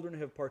children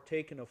have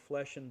partaken of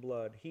flesh and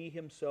blood, he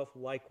himself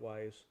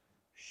likewise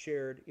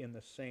shared in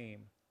the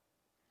same,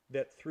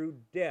 that through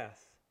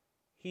death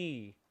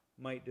he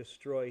might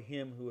destroy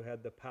him who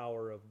had the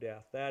power of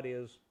death, that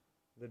is,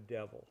 the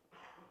devil,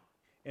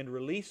 and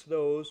release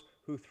those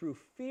who through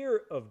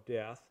fear of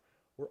death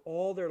were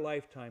all their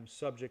lifetime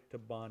subject to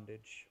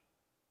bondage.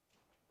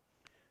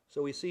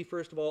 So we see,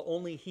 first of all,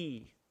 only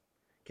he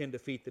can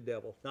defeat the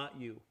devil, not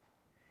you.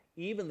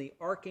 Even the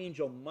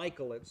archangel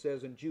Michael, it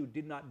says in Jude,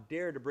 did not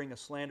dare to bring a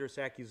slanderous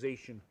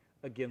accusation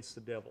against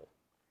the devil.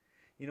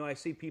 I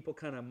see people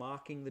kind of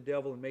mocking the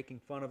devil and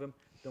making fun of him.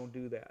 Don't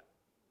do that.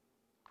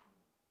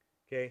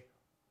 Okay?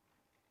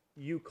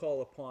 You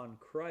call upon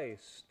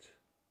Christ.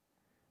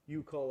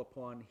 You call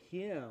upon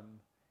him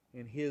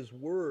and his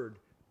word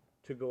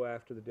to go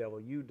after the devil.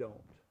 You don't.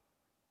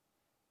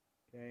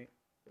 Okay?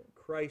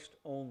 Christ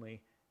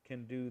only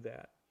can do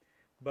that.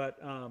 But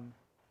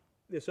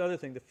this other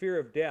thing, the fear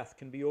of death,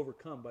 can be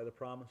overcome by the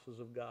promises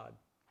of God.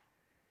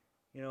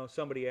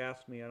 Somebody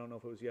asked me, I don't know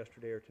if it was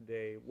yesterday or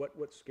today,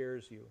 what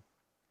scares you?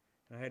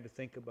 And I had to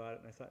think about it,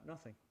 and I thought,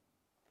 nothing.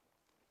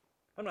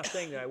 I'm not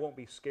saying that I won't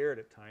be scared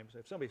at times.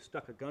 If somebody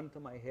stuck a gun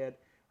to my head,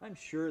 I'm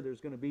sure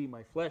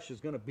my flesh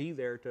is going to be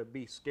there to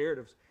be scared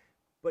of.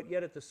 But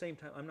yet at the same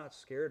time, I'm not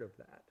scared of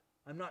that.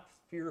 I'm not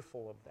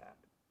fearful of that.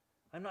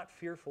 I'm not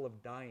fearful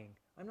of dying.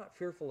 I'm not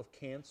fearful of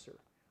cancer.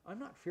 I'm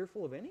not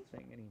fearful of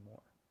anything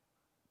anymore,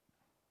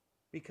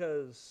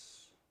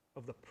 because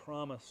of the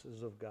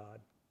promises of God.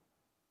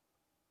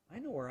 I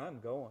know where I'm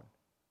going.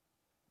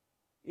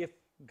 If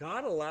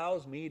God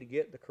allows me to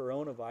get the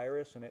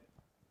coronavirus and it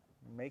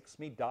makes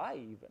me die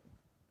even,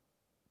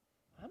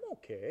 I'm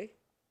okay.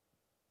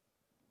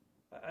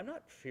 I'm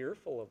not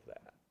fearful of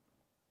that.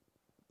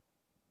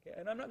 Okay?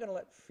 And I'm not going to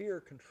let fear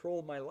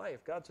control my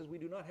life. God says we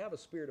do not have a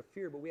spirit of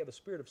fear, but we have a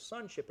spirit of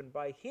sonship, and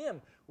by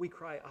him we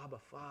cry, Abba,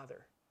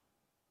 Father.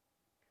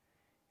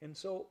 And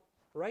so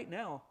right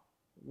now,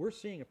 we're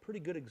seeing a pretty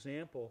good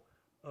example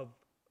of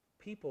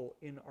people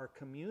in our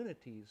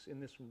communities, in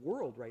this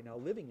world right now,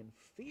 living in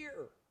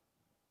fear.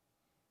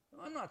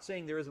 Now, I'm not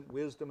saying there isn't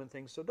wisdom and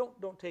things, so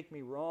don't take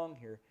me wrong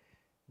here,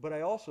 but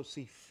I also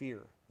see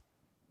fear.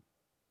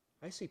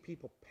 I see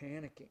people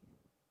panicking.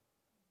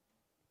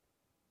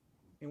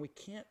 And we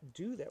can't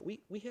do that.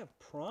 We have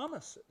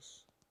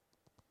promises.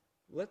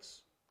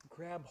 Let's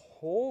grab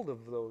hold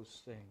of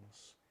those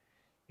things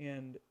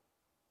and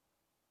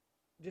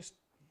just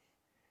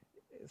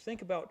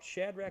think about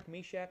Shadrach,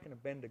 Meshach, and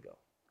Abednego,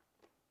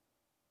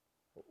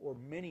 or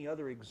many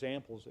other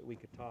examples that we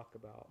could talk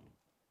about.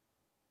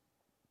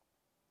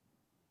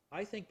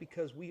 I think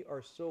because we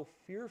are so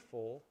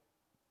fearful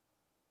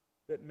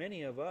that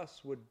many of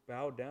us would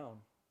bow down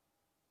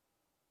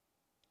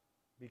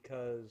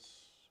because,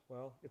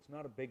 well, it's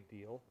not a big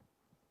deal.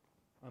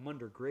 I'm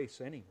under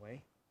grace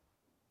anyway.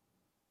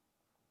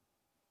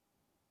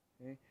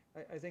 Okay?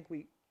 I think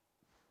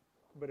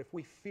but if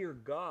we fear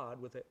God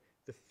with it,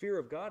 the fear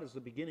of God is the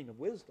beginning of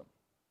wisdom.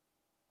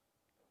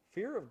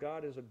 Fear of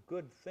God is a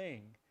good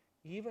thing,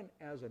 even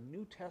as a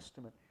New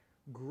Testament,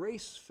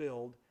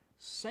 grace-filled,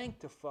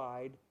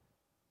 sanctified,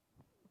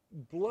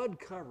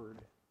 blood-covered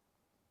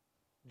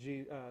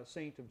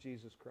saint of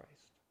Jesus Christ.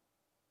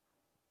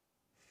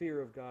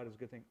 Fear of God is a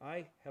good thing.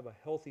 I have a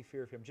healthy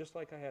fear of him, just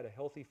like I had a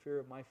healthy fear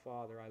of my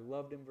father. I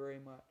loved him very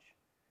much.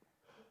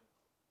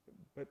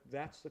 But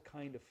that's the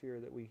kind of fear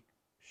that we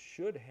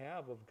should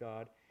have of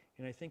God.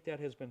 And I think that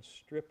has been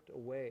stripped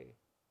away.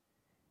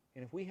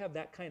 And if we have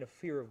that kind of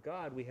fear of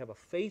God, we have a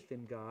faith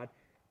in God,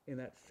 and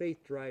that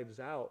faith drives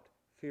out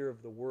fear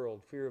of the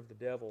world, fear of the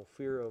devil,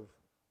 fear of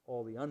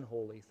all the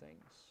unholy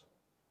things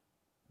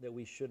that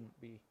we shouldn't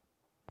be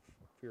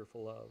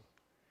fearful of.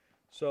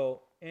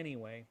 So,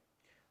 anyway,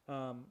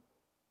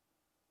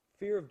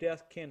 fear of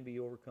death can be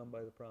overcome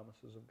by the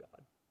promises of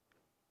God.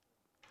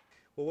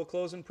 Well, we'll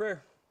close in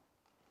prayer.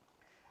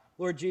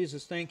 Lord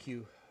Jesus, thank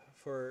you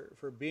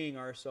for being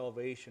our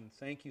salvation.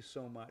 Thank you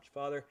so much.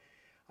 Father,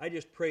 I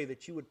just pray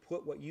that you would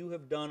put what you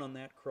have done on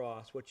that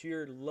cross, what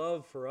your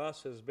love for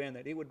us has been,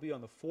 that it would be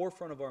on the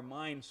forefront of our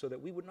minds so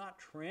that we would not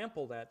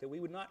trample that we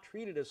would not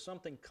treat it as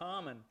something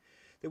common,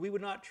 that we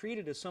would not treat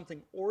it as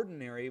something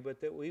ordinary,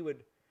 but that we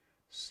would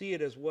see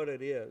it as what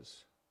it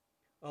is,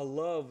 a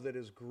love that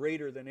is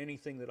greater than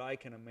anything that I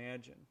can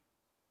imagine,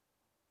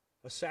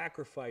 a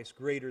sacrifice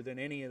greater than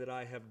any that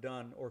I have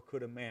done or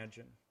could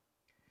imagine.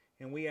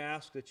 And we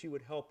ask that you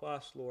would help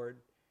us, Lord,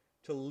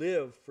 to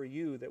live for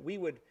you, that we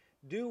would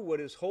do what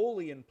is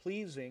holy and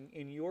pleasing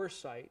in your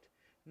sight,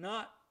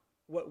 not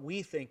what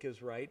we think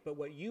is right, but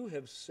what you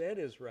have said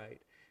is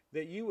right,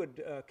 that you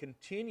would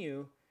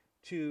continue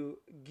to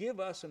give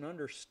us an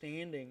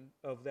understanding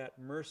of that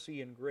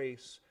mercy and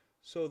grace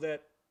so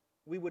that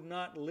we would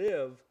not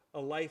live a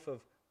life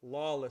of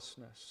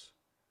lawlessness,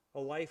 a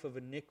life of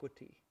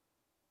iniquity.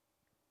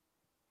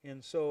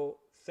 And so,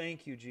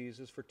 thank you,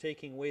 Jesus, for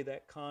taking away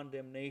that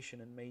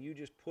condemnation, and may you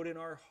just put in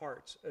our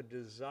hearts a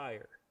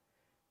desire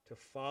to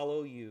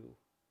follow you.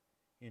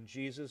 In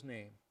Jesus'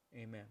 name,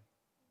 amen.